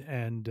accepted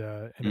and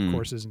of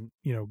course isn't,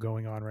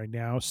 going on right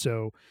now.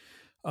 So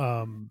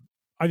I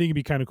think it'd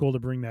be kind of cool to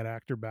bring that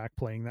actor back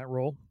playing that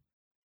role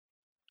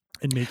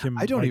and make him.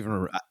 I don't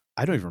even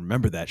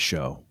remember that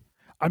show.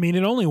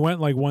 It only went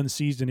like one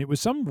season. It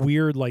was some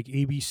weird like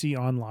ABC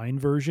online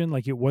version.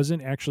 Like it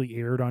wasn't actually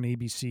aired on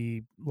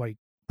ABC like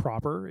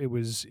proper. It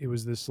was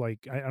this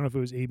like, I don't know if it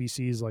was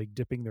ABC's like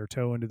dipping their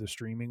toe into the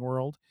streaming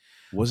world.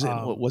 Was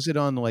it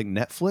on like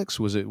Netflix?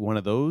 Was it one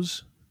of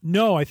those?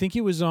 No, I think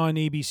it was on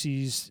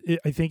ABC's.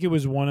 I think it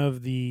was one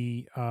of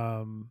the.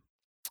 I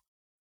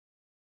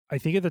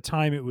think at the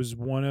time it was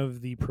one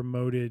of the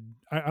promoted.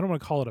 I don't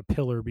want to call it a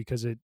pillar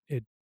because it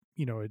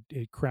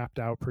crapped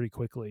out pretty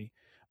quickly,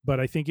 but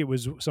I think it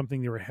was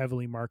something they were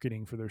heavily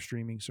marketing for their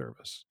streaming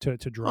service to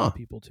draw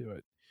people to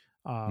it.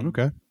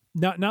 Okay.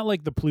 Not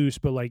like the Plus,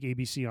 but like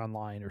ABC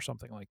Online or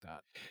something like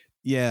that.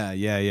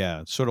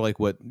 Yeah. Sort of like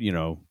what,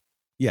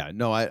 Yeah,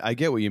 no, I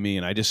get what you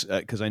mean. I just,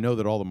 because I know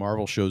that all the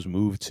Marvel shows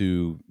moved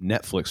to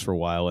Netflix for a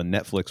while, and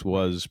Netflix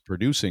was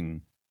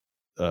producing,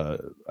 I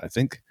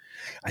think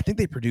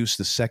they produced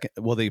the second,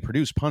 well, they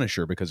produced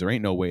Punisher, because there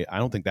ain't no way, I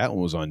don't think that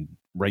one was on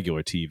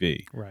regular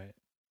TV. Right.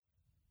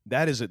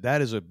 That is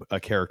a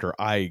character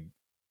I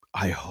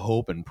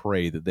hope and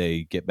pray that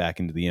they get back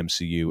into the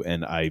MCU,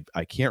 and I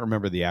can't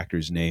remember the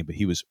actor's name, but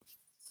he was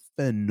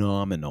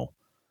phenomenal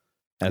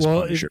as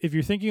Punisher. If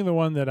you're thinking of the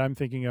one that I'm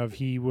thinking of,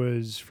 he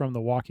was from The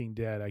Walking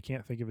Dead. I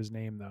can't think of his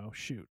name though.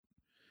 Shoot.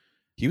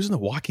 He was in The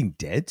Walking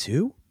Dead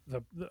too?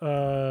 Hold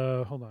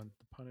on.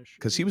 The Punisher.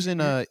 Because he was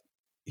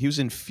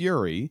in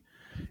Fury,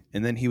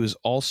 and then he was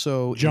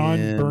also John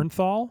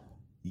Bernthal.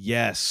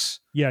 Yes.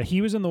 Yeah, he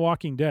was in The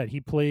Walking Dead.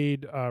 He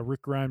played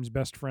Rick Grimes'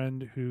 best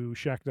friend who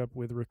shacked up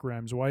with Rick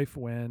Grimes' wife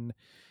when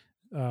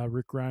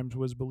Rick Grimes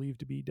was believed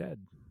to be dead.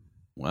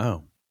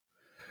 Wow.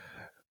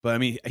 But I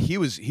mean, he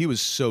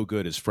was so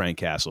good as Frank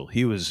Castle.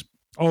 He was.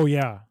 Oh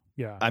yeah.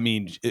 I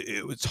mean,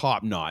 it was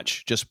top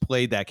notch. Just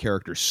played that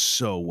character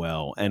so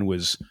well, and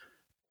was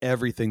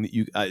everything that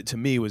you to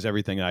me was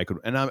everything I could.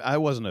 And I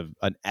wasn't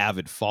an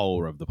avid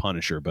follower of the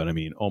Punisher, but I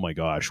mean, oh my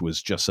gosh,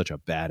 was just such a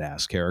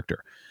badass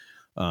character.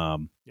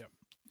 Yeah.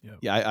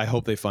 I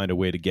hope they find a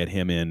way to get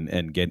him in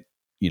and get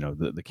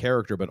the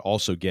character, but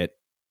also get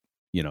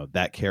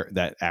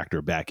that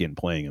actor back in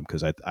playing him,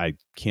 because I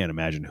can't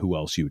imagine who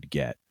else you would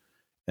get,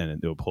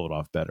 and they'll pull it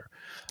off better.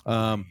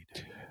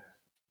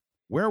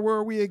 Where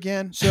were we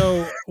again?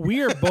 So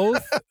we are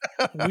both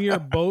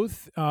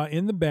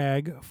in the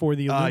bag for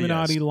the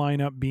Illuminati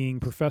lineup,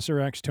 being Professor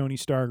X, Tony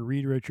Stark,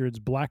 Reed Richards,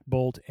 Black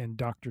Bolt, and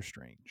Doctor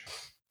Strange.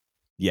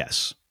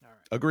 Yes. All right.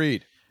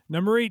 Agreed.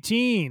 Number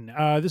 18.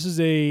 This is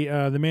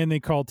the Man They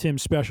Call Tim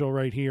special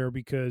right here,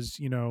 because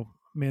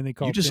Man They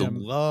Call Tim. You just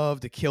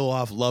love to kill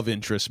off love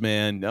interest,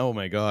 man. Oh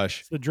my gosh.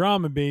 It's the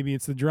drama, baby.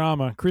 It's the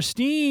drama.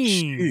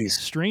 Christine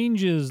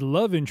Strange's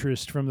love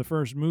interest from the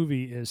first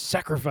movie is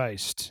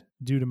sacrificed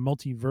due to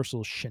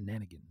multiversal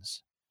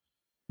shenanigans.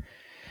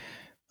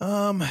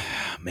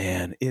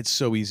 Man, it's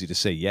so easy to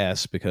say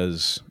yes,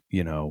 because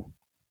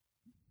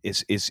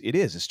it's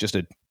just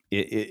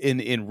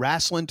in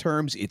wrestling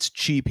terms, it's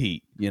cheap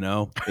heat.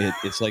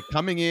 It's like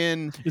coming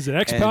in. Is it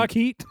X-Pac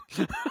heat?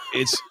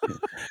 It's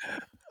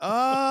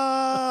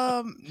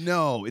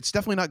no, it's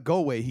definitely not go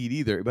away heat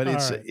either. But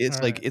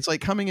it's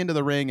like coming into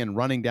the ring and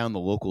running down the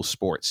local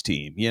sports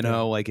team.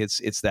 Like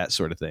it's that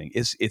sort of thing.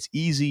 It's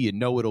easy.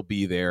 It'll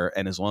be there,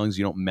 and as long as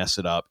you don't mess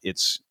it up,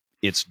 it's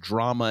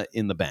drama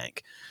in the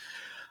bank.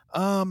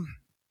 I'm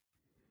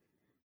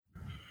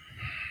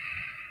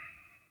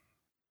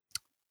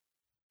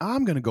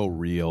gonna go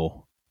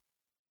real.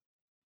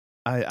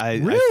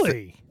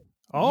 Really?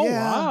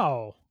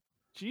 Wow.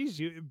 Jeez,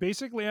 you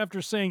basically,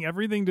 after saying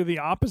everything to the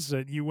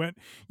opposite,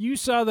 you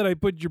saw that I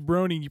put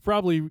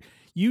jabroni.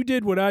 You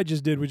did what I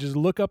just did, which is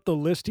look up the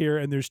list here,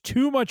 and there's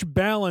too much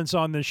balance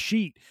on the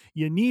sheet.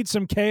 You need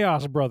some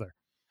chaos, brother.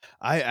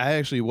 I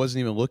actually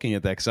wasn't even looking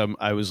at that, because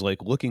I was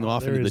like looking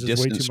off into the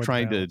distance,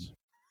 trying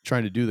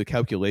to do the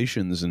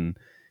calculations, and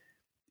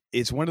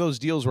it's one of those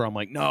deals where I'm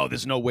like, no,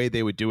 there's no way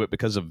they would do it,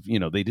 because of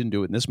they didn't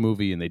do it in this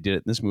movie, and they did it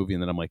in this movie,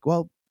 and then I'm like,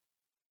 well,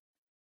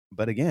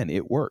 but again,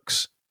 it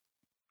works.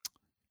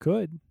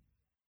 Could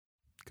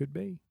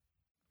be.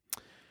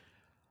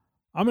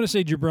 I'm going to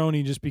say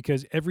jabroni, just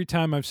because every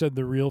time I've said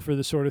the real for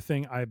this sort of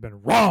thing, I've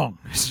been wrong.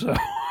 So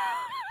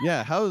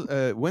yeah,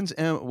 when's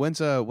what's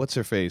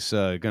her face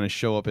going to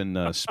show up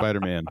in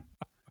Spider-Man?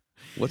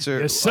 What's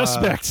her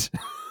suspect?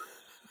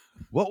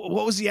 What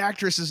was the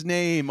actress's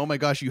name? Oh my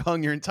gosh, you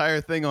hung your entire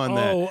thing on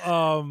that.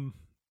 Oh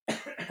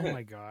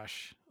my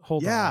gosh.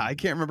 Hold on. Yeah, I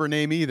can't remember her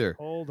name either.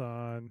 Hold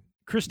on.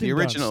 Kirsten the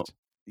original. Dunst.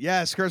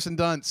 Yes, Kirsten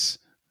Dunst.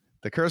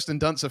 The Kirsten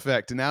Dunst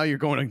effect. And now you're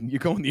going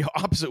the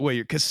opposite way.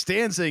 Because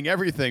Stan's saying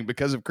everything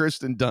because of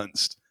Kirsten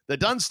Dunst. The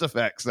Dunst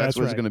effects. That's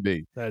what it's going to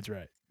be. That's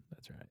right.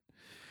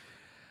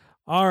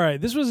 All right.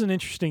 This was an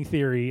interesting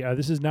theory.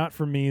 This is not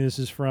from me. This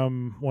is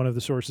from one of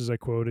the sources I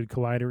quoted,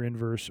 Collider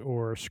Inverse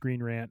or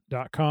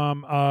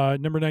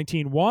ScreenRant.com. Number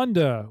 19,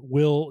 Wanda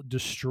will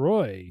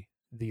destroy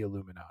the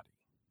Illuminati.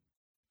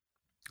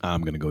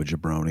 I'm going to go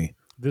jabroni.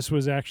 This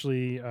was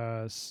actually,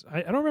 I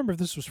don't remember if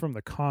this was from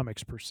the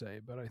comics per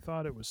se, but I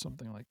thought it was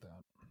something like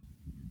that.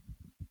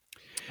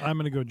 I'm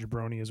going to go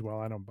jabroni as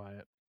well. I don't buy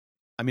it.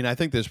 I mean, I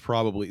think there's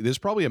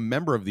probably a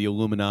member of the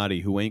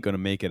Illuminati who ain't going to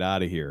make it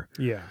out of here.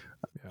 Yeah.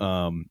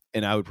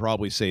 And I would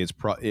probably say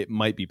it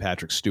might be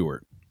Patrick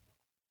Stewart.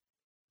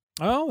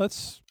 Oh,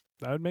 that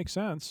would make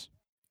sense.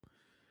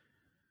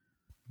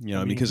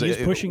 Because he's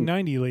pushing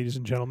 90, ladies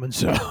and gentlemen.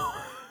 So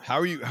How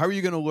are you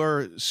going to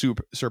lure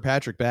Sir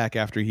Patrick back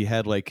after he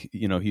had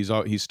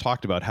he's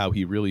talked about how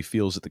he really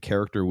feels that the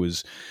character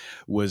was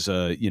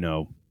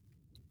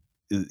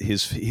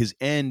his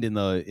end in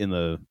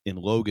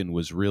Logan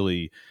was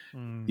really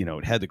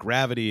it had the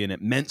gravity and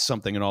it meant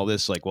something and all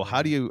this. Like, well,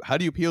 how do you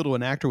appeal to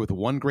an actor with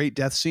one great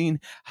death scene?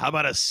 How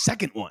about a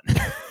second one?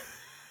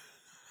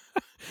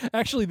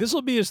 Actually, this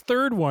will be his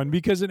third one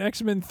because in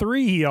X-Men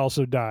 3 he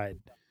also died.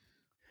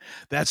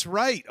 That's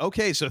right.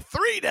 Okay, so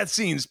 3 death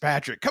scenes,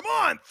 Patrick. Come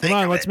on,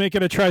 let's make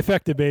it a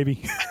trifecta,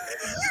 baby.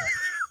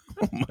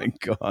 Oh my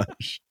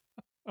gosh.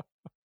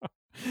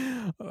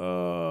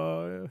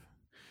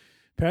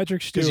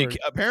 Patrick Stewart.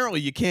 Apparently,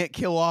 you can't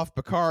kill off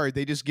Picard.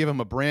 They just give him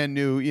a brand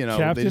new,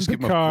 Captain they just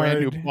Picard, give him a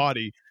brand new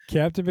body.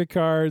 Captain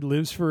Picard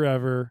lives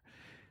forever.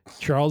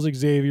 Charles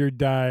Xavier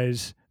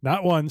dies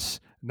not once,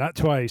 not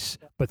twice,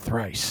 but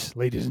thrice,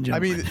 ladies and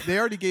gentlemen. I mean, they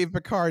already gave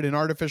Picard an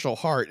artificial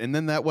heart, and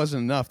then that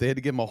wasn't enough. They had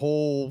to give him a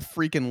whole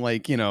freaking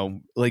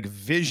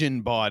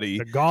Vision body.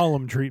 The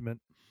Gollum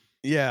treatment.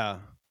 Yeah.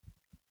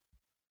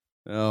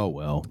 Oh,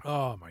 well.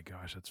 Oh, my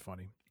gosh, that's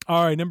funny.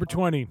 All right, number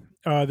 20.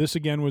 This,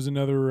 again, was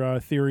another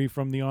theory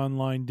from the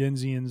online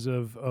Denzians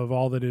of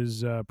all that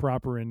is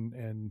proper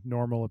and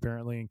normal,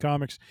 apparently, in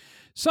comics.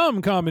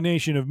 Some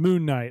combination of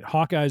Moon Knight,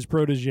 Hawkeye's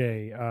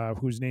protege,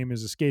 whose name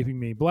is escaping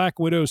me, Black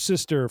Widow's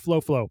sister,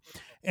 Flo-Flo,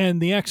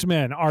 and the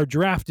X-Men are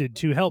drafted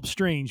to help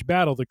Strange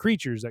battle the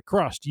creatures that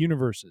crossed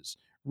universes.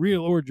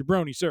 Real or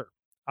jabroni, sir?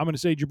 I'm going to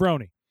say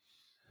jabroni.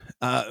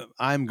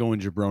 I'm going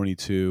jabroni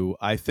too.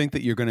 I think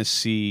that you're going to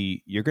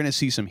see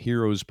some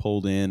heroes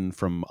pulled in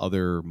from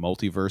other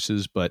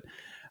multiverses, but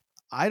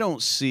I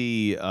don't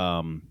see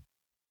I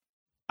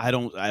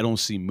don't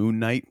see Moon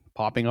Knight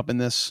popping up in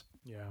this.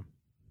 Yeah.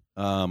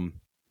 But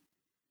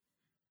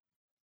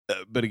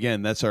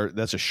again, that's a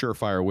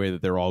surefire way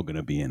that they're all going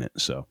to be in it.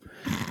 So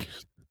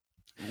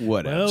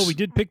what else? Well, we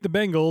did pick the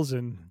Bengals,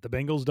 and the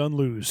Bengals done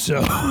lose. So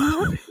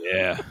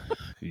yeah.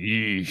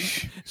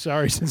 Yeesh.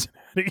 Sorry,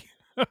 Cincinnati.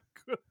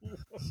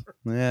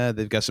 Yeah,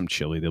 they've got some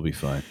chili. They'll be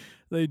fine.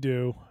 They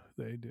do.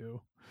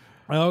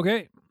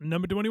 Okay,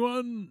 number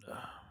 21.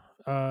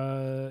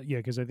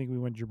 Because I think we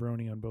went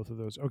jabroni on both of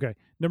those. Okay,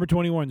 number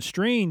 21.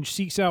 Strange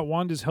seeks out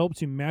Wanda's help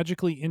to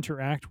magically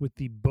interact with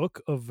the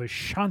Book of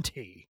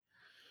Vishanti.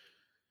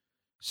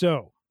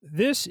 So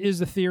this is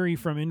the theory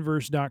from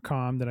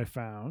Inverse.com that I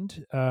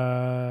found,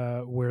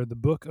 where the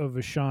Book of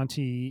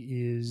Vishanti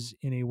is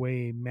in a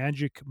way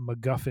magic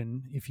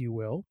MacGuffin, if you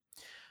will.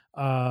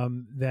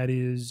 That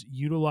is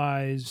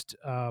utilized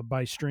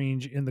by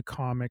Strange in the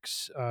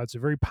comics. It's a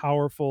very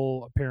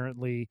powerful,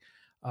 apparently,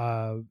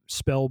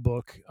 spell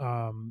book,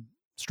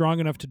 strong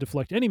enough to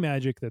deflect any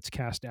magic that's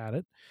cast at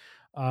it.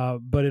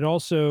 But it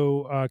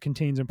also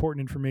contains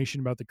important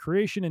information about the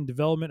creation and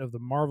development of the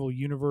Marvel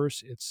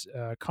Universe. Its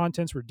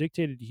contents were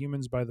dictated to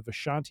humans by the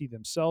Vishanti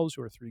themselves,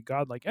 who are 3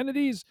 godlike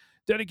entities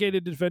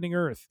dedicated to defending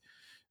Earth.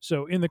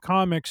 So in the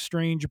comics,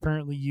 Strange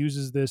apparently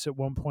uses this at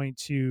one point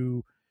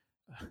to,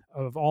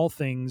 of all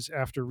things,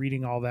 after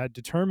reading all that,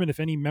 determine if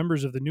any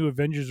members of the New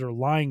Avengers are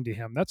lying to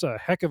him. That's a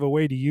heck of a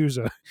way to use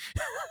a...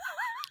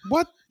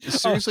 What?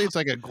 Seriously, it's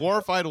like a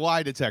glorified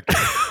lie detector.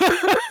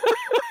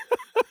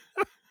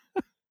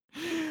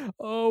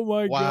 Oh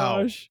my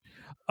gosh.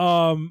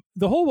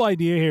 The whole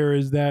idea here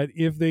is that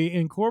if they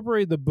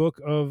incorporate the Book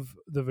of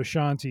the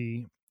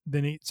Vishanti,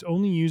 then it's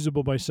only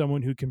usable by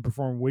someone who can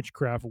perform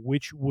witchcraft,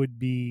 which would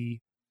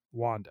be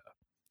Wanda.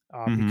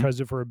 Because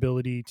of her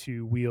ability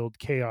to wield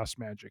chaos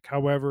magic.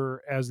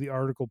 However, as the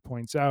article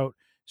points out,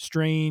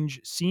 Strange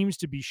seems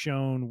to be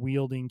shown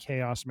wielding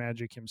chaos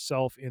magic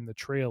himself in the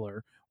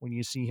trailer when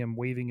you see him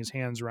waving his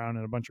hands around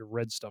and a bunch of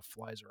red stuff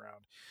flies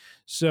around.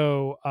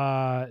 So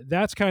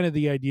that's kind of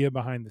the idea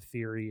behind the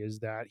theory, is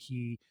that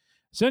he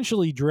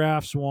essentially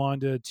drafts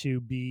Wanda to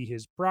be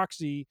his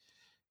proxy,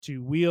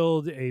 to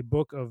wield a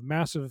book of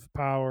massive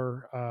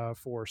power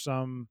for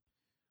some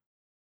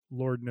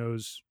Lord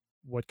knows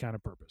what kind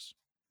of purpose.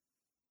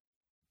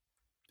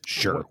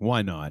 Sure,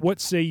 why not?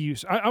 What say you?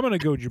 I'm going to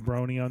go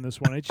jabroni on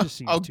this one. It just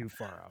seems too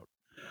far out.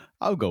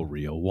 I'll go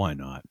real. Why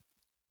not?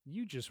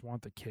 You just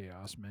want the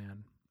chaos,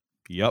 man.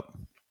 Yep.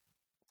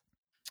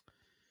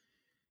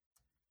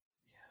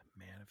 Yeah,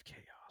 man of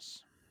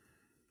chaos.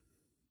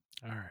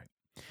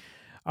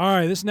 All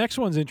right. This next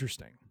one's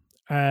interesting.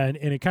 And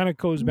it kind of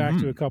goes back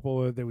to a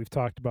couple that we've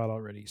talked about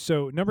already.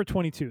 So number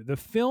 22, the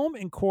film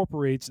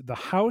incorporates the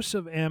House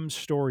of M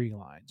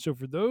storyline. So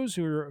for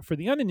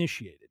the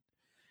uninitiated,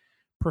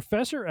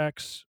 Professor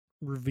X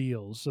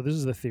reveals, so this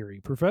is the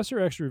theory, Professor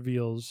X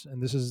reveals,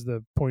 and this is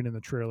the point in the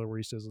trailer where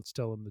he says, let's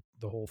tell him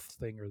the whole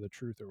thing or the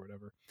truth or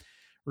whatever,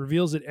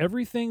 reveals that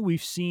everything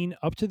we've seen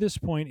up to this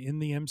point in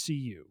the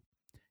MCU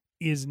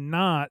is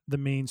not the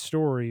main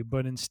story,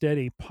 but instead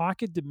a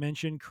pocket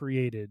dimension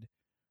created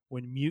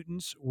when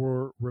mutants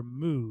were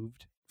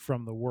removed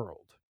from the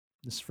world.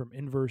 This is from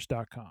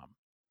Inverse.com.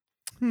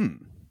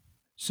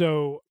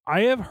 So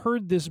I have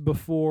heard this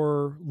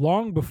before,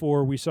 long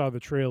before we saw the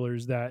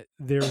trailers, that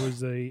there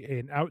was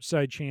an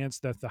outside chance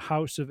that the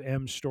House of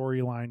M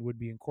storyline would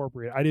be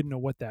incorporated. I didn't know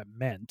what that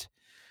meant.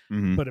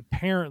 But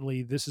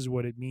apparently this is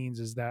what it means,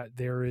 is that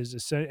there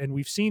is and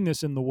we've seen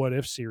this in the What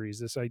If series,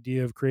 this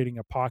idea of creating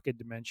a pocket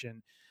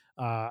dimension.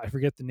 I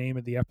forget the name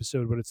of the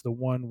episode, but it's the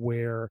one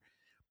where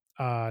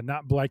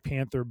not Black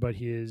Panther, but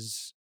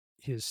his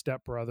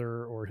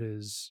stepbrother or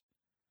his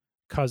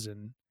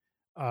cousin,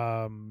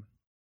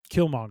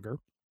 Killmonger,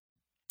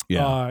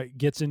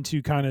 gets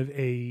into kind of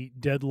a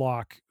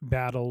deadlock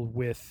battle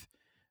with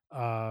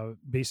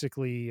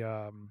basically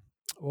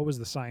what was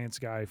the science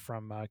guy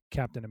from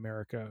Captain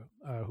America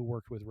who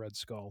worked with Red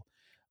Skull?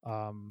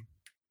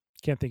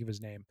 Can't think of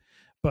his name,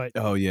 but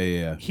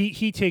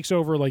he takes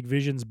over like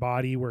Vision's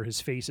body where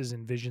his face is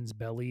in Vision's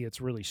belly. It's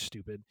really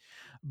stupid.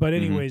 But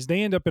anyways,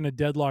 they end up in a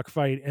deadlock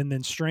fight, and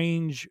then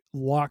Strange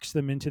locks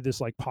them into this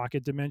like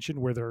pocket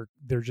dimension where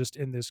they're just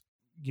in this,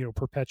 you know,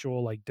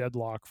 perpetual like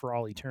deadlock for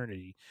all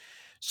eternity.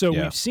 So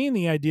we've seen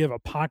the idea of a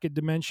pocket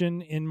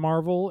dimension in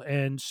Marvel,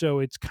 and so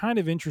it's kind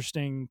of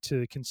interesting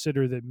to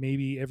consider that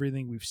maybe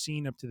everything we've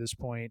seen up to this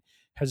point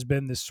has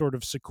been this sort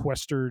of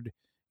sequestered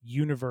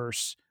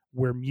universe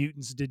where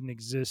mutants didn't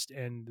exist,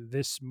 and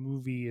this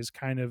movie is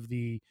kind of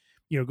the,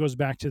 you know, goes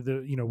back to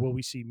the, you know, will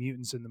we see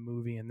mutants in the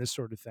movie and this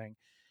sort of thing,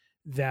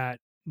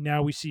 that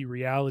now we see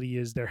reality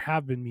is there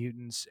have been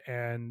mutants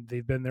and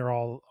they've been there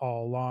all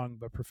along,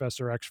 but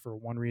Professor X, for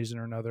one reason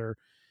or another,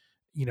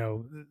 you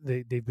know,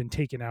 they've been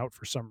taken out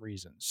for some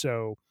reason.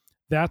 So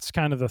that's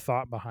kind of the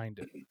thought behind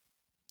it.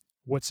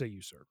 What say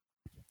you, sir?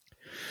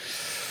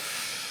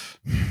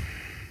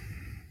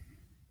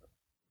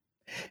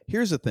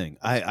 Here's the thing.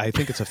 I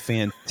think it's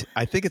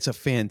I think it's a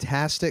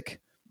fantastic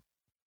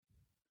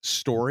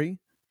story,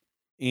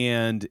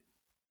 and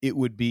it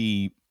would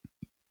be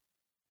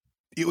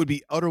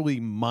utterly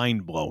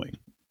mind-blowing.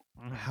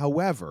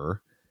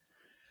 However,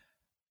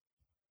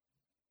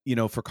 you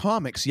know, for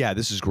comics,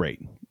 this is great.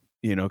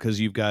 You know, because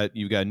you've got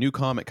a new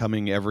comic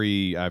coming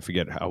every, I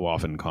forget how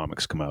often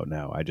comics come out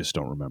now. I just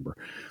don't remember.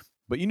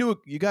 But you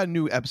got a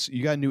new episode,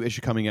 you got a new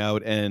issue coming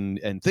out, and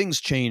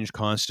things change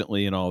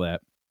constantly and all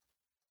that.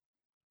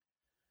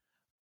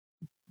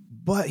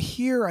 But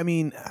here, I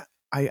mean,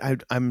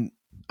 I'm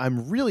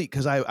really,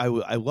 because I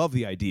love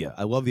the idea.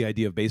 I love the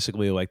idea of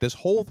basically like this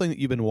whole thing that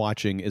you've been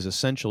watching is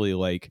essentially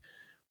like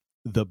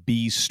the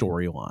B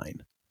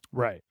storyline,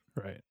 right?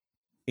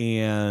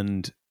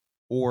 And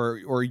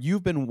or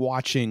you've been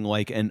watching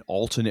like an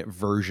alternate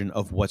version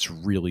of what's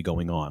really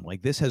going on.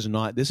 Like this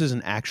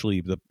isn't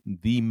actually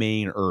the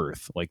main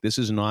Earth. Like this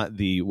is not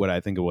the, what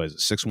I think it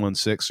was,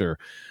 616 or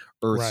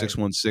Earth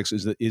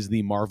 616 is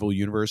the Marvel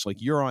universe.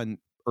 Like you're on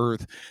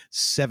Earth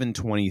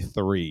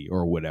 723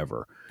 or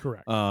whatever.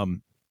 Correct.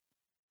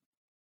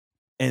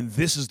 And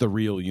this is the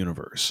real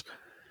universe.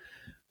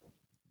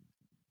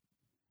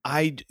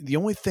 The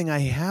only thing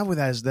I have with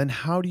that is then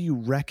how do you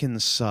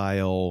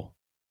reconcile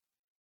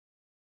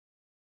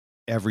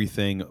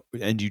everything,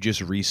 and you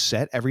just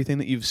reset everything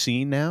that you've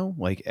seen now?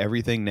 Like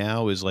everything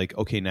now is like,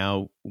 okay,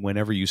 now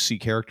whenever you see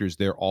characters,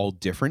 they're all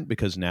different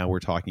because now we're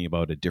talking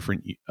about a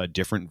different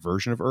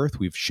version of Earth.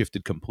 We've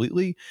shifted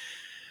completely.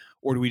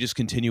 Or do we just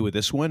continue with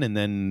this one? And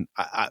then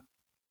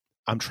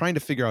I'm trying to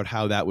figure out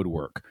how that would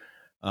work.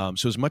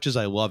 So as much as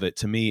I love it,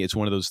 to me, it's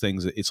one of those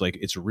things that it's like,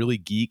 it's really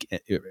geek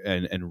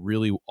and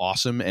really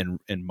awesome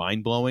and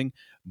mind-blowing,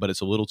 but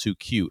it's a little too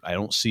cute. I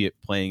don't see it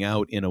playing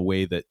out in a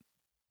way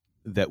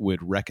that would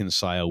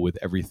reconcile with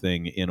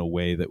everything in a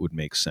way that would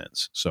make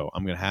sense. So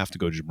I'm going to have to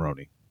go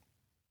Jabroni.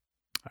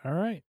 All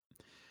right.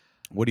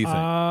 What do you think?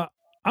 I'm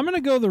going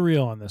to go the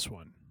real on this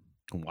one.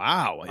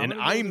 Wow. And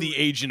I'm the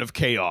agent of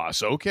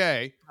chaos.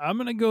 Okay. I'm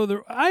going to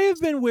go I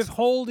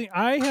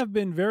have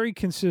been very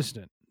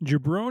consistent.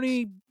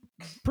 Jabroni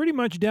pretty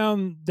much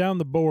down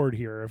the board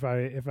here.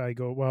 If I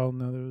go, well,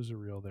 no, there was a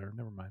real there.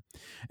 Never mind.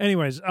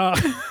 Anyways,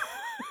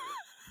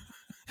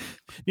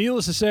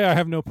 needless to say, I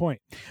have no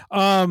point.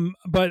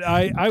 But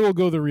I will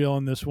go the real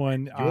on this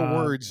one.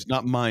 Your words,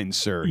 not mine,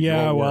 sir.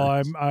 Yeah, Your well,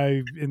 words.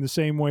 I in the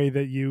same way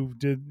that you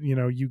did, you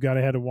know, you got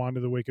ahead of Wanda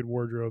the Wicked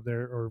Wardrobe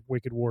there, or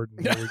Wicked Warden.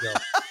 There we go.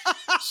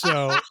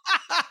 So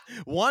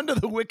Wanda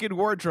the Wicked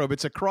Wardrobe.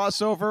 It's a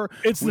crossover.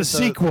 It's the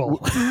sequel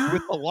with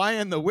The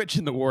Lion, the Witch,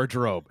 and the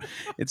Wardrobe.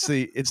 It's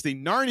the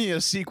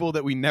Narnia sequel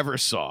that we never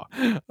saw.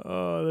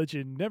 Oh, that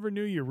you never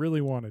knew you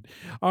really wanted.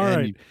 All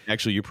right.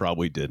 Actually, you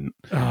probably didn't.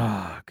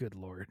 Ah, good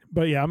Lord.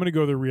 But yeah, I'm going to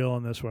go the real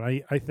on this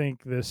one. I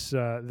think this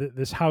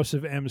this House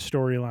of M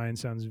storyline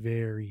sounds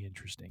very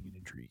interesting and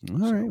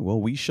intriguing. All right.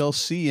 Well, we shall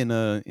see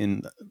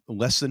in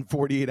less than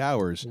 48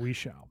 hours. We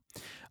shall.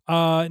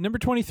 Number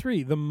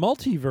 23, the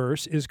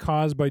multiverse is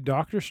caused by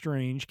Doctor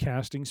Strange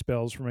casting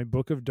spells from a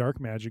book of dark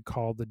magic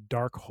called the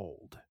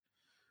Darkhold.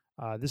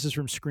 This is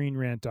from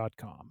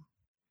ScreenRant.com.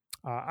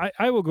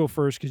 I will go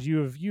first because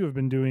you have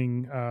been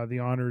doing the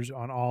honors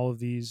on all of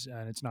these,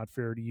 and it's not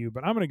fair to you,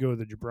 but I'm going to go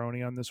the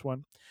Jabroni on this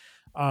one.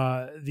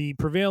 The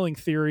prevailing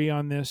theory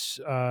on this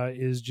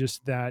is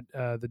just that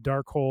the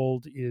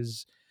Darkhold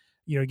is,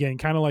 you know, again,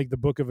 kind of like the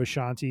Book of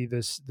Ashanti,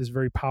 this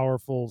very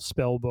powerful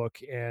spell book,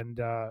 and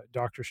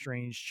Doctor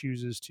Strange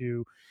chooses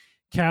to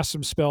cast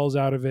some spells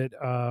out of it,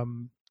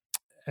 and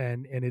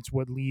it's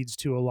what leads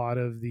to a lot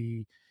of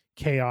the,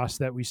 chaos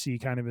that we see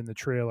kind of in the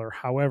trailer.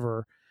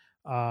 However,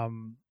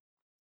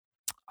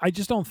 I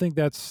just don't think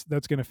that's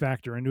going to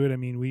factor into it. I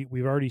mean,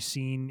 we've already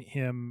seen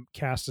him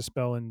cast a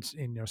spell in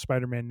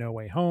Spider-Man No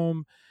Way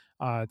Home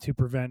to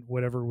prevent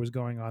whatever was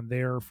going on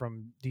there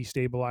from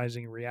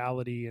destabilizing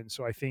reality, and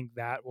so I think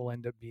that will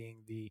end up being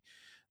the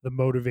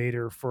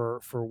motivator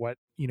for what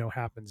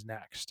happens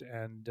next.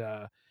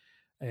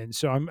 And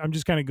so I'm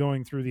just kind of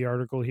going through the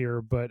article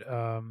here, but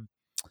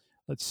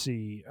let's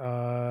see.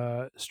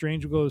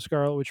 Strange will go to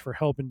Scarlet Witch for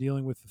help in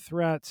dealing with the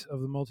threat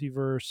of the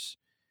multiverse.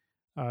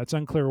 It's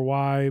unclear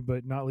why,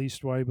 but not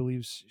least why he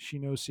believes she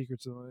knows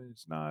secrets.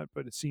 It's not,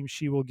 but it seems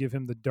she will give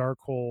him the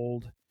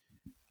Darkhold.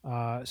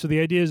 So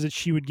the idea is that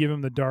she would give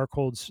him the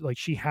Darkhold, like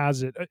she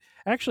has it.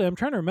 Actually, I'm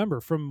trying to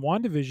remember from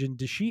WandaVision,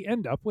 does she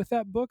end up with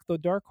that book, the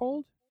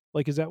Darkhold?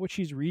 Like, is that what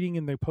she's reading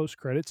in the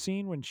post-credit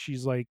scene when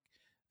she's like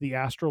the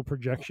astral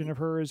projection of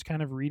her is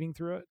kind of reading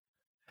through it?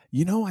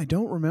 I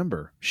don't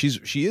remember.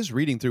 She is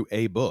reading through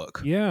a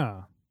book.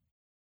 Yeah.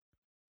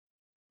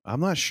 I'm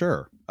not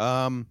sure.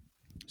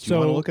 Do you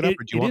want to look it up,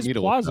 or do you want me to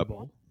plausible.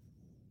 Look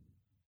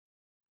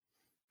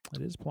it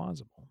up? It is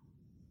plausible.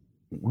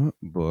 What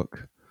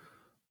book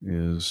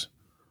is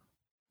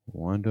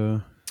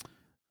Wanda?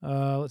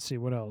 Let's see.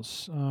 What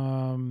else?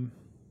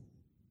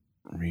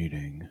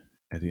 Reading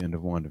at the end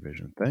of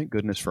WandaVision. Thank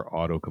goodness for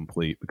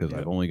autocomplete, because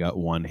I've only got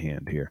one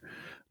hand here.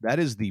 That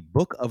is the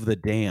Book of the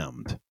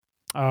Damned.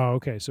 Oh,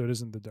 okay. So it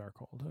isn't the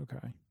Darkhold.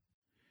 Okay.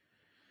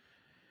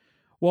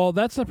 Well,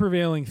 that's the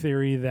prevailing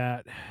theory,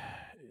 that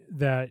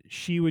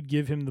she would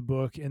give him the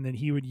book and then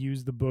he would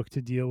use the book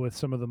to deal with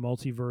some of the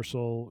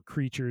multiversal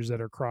creatures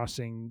that are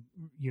crossing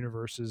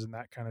universes and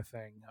that kind of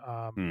thing.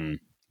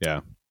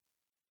 Yeah.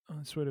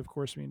 This would, of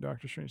course, mean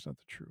Doctor Strange, not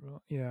the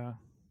true. Yeah.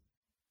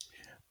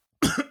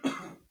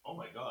 Oh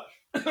my gosh.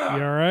 You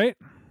all right?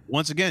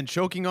 Once again,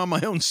 choking on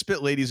my own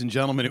spit, ladies and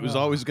gentlemen. It was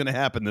always going to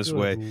happen this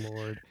way.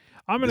 Lord.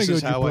 I'm going to go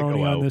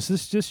jabroni on this.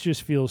 This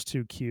just feels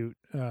too cute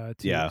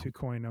to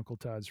coin Uncle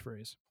Todd's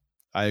phrase.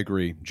 I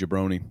agree.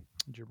 Jabroni.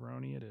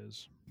 Jabroni it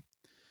is.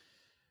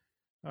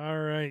 All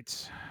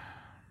right.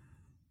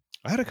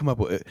 I had to come up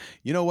with,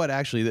 you know what?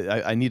 Actually,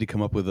 I need to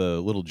come up with a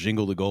little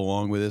jingle to go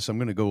along with this. I'm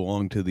going to go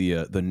along to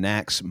the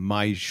Nax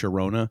My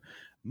Sharona,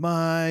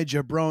 My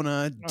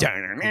Jabrona.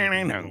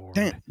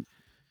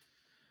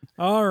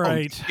 All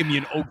right. Give me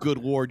an oh good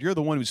Lord. You're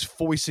the one who's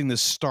foisting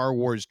this Star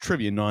Wars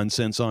trivia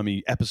nonsense on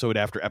me episode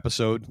after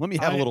episode. Let me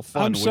have a little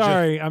fun.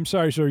 I'm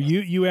sorry, sir.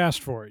 You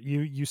asked for it.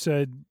 You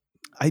said,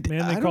 I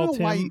don't know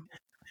why.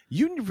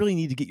 You really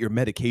need to get your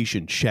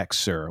medication checked,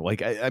 sir.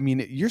 Like, I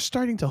mean, you're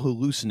starting to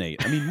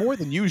hallucinate. I mean, more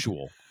than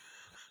usual.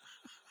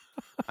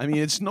 I mean,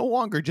 it's no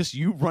longer just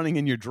you running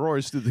in your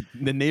drawers through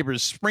the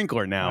neighbor's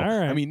sprinkler now. All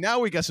right. I mean, now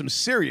we got some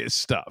serious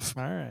stuff.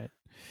 All right.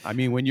 I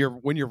mean, when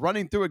you're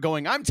running through it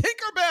going, I'm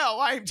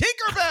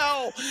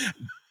Tinkerbell.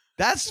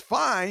 That's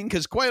fine,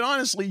 because quite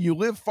honestly, you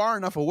live far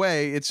enough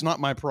away. It's not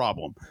my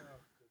problem.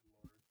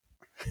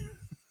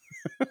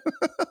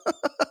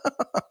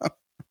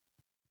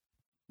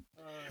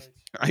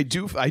 I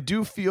do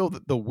feel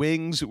that the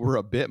wings were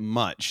a bit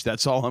much.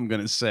 That's all I'm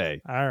going to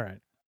say. All right.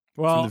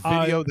 Well, from the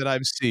video that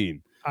I've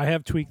seen, I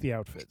have tweaked the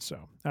outfit.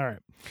 So, all right.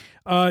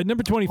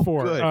 Number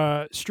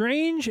 24.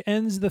 Strange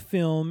ends the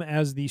film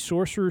as the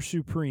Sorcerer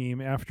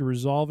Supreme after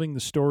resolving the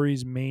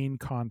story's main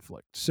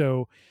conflict.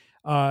 So,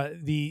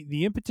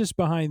 the impetus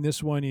behind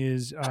this one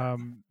is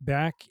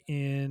back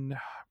in. I'm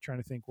trying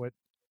to think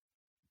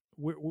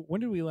when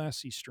did we last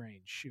see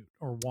Strange? Shoot,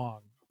 or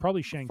Wong?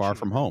 Probably Shang-Chi. Far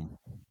From Home.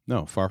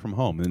 No, Far From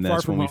Home. And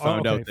that's when we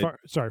found out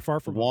that Far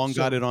From Wong Home.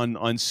 got it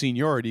on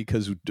seniority,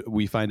 because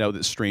we find out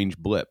that Strange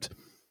blipped.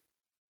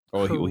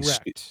 Oh,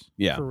 correct.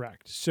 Yeah.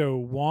 Correct. So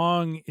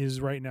Wong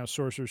is right now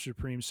Sorcerer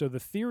Supreme. So the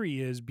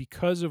theory is,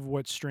 because of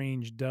what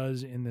Strange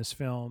does in this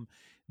film,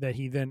 that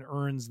he then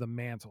earns the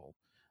mantle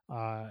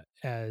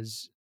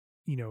as,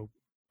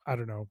 I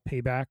don't know,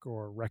 payback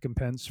or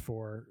recompense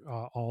for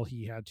all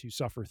he had to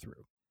suffer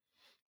through.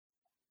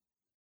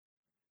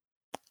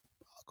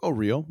 Oh,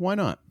 real? Why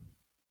not?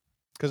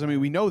 Because, I mean,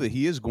 we know that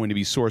he is going to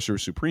be Sorcerer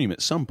Supreme at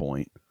some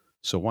point.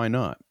 So why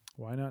not?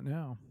 Why not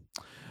now?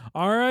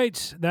 All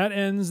right. That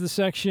ends the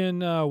section.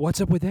 What's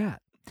up with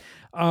that?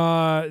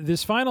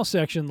 This final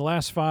section, the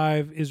last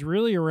 5, is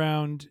really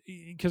around,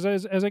 because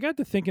as I got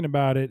to thinking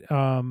about it,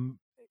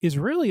 is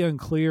really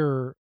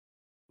unclear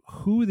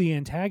who the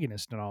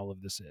antagonist in all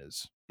of this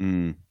is.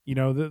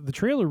 The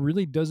trailer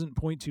really doesn't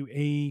point to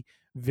a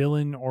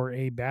villain or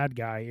a bad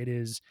guy. It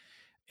is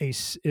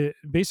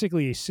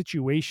basically a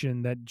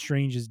situation that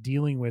Strange is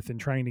dealing with and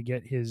trying to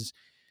get his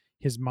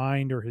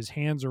mind or his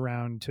hands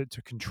around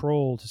to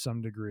control to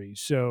some degree.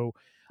 So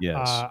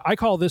yes. I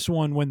call this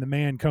one When the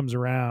Man Comes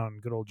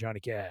Around, good old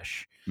Johnny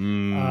Cash.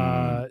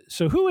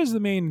 So who is the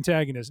main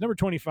antagonist? Number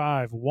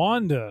 25,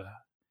 Wanda,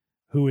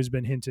 who has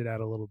been hinted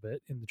at a little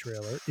bit in the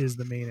trailer, is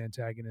the main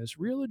antagonist.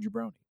 Real or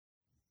jabroni?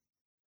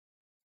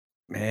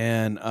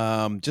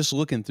 Man, just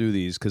looking through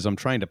these, because I'm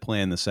trying to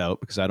plan this out,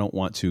 because I don't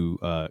want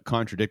to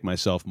contradict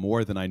myself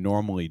more than I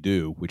normally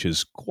do, which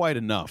is quite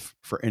enough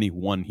for any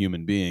one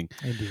human being.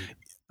 Indeed.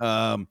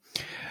 Well,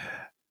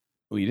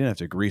 you didn't have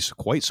to agree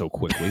quite so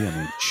quickly. I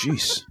mean,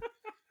 jeez.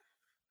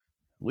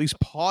 At least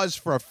pause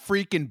for a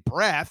freaking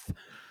breath.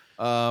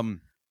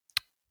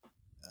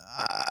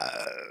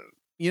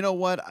 You know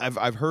what?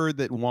 I've heard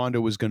that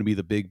Wanda was going to be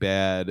the big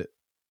bad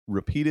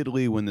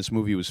repeatedly when this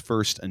movie was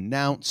first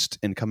announced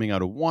and coming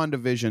out of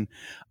WandaVision.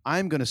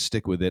 I'm going to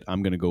stick with it.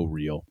 I'm going to go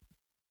real.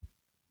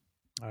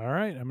 All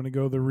right. I'm going to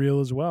go the real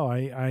as well.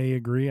 I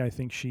agree. I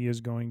think she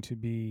is going to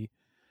be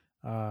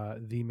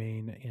the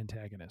main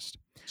antagonist.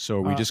 So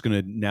are we just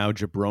going to now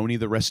jabroni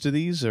the rest of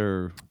these,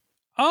 or?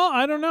 Oh,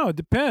 I don't know. It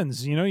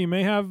depends. You know, you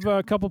may have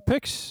a couple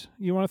picks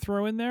you want to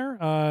throw in there.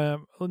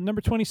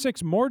 Number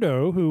 26,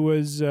 Mordo, who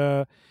was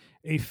a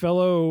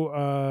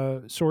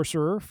fellow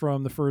sorcerer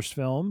from the first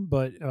film,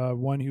 but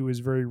one who was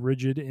very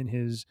rigid in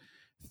his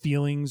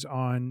feelings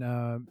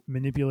on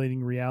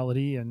manipulating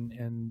reality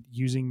and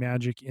using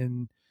magic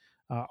in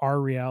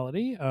our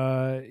reality,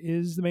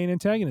 is the main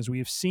antagonist. We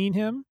have seen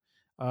him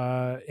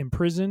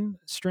imprison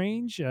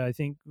Strange. I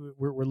think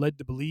we're led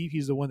to believe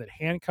he's the one that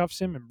handcuffs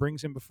him and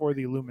brings him before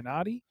the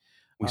Illuminati.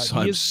 We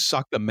saw him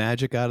suck the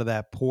magic out of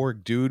that poor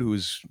dude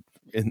who's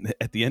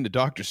at the end of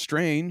Doctor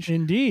Strange.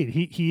 Indeed.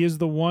 He is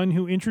the one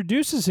who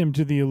introduces him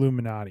to the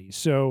Illuminati.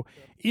 So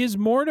is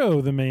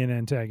Mordo the main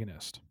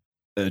antagonist?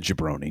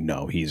 Jabroni.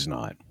 No, he's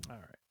not. All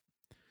right.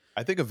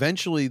 I think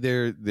eventually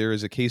there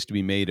is a case to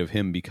be made of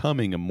him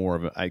becoming a more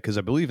of a, because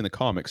I believe in the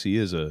comics he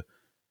is a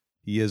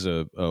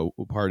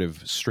part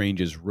of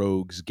Strange's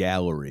rogues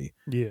gallery.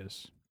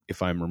 Yes.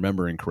 If I'm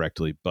remembering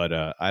correctly, but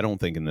I don't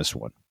think in this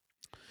one.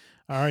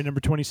 All right, number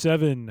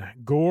 27,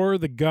 Gore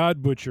the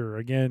God Butcher.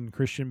 Again,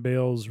 Christian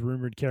Bale's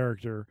rumored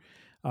character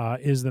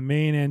is the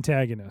main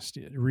antagonist.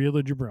 Real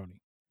or jabroni?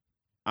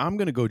 I'm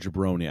going to go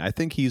jabroni. I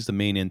think he's the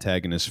main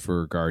antagonist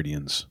for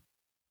Guardians.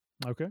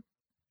 Okay.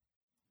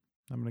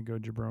 I'm going to go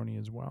jabroni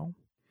as well.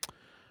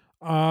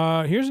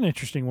 Here's an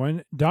interesting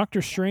one.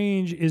 Doctor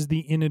Strange is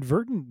the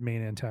inadvertent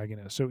main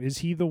antagonist. So is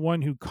he the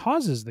one who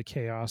causes the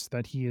chaos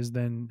that he is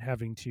then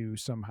having to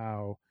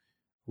somehow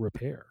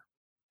repair?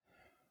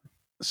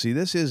 See,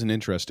 this is an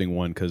interesting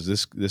one because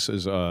this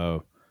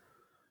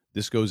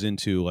goes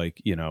into,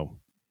 like, you know,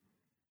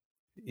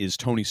 is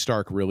Tony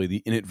Stark really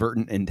the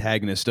inadvertent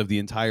antagonist of the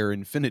entire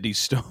Infinity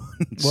Stone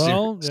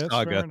well, saga?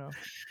 That's fair enough.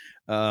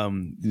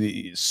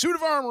 The suit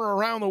of armor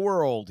around the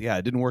world. Yeah,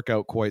 it didn't work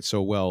out quite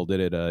so well, did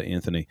it,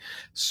 Anthony?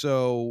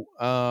 So,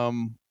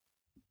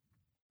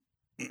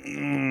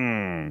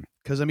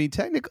 because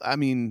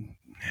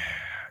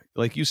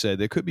like you said,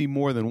 there could be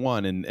more than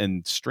one,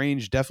 and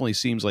Strange definitely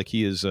seems like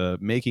he is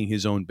making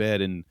his own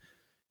bed and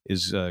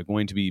is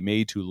going to be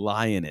made to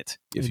lie in it,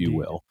 if Indeed. you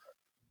will.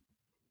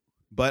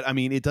 But I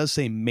mean, it does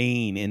say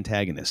main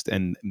antagonist,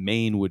 and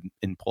main would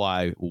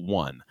imply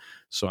one.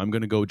 So I'm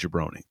going to go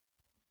jabroni.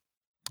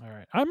 All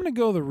right. I'm going to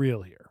go the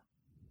real here.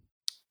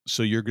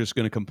 So you're just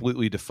going to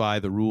completely defy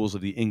the rules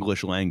of the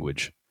English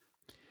language.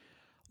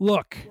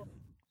 Look,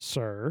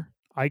 sir,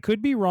 I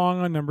could be wrong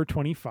on number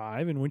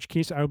 25, in which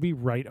case I would be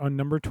right on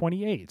number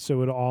 28.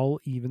 So it all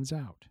evens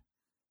out.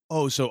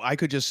 Oh, so I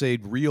could just say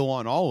real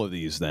on all of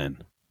these then.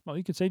 Well,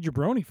 you could say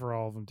jabroni for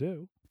all of them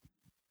too.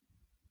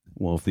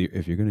 Well,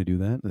 if you're going to do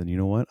that, then you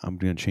know what? I'm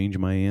going to change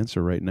my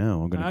answer right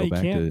now. I'm going to go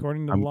back to...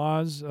 According to the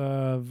laws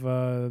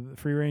of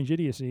free-range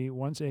idiocy,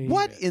 once a...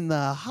 What in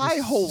the high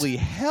holy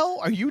hell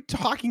are you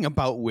talking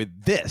about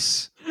with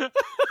this?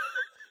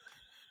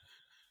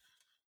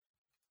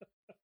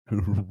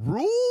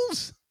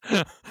 Rules?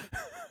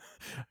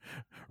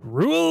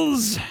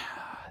 Rules?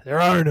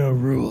 There are no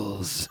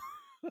rules.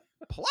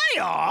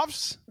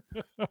 Playoffs?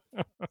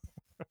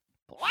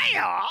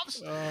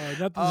 Playoffs?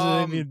 Nothing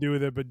has anything to do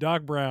with it, but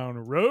Doc Brown,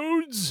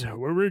 roads?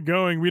 Where we're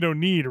going, we don't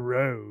need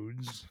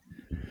roads.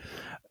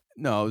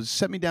 No,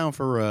 set me down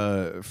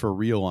for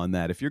real on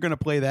that. If you're going to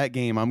play that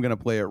game, I'm going to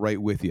play it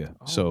right with you.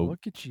 Oh, so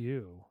look at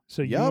you.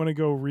 So you want to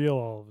go real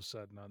all of a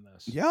sudden on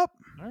this? Yep.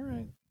 All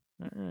right.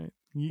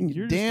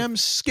 You're damn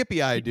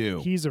skippy I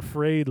do. He's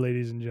afraid,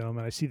 ladies and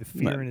gentlemen. I see the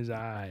fear in his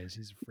eyes.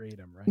 He's afraid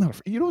I'm right. No,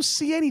 you don't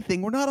see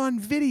anything. We're not on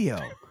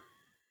video.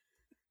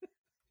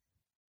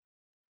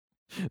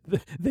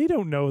 They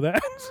don't know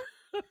that.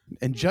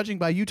 And judging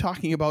by you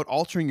talking about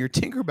altering your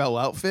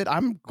Tinkerbell outfit,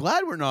 I'm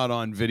glad we're not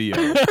on video.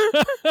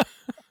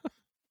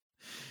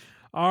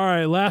 All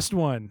right, last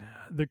one.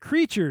 The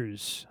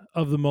creatures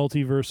of the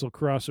multiversal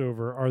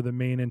crossover are the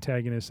main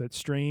antagonists that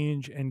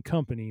Strange and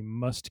company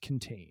must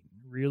contain.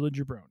 Real or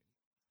jabroni?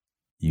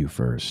 You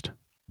first.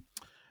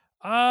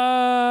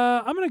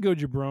 I'm going to go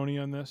jabroni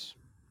on this.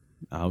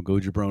 I'll go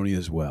jabroni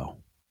as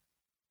well.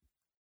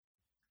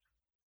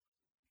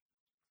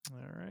 All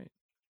right.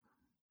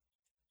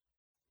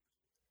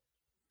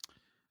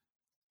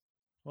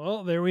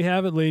 Well, there we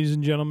have it, ladies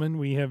and gentlemen.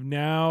 We have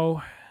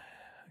now,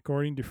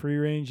 according to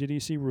free-range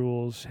idiocy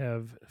rules,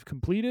 have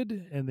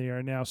completed, and they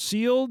are now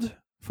sealed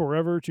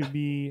forever to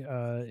be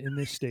in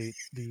this state.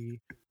 The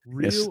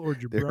real or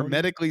jabroni. They're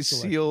hermetically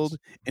sealed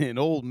in an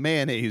old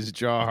mayonnaise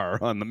jar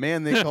on the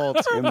man they call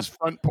Tim's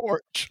front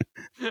porch.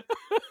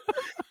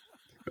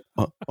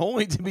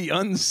 Only to be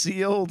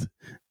unsealed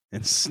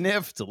and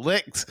sniffed,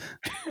 licked,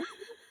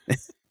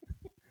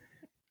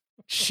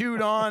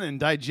 chewed on and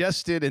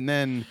digested, and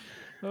then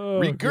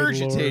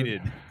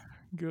regurgitated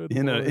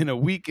in a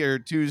week or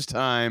two's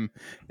time,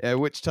 at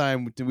which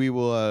time we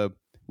will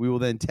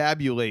then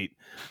tabulate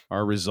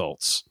our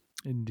results.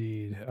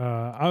 Indeed.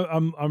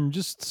 I'm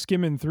just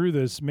skimming through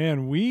this.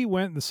 Man, we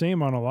went the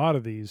same on a lot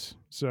of these.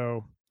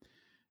 So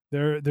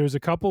there's a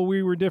couple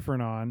we were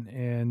different on,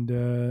 and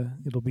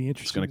it'll be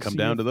interesting. It's going to come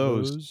down to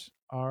those.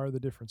 Are the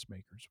difference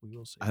makers. We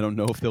will see. I don't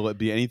know if there'll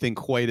be anything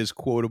quite as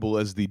quotable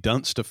as the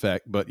Dunst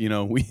effect, but you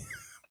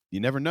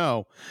never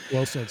know.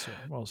 Well said, sir.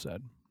 Well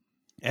said.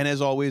 And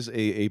as always,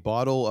 a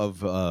bottle of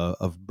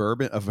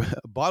bourbon, a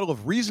bottle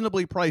of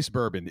reasonably priced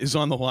bourbon is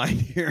on the line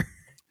here.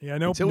 Yeah,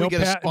 until we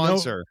get a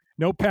sponsor.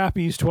 No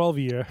Pappy's 12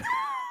 year.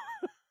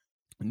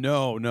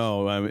 No.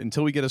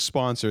 Until we get a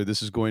sponsor,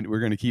 we're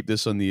going to keep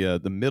this on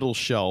the middle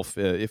shelf,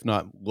 if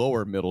not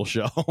lower middle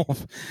shelf.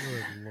 Good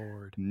Lord.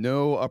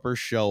 No upper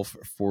shelf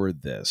for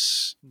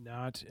this.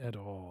 Not at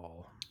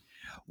all.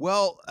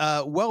 Well,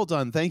 well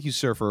done. Thank you,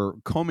 sir, for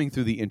combing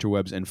through the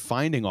interwebs and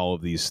finding all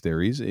of these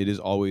theories. It is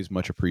always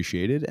much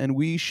appreciated, and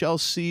we shall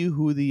see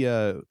who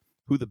the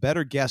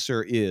better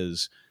guesser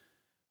is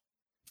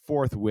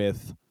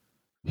forthwith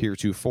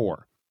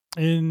heretofore.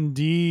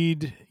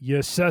 Indeed,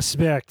 you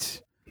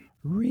suspect.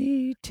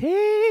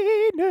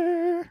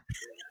 Retainer.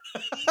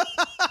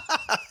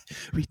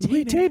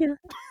 Retainer.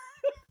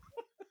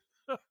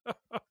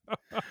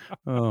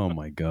 Oh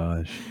my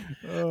gosh.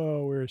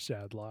 Oh, we're a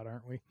sad lot,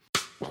 aren't we?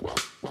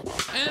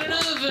 And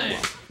another thing.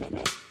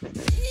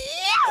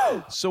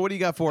 So what do you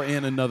got for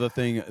and another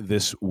thing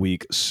this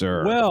week,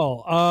 sir?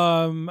 Well,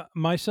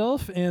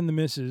 myself and the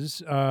missus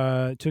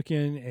took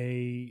in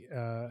a,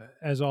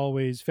 as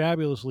always,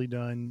 fabulously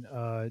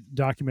done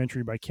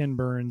documentary by Ken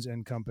Burns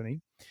and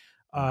Company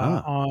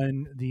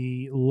on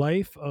the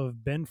life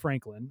of Ben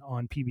Franklin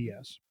on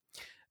PBS.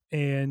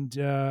 And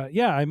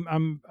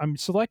I'm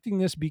selecting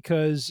this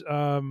because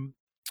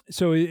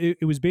so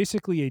it was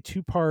basically a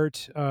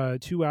two-part,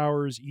 2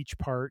 hours each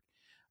part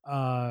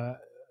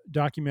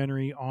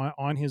documentary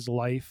on his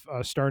life,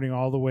 starting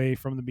all the way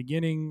from the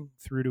beginning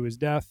through to his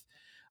death.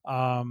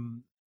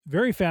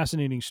 Very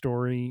fascinating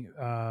story,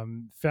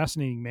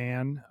 fascinating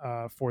man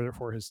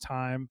for his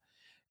time.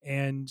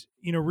 And,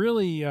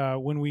 really,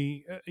 when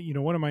we,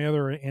 one of my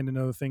other and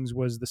another things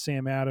was the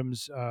John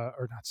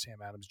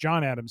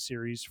Adams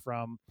series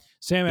from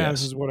Sam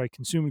Adams is what I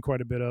consumed quite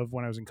a bit of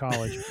when I was in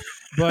college.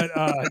 But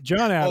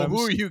John Adams. Oh,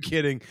 who are you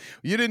kidding?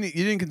 You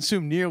didn't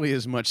consume nearly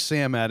as much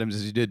Sam Adams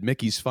as you did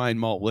Mickey's Fine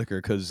Malt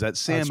Liquor, because that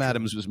Sam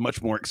Adams was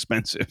much more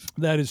expensive.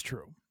 That is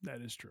true.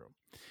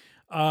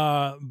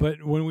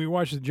 But when we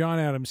watched the John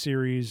Adams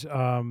series,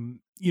 one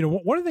of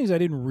the things I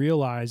didn't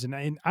realize,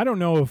 and I don't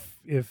know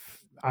if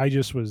I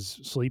just was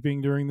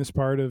sleeping during this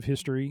part of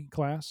history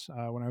class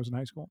when I was in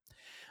high school.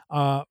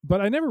 But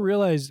I never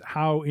realized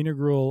how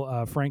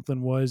integral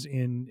Franklin was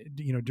in,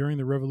 during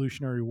the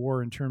Revolutionary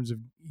War in terms of,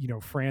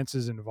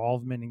 France's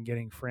involvement in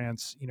getting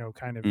France,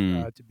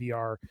 to be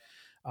our,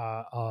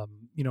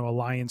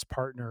 alliance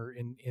partner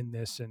in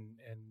this, and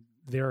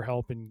their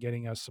help in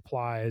getting us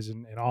supplies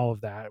and all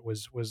of that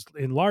was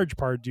in large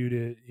part due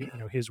to,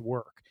 his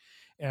work.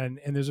 And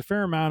there's a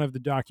fair amount of the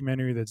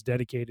documentary that's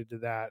dedicated to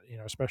that,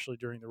 especially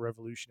during the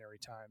revolutionary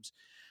times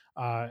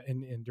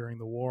and during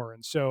the war.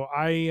 And so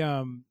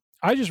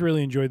I just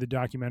really enjoyed the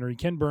documentary.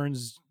 Ken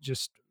Burns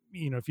just,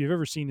 if you've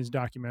ever seen his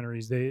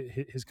documentaries,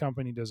 his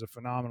company does a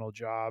phenomenal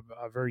job,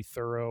 very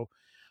thorough.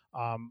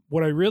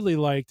 What I really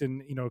liked,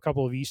 and, a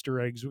couple of Easter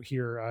eggs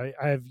here,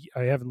 I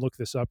haven't looked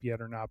this up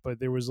yet or not, but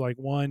there was like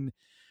one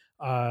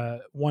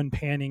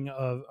panning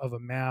of a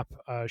map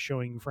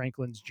showing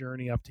Franklin's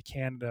journey up to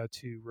Canada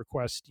to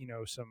request,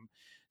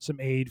 some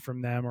aid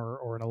from them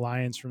or an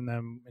alliance from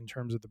them in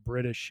terms of the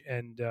British.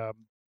 And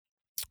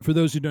for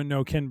those who don't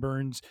know, Ken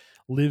Burns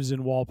lives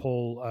in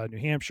Walpole, New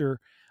Hampshire.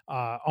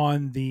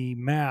 On the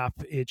map,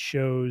 it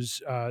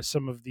shows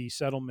some of the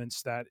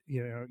settlements that,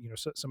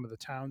 some of the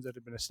towns that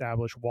have been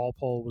established.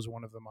 Walpole was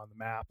one of them on the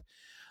map.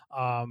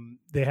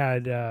 They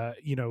had,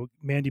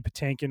 Mandy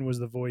Patinkin was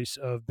the voice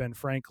of Ben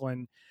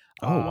Franklin.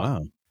 Oh,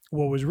 wow.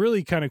 What was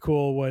really kind of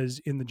cool was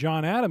in the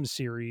John Adams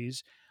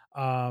series,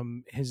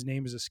 his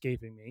name is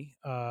escaping me.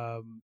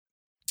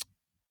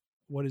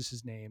 What is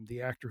his name?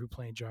 The actor who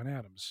played John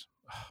Adams.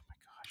 Oh, my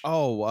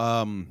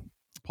gosh.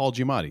 Paul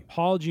Giamatti.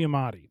 Paul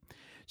Giamatti.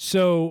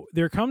 So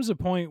there comes a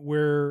point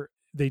where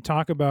they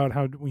talk about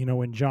how,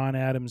 when John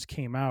Adams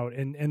came out,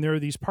 and there are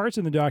these parts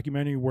in the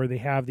documentary where they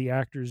have the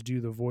actors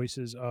do the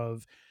voices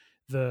of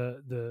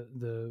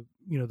the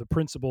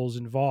principals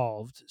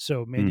involved.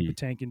 So Mandy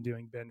Patinkin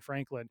doing Ben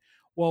Franklin.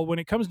 Well, when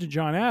it comes to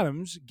John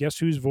Adams, guess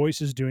whose voice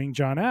is doing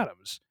John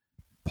Adams?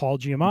 Paul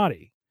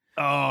Giamatti.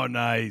 Oh,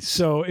 nice.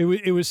 So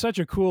it was such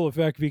a cool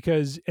effect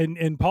because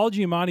and Paul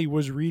Giamatti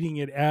was reading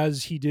it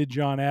as he did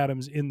John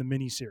Adams in the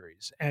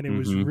miniseries, and it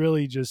was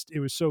really it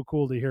was so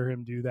cool to hear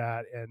him do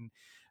that, and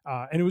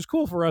it was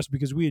cool for us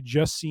because we had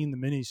just seen the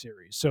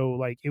miniseries, so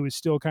like it was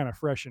still kind of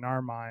fresh in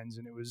our minds,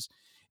 and it was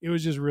it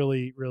was just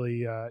really,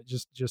 really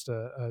just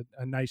a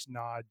nice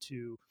nod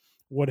to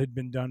what had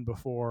been done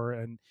before.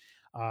 And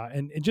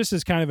just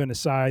as kind of an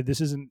aside,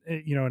 this isn't,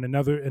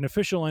 an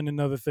official and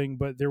another thing,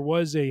 but there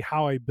was a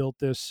How I Built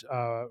This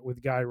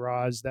with Guy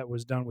Raz that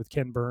was done with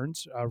Ken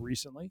Burns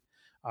recently.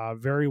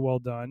 Very well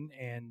done,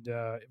 and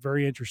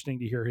very interesting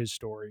to hear his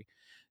story.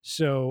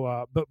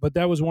 So, but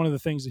that was one of the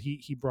things that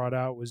he brought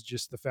out, was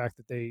just the fact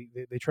that they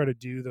try to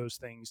do those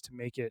things to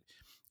make it,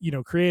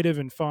 creative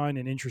and fun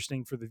and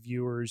interesting for the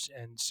viewers.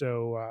 And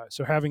so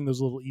having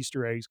those little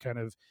Easter eggs kind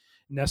of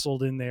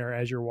nestled in there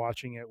as you're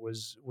watching it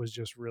was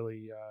just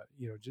really,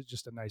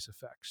 just a nice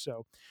effect.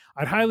 So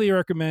I'd highly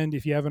recommend,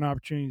 if you have an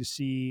opportunity to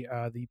see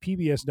the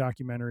PBS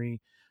documentary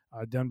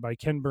done by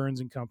Ken Burns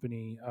and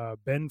Company,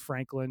 Ben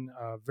Franklin,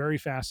 very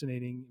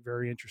fascinating,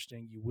 very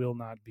interesting. You will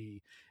not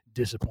be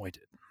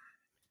disappointed.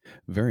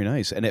 Very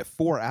nice. And at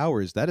 4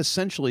 hours, that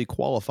essentially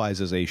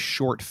qualifies as a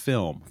short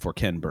film for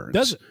Ken Burns.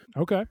 Does it?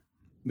 Okay.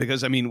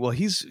 Because,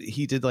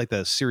 he did like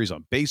the series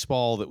on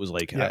baseball that was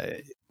like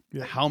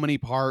how many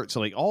parts,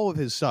 like all of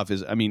his stuff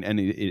is, and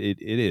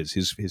it is.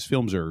 His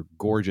films are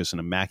gorgeous and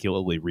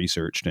immaculately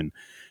researched and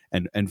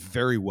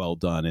very well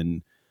done.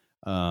 And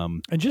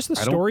just the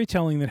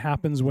storytelling that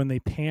happens when they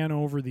pan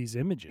over these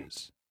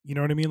images. You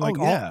know what I mean? Like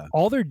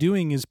all they're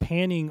doing is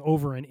panning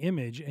over an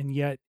image, and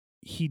yet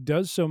he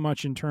does so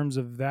much in terms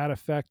of that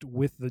effect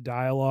with the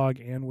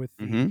dialogue and with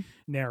the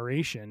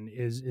narration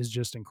is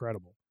just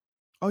incredible.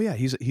 Oh yeah,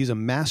 he's a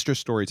master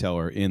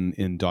storyteller in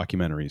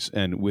documentaries,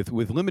 and with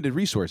limited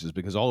resources,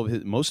 because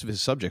most of his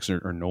subjects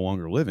are no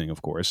longer living,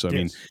 of course. So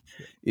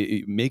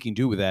making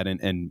do with that,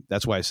 and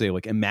that's why I say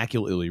like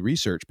immaculately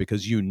researched,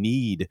 because you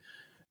need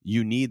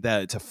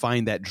that to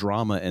find that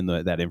drama and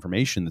that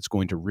information that's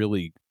going to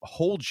really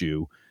hold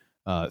you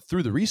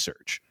through the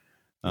research.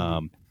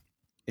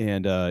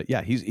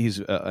 He's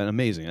an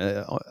amazing.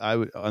 I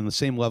would, on the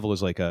same level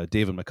as like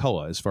David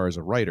McCullough, as far as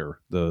a writer,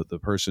 the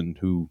person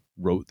who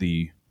wrote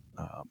the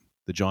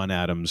John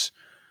Adams,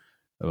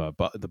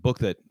 the book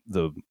that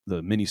the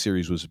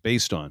miniseries was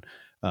based on.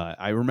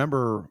 I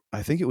remember,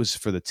 I think it was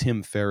for the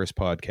Tim Ferriss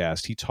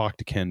podcast, he talked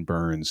to Ken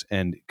Burns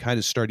and kind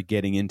of started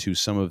getting into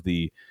some of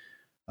the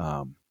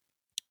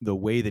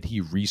way that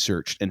he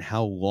researched and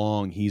how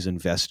long he's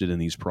invested in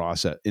these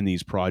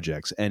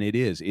projects. And it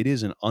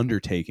is an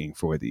undertaking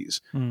for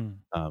these.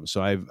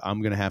 So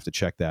I'm going to have to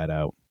check that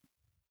out.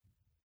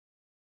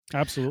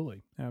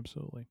 Absolutely. Yep.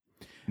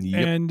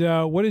 And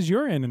what is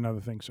your and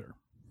another thing, sir?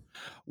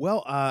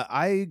 Well,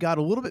 I got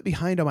a little bit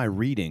behind on my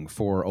reading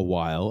for a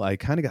while. I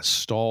kind of got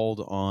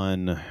stalled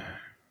on, I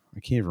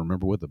can't even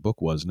remember what the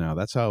book was now.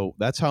 That's how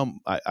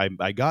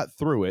I got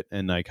through it.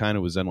 And I kind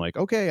of was then like,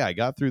 okay, I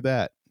got through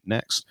that.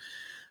 Next.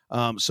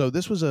 So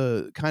this was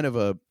a kind of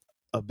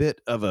a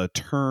bit of a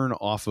turn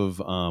off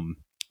of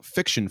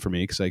fiction for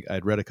me, because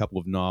I'd read a couple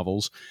of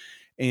novels,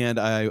 and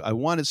I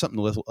wanted something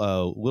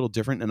a little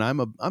different. And I'm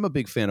a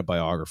big fan of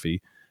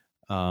biography,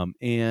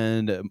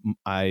 and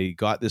I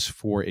got this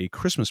for a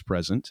Christmas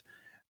present.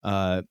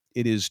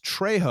 It is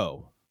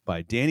Trejo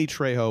by Danny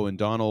Trejo and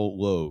Donald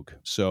Logue.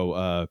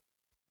 So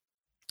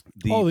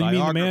you mean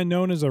the man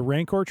known as a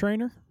Rancor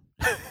trainer?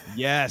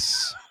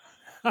 Yes.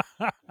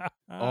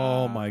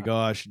 Oh my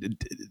gosh,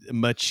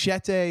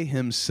 Machete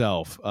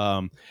himself.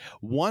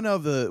 One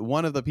of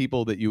the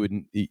people that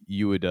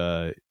you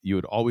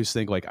would always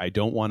think like, I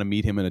don't want to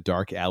meet him in a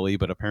dark alley,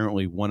 but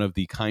apparently one of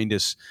the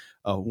kindest,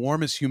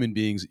 warmest human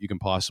beings that you can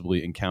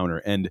possibly encounter.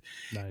 And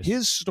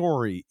his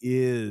story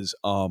is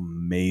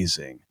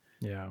amazing.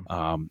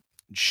 Yeah.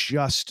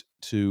 Just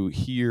to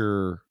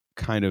hear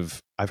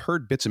I've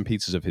heard bits and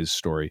pieces of his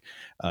story.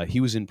 He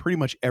was in pretty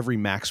much every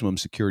maximum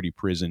security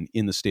prison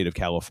in the state of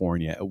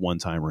California at one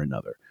time or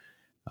another.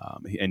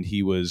 And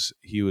he was,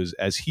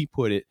 as he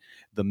put it,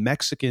 the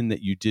Mexican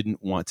that you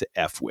didn't want to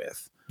F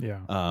with.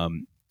 Yeah.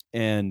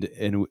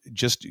 And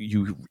just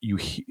you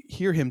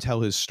hear him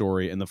tell his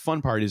story. And the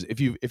fun part is,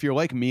 if you're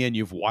like me and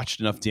you've watched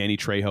enough Danny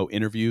Trejo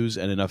interviews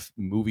and enough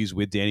movies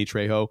with Danny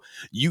Trejo,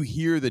 you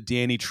hear the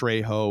Danny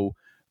Trejo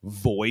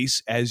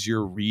voice as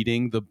you're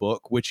reading the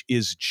book, which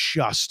is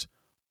just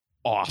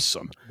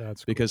awesome.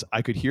 That's because cool.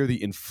 I could hear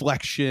the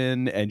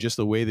inflection and just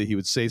the way that he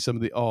would say some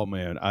of the, oh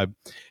man, I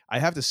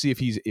have to see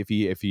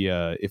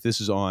if this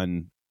is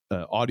on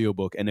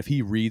audiobook, and if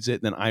he reads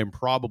it, then I am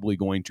probably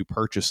going to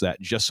purchase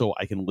that just so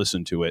I can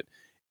listen to it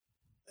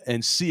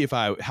and see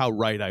how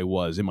right I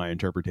was in my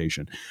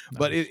interpretation. Nice.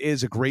 But it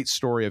is a great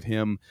story of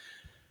him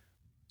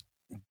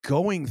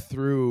going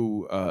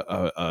through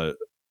a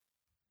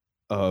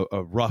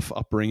rough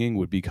upbringing,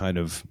 would be kind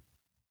of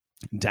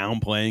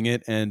downplaying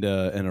it, and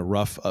a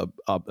rough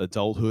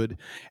adulthood,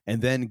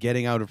 and then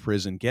getting out of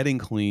prison, getting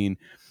clean,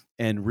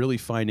 and really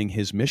finding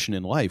his mission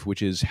in life,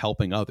 which is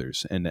helping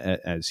others. And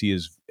as he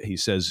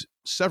says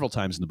several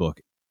times in the book,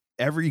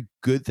 every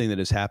good thing that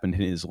has happened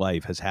in his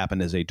life has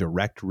happened as a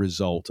direct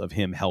result of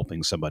him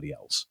helping somebody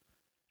else.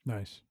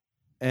 Nice.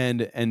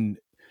 And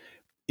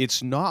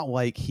it's not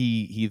like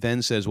he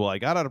then says, well, I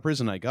got out of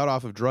prison, I got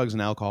off of drugs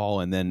and alcohol,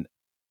 and then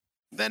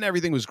then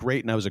everything was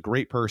great and I was a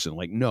great person.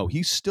 Like, no,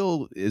 he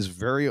still is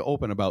very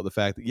open about the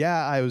fact that,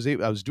 yeah, I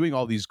was doing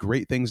all these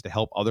great things to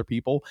help other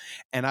people,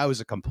 and I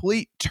was a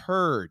complete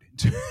turd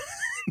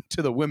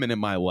to the women in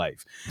my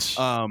life.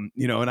 And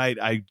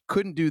I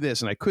couldn't do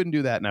this and I couldn't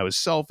do that, and I was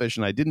selfish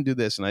and I didn't do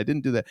this and I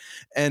didn't do that.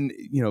 And,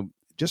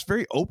 just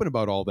very open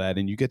about all that.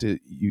 And you get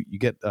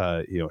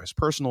his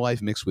personal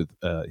life mixed with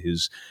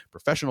his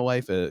professional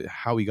life,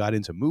 how he got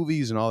into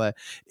movies and all that.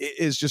 It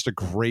is just a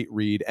great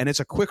read, and it's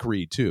a quick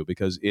read too,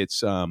 because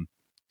it's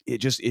it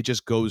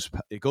just goes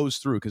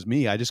through. Because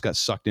I just got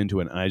sucked into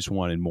it, and I just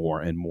wanted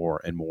more and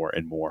more and more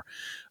and more.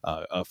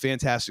 A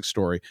fantastic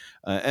story,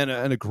 and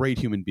a great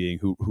human being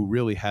who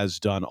really has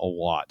done a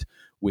lot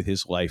with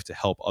his life to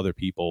help other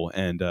people,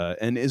 and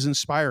is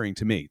inspiring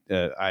to me.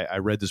 I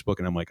read this book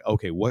and I'm like,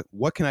 okay,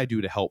 what can I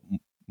do to help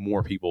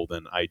more people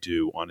than I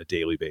do on a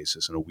daily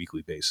basis and a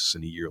weekly basis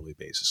and a yearly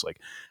basis? Like,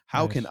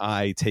 how can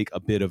I take a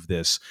bit of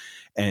this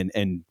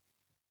and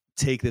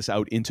take this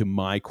out into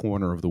my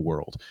corner of the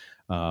world?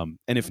 And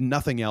if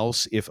nothing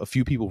else, if a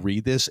few people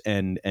read this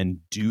and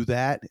do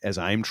that as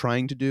I'm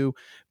trying to do,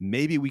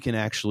 maybe we can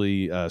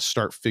actually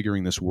start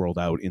figuring this world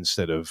out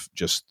instead of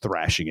just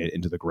thrashing it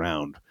into the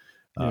ground.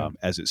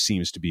 As it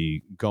seems to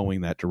be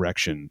going that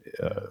direction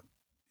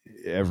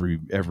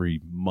every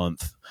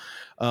month.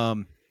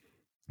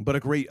 But a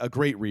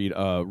great read,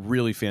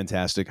 really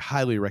fantastic.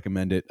 Highly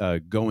recommend it.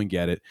 Go and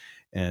get it,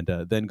 and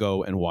then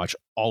go and watch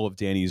all of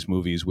Danny's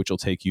movies, which will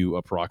take you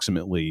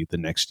approximately the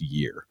next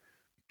year.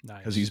 Nice.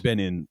 Because he's been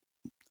in,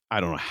 I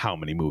don't know how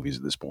many movies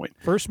at this point.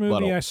 First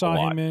movie I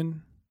saw him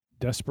in,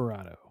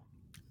 Desperado.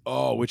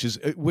 Oh, which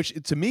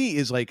to me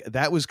is like,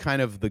 that was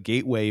kind of the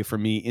gateway for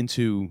me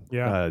into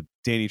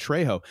Danny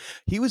Trejo.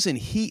 He was in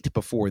Heat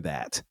before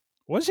that.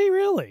 Was he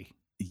really?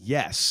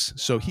 Yes.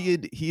 So he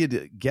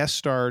had guest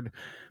starred.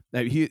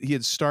 He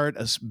had starred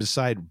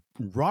beside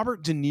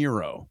Robert De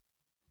Niro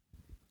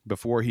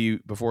before he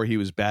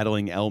was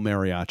battling El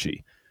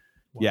Mariachi.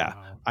 Wow. Yeah,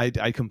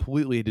 I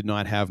completely did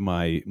not have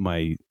my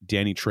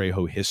Danny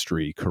Trejo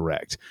history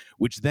correct,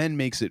 which then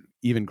makes it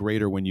even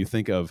greater when you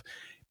think of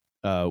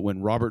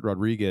when Robert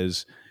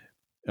Rodriguez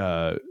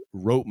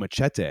wrote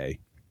Machete,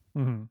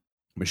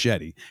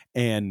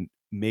 and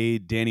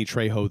made Danny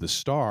Trejo the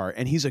star,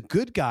 and he's a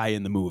good guy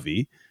in the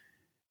movie,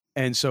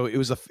 and so it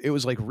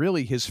was like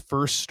really his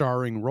first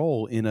starring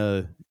role in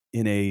a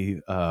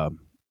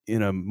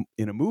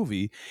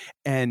movie,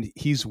 and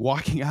he's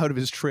walking out of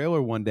his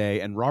trailer one day,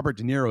 and Robert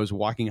De Niro is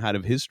walking out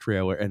of his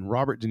trailer, and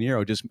Robert De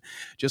Niro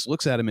just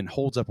looks at him and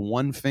holds up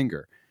one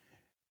finger,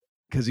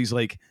 because he's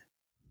like,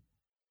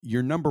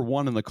 you're number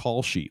one on the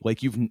call sheet.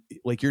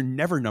 You're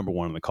never number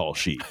one on the call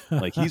sheet.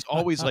 Like, he's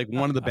always like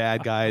one of the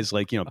bad guys,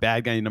 like,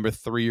 bad guy number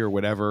 3 or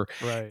whatever.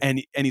 Right.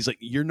 And he's like,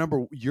 you're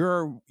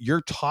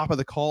top of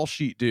the call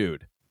sheet,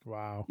 dude.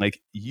 Wow.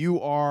 Like, you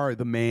are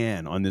the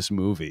man on this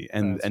movie.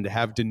 And to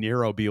have De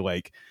Niro be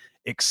like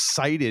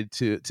excited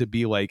to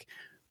be like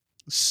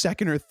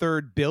second or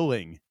third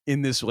billing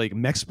in this like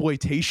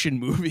mexploitation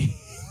movie,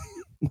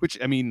 which,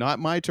 I mean, not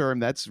my term,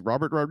 that's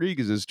Robert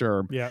Rodriguez's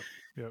term. Yeah.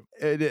 Yep.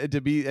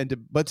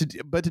 But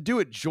to do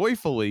it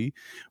joyfully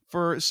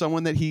for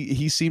someone that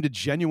he seemed to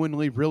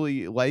genuinely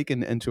really like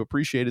and to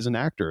appreciate as an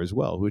actor as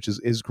well, which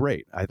is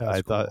great.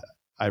 I thought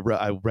I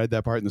read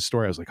that part in the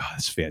story. I was like, oh,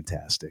 that's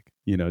fantastic.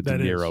 De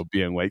Niro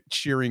being like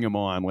cheering him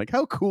on. Like,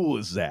 how cool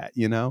is that?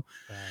 Cool.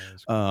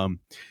 To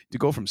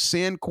go from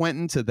San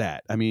Quentin to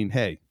that. I mean,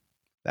 hey,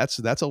 that's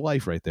a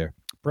life right there.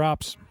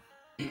 Props.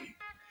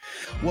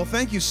 Well,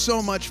 thank you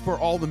so much for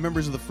all the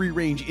members of the Free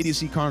Range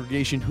Idiocy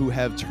congregation who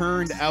have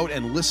turned out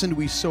and listened.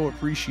 We so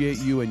appreciate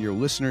you and your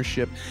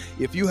listenership.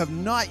 If you have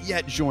not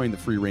yet joined the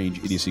Free Range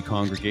Idiocy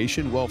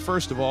congregation, well,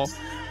 first of all,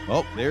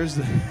 there's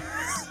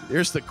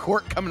the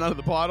cork coming out of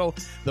the bottle.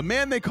 The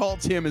man they call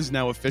Tim is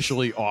now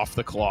officially off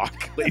the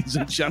clock, ladies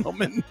and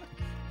gentlemen.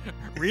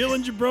 Real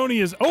and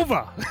Jabroni is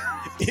over.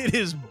 It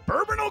is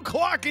Bourbon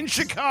O'Clock in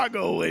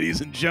Chicago, ladies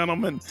and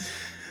gentlemen.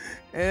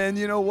 And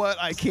you know what?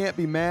 I can't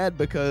be mad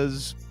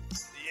because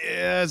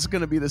it's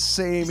going to be the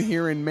same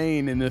here in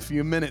Maine in a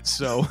few minutes,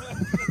 so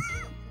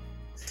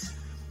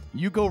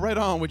you go right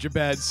on with your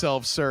bad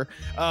self, sir.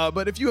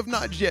 But if you have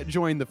not yet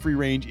joined the Free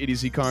Range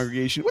Idiocy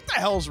congregation, what the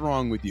hell's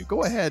wrong with you?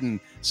 Go ahead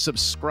and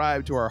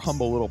subscribe to our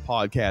humble little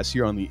podcast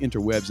here on the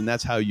interwebs, and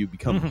that's how you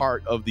become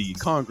part of the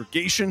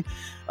congregation.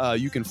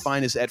 You can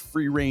find us at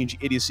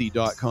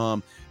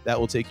freerangeidiocy.com. That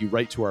will take you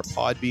right to our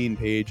Podbean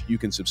page. You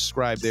can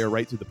subscribe there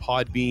right through the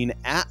Podbean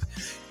app,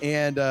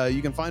 and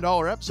you can find all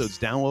our episodes,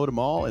 download them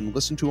all, and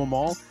listen to them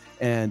all.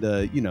 And,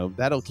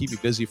 that'll keep you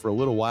busy for a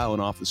little while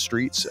and off the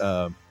streets.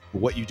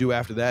 What you do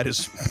after that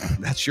is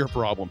that's your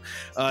problem.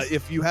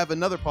 If you have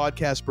another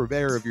podcast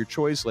purveyor of your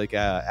choice, like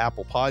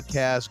Apple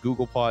Podcasts,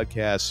 Google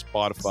Podcasts,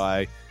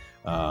 Spotify,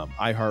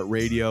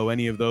 iHeartRadio,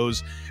 any of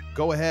those,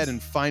 go ahead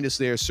and find us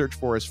there. Search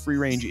for us, Free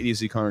Range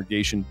Idiocy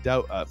Congregation,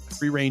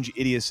 Free Range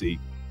Idiocy.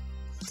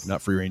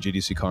 Not Free Range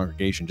Idiocy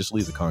congregation. Just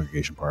leave the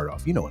congregation part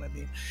off. You know what I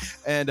mean.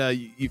 And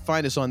you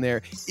find us on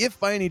there. If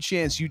by any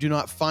chance you do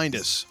not find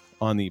us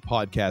on the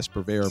podcast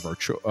purveyor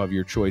of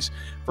your choice.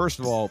 First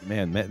of all,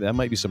 man, that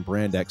might be some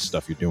Brand X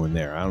stuff you're doing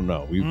there. I don't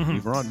know.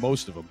 We've run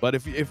most of them. But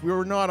if we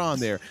were not on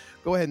there,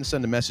 go ahead and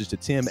send a message to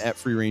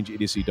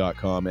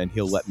tim@freerangeidiocy.com, and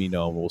he'll let me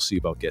know, and we'll see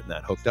about getting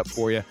that hooked up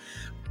for you.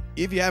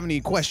 If you have any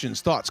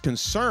questions, thoughts,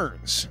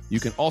 concerns, you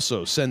can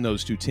also send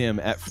those to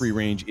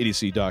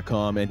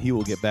tim@freerangeidiocy.com, and he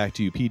will get back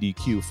to you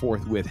PDQ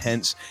forthwith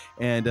hence,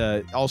 and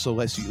also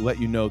let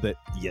you know that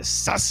you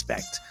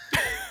suspect.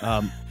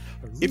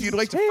 If you'd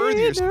like to further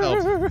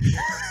yourself...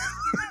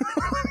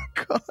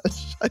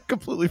 Gosh, I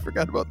completely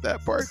forgot about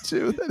that part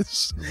too. That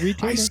is,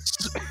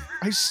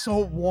 I so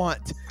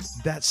want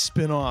that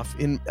spinoff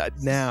in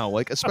now,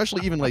 like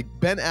especially even like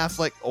Ben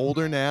Affleck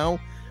older now,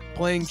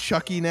 playing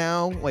Chucky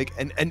now, like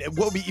and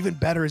what would be even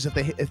better is if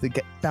they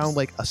get found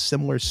like a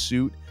similar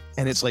suit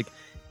and it's like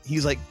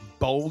he's like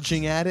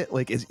bulging at it,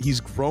 like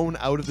he's grown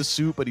out of the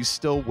suit but he's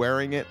still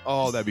wearing it.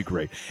 Oh, that'd be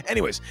great.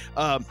 Anyways,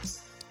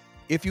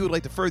 if you would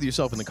like to further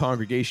yourself in the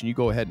congregation, you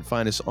go ahead and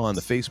find us on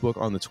the Facebook,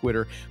 on the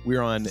Twitter.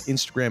 We're on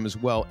Instagram as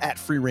well,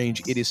 @Free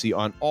Range Idiocy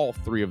on all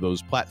 3 of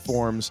those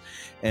platforms.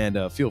 And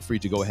feel free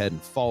to go ahead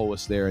and follow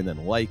us there and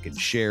then like and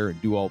share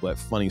and do all that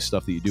funny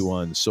stuff that you do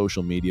on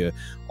social media.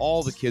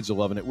 All the kids are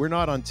loving it. We're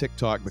not on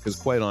TikTok because,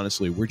 quite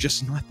honestly, we're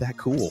just not that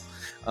cool.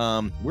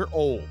 We're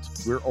old.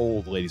 We're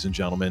old, ladies and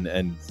gentlemen.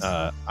 And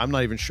I'm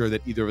not even sure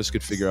that either of us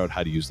could figure out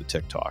how to use the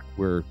TikTok.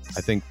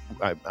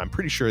 I'm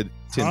pretty sure that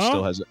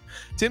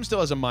Tim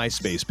still has a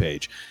MySpace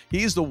page.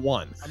 He's the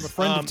one. I'm a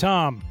friend of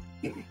Tom.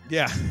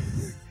 Yeah.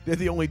 They're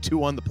the only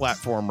 2 on the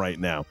platform right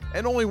now,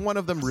 and only one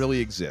of them really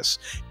exists.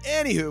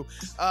 Anywho,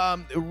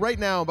 right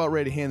now I'm about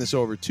ready to hand this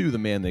over to the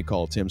man they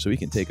call Tim so he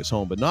can take us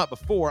home, but not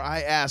before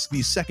I ask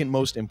the second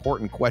most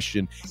important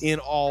question in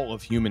all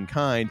of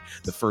humankind.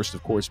 The first,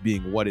 of course,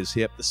 being what is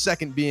hip. The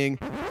second being,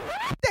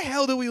 what the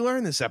hell did we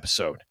learn this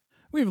episode?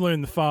 We've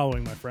learned the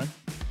following, my friend.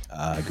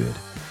 Good.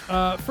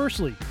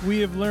 Firstly, we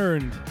have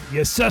learned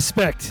your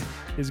suspect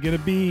is going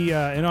to be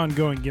an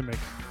ongoing gimmick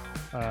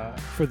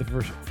for the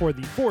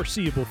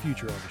foreseeable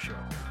future of the show.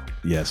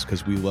 Yes,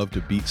 because we love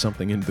to beat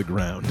something into the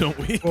ground, don't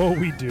we? Oh,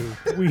 we do.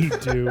 We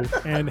do.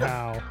 And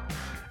how.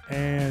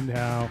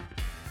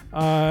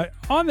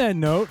 On that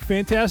note,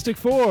 Fantastic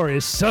Four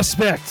is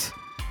suspect.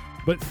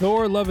 But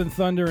Thor, Love and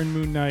Thunder, and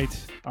Moon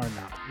Knight are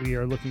not. We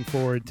are looking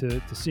forward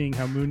to seeing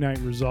how Moon Knight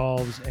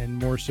resolves, and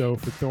more so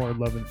for Thor,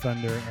 Love and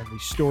Thunder, and the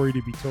story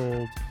to be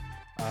told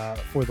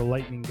for the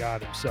lightning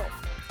god himself.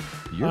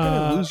 You're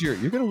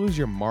gonna lose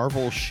your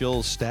Marvel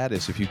shill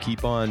status if you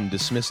keep on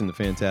dismissing the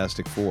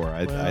Fantastic Four.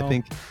 I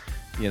think,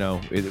 you're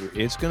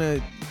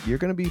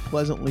gonna be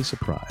pleasantly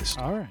surprised.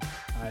 All right,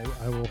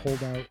 I will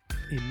hold out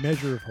a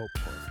measure of hope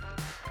for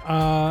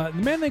it.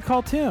 The man they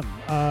call Tim.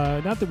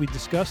 Not that we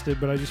discussed it,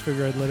 but I just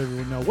figured I'd let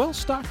everyone know. Well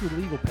stocked with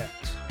legal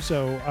pads.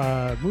 So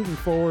moving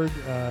forward,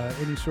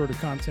 any sort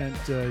of content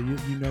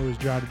you know is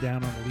jotted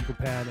down on a legal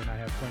pad, and I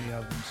have plenty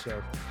of them,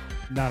 so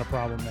not a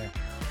problem there.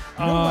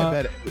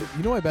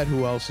 I bet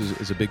who else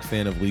is a big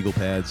fan of legal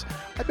pads?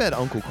 I bet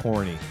Uncle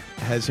Corny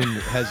has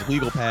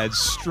legal pads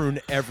strewn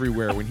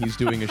everywhere when he's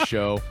doing a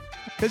show.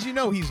 Because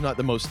he's not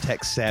the most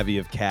tech savvy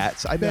of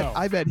cats. I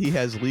bet he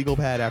has legal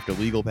pad after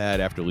legal pad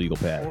after legal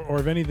pad. Or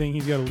if anything,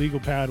 he's got a legal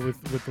pad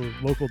with the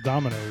local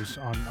Domino's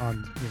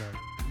on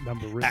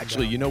number written.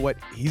 Actually, down. You know what?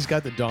 He's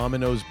got the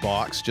Domino's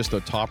box, just the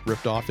top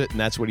ripped off it, and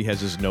that's what he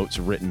has his notes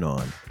written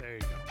on. There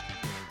you go.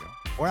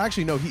 Or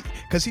actually, no,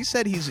 because he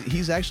said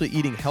he's actually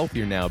eating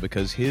healthier now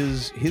because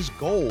his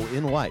goal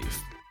in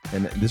life,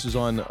 and this is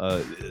on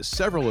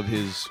several of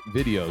his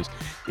videos,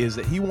 is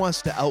that he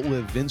wants to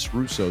outlive Vince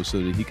Russo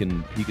so that he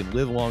can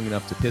live long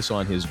enough to piss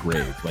on his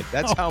grave. Like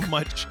that's how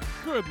much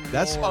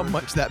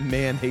that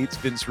man hates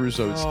Vince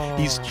Russo.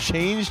 He's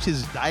changed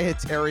his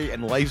dietary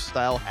and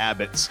lifestyle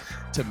habits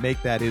to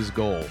make that his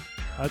goal.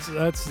 That's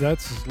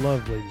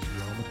love, ladies and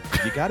gentlemen.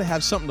 You got to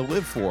have something to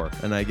live for,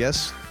 and I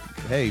guess,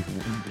 hey,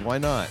 why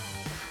not?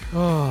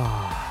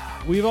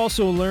 We've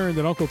also learned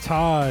that Uncle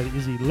Todd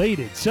is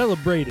elated,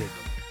 celebrated,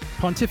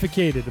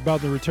 pontificated about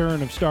the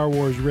return of Star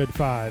Wars Red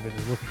 5 and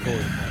is looking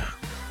forward to that.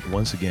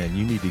 Once again,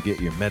 you need to get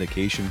your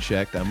medication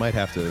checked. I might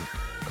have to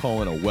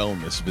call in a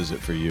wellness visit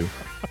for you.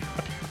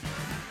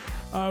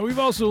 We've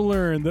also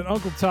learned that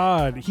Uncle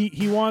Todd,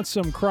 he wants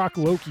some Croc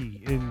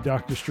Loki in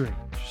Doctor Strange.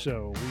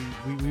 So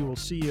we will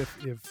see if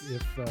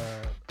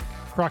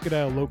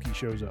Crocodile Loki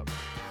shows up.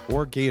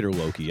 Or Gator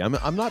Loki.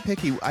 I'm not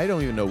picky. I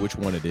don't even know which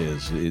one it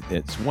is.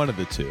 It's one of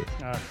the two.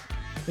 All right.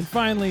 And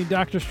finally,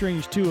 Doctor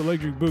Strange 2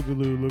 Electric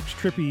Boogaloo looks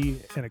trippy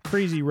and a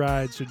crazy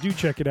ride, so do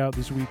check it out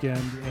this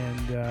weekend,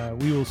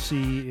 and we will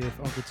see if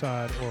Uncle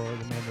Todd or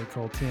the man they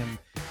call Tim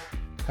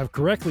have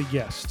correctly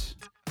guessed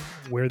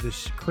where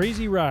this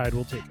crazy ride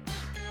will take us.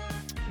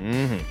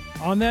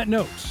 Mm-hmm. On that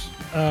note,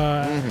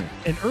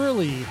 an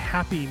early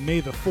happy May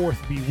the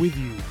 4th be with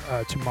you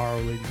tomorrow,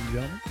 ladies and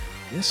gentlemen.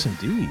 Yes,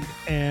 indeed.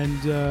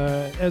 And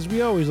as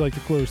we always like to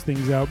close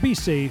things out, be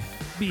safe,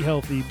 be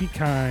healthy, be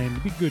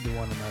kind, be good to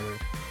one another.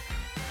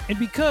 And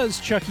because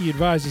Chucky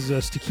advises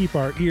us to keep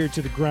our ear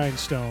to the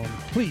grindstone,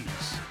 please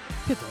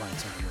hit the line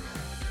sign.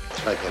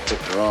 It's like I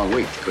picked the wrong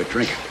week to quit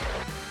drinking.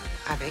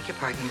 I beg your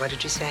pardon, what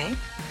did you say?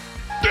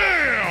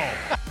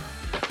 Damn!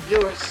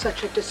 You're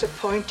such a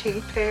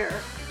disappointing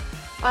pair.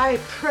 I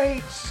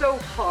prayed so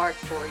hard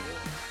for you.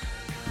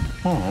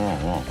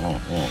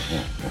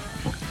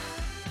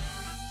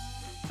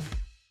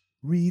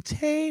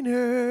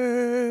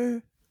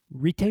 Retainer.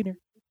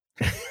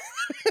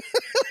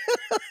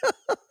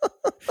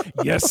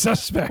 Yes,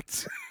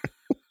 suspect.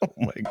 Oh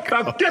my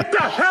God. Now get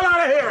the hell out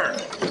of here!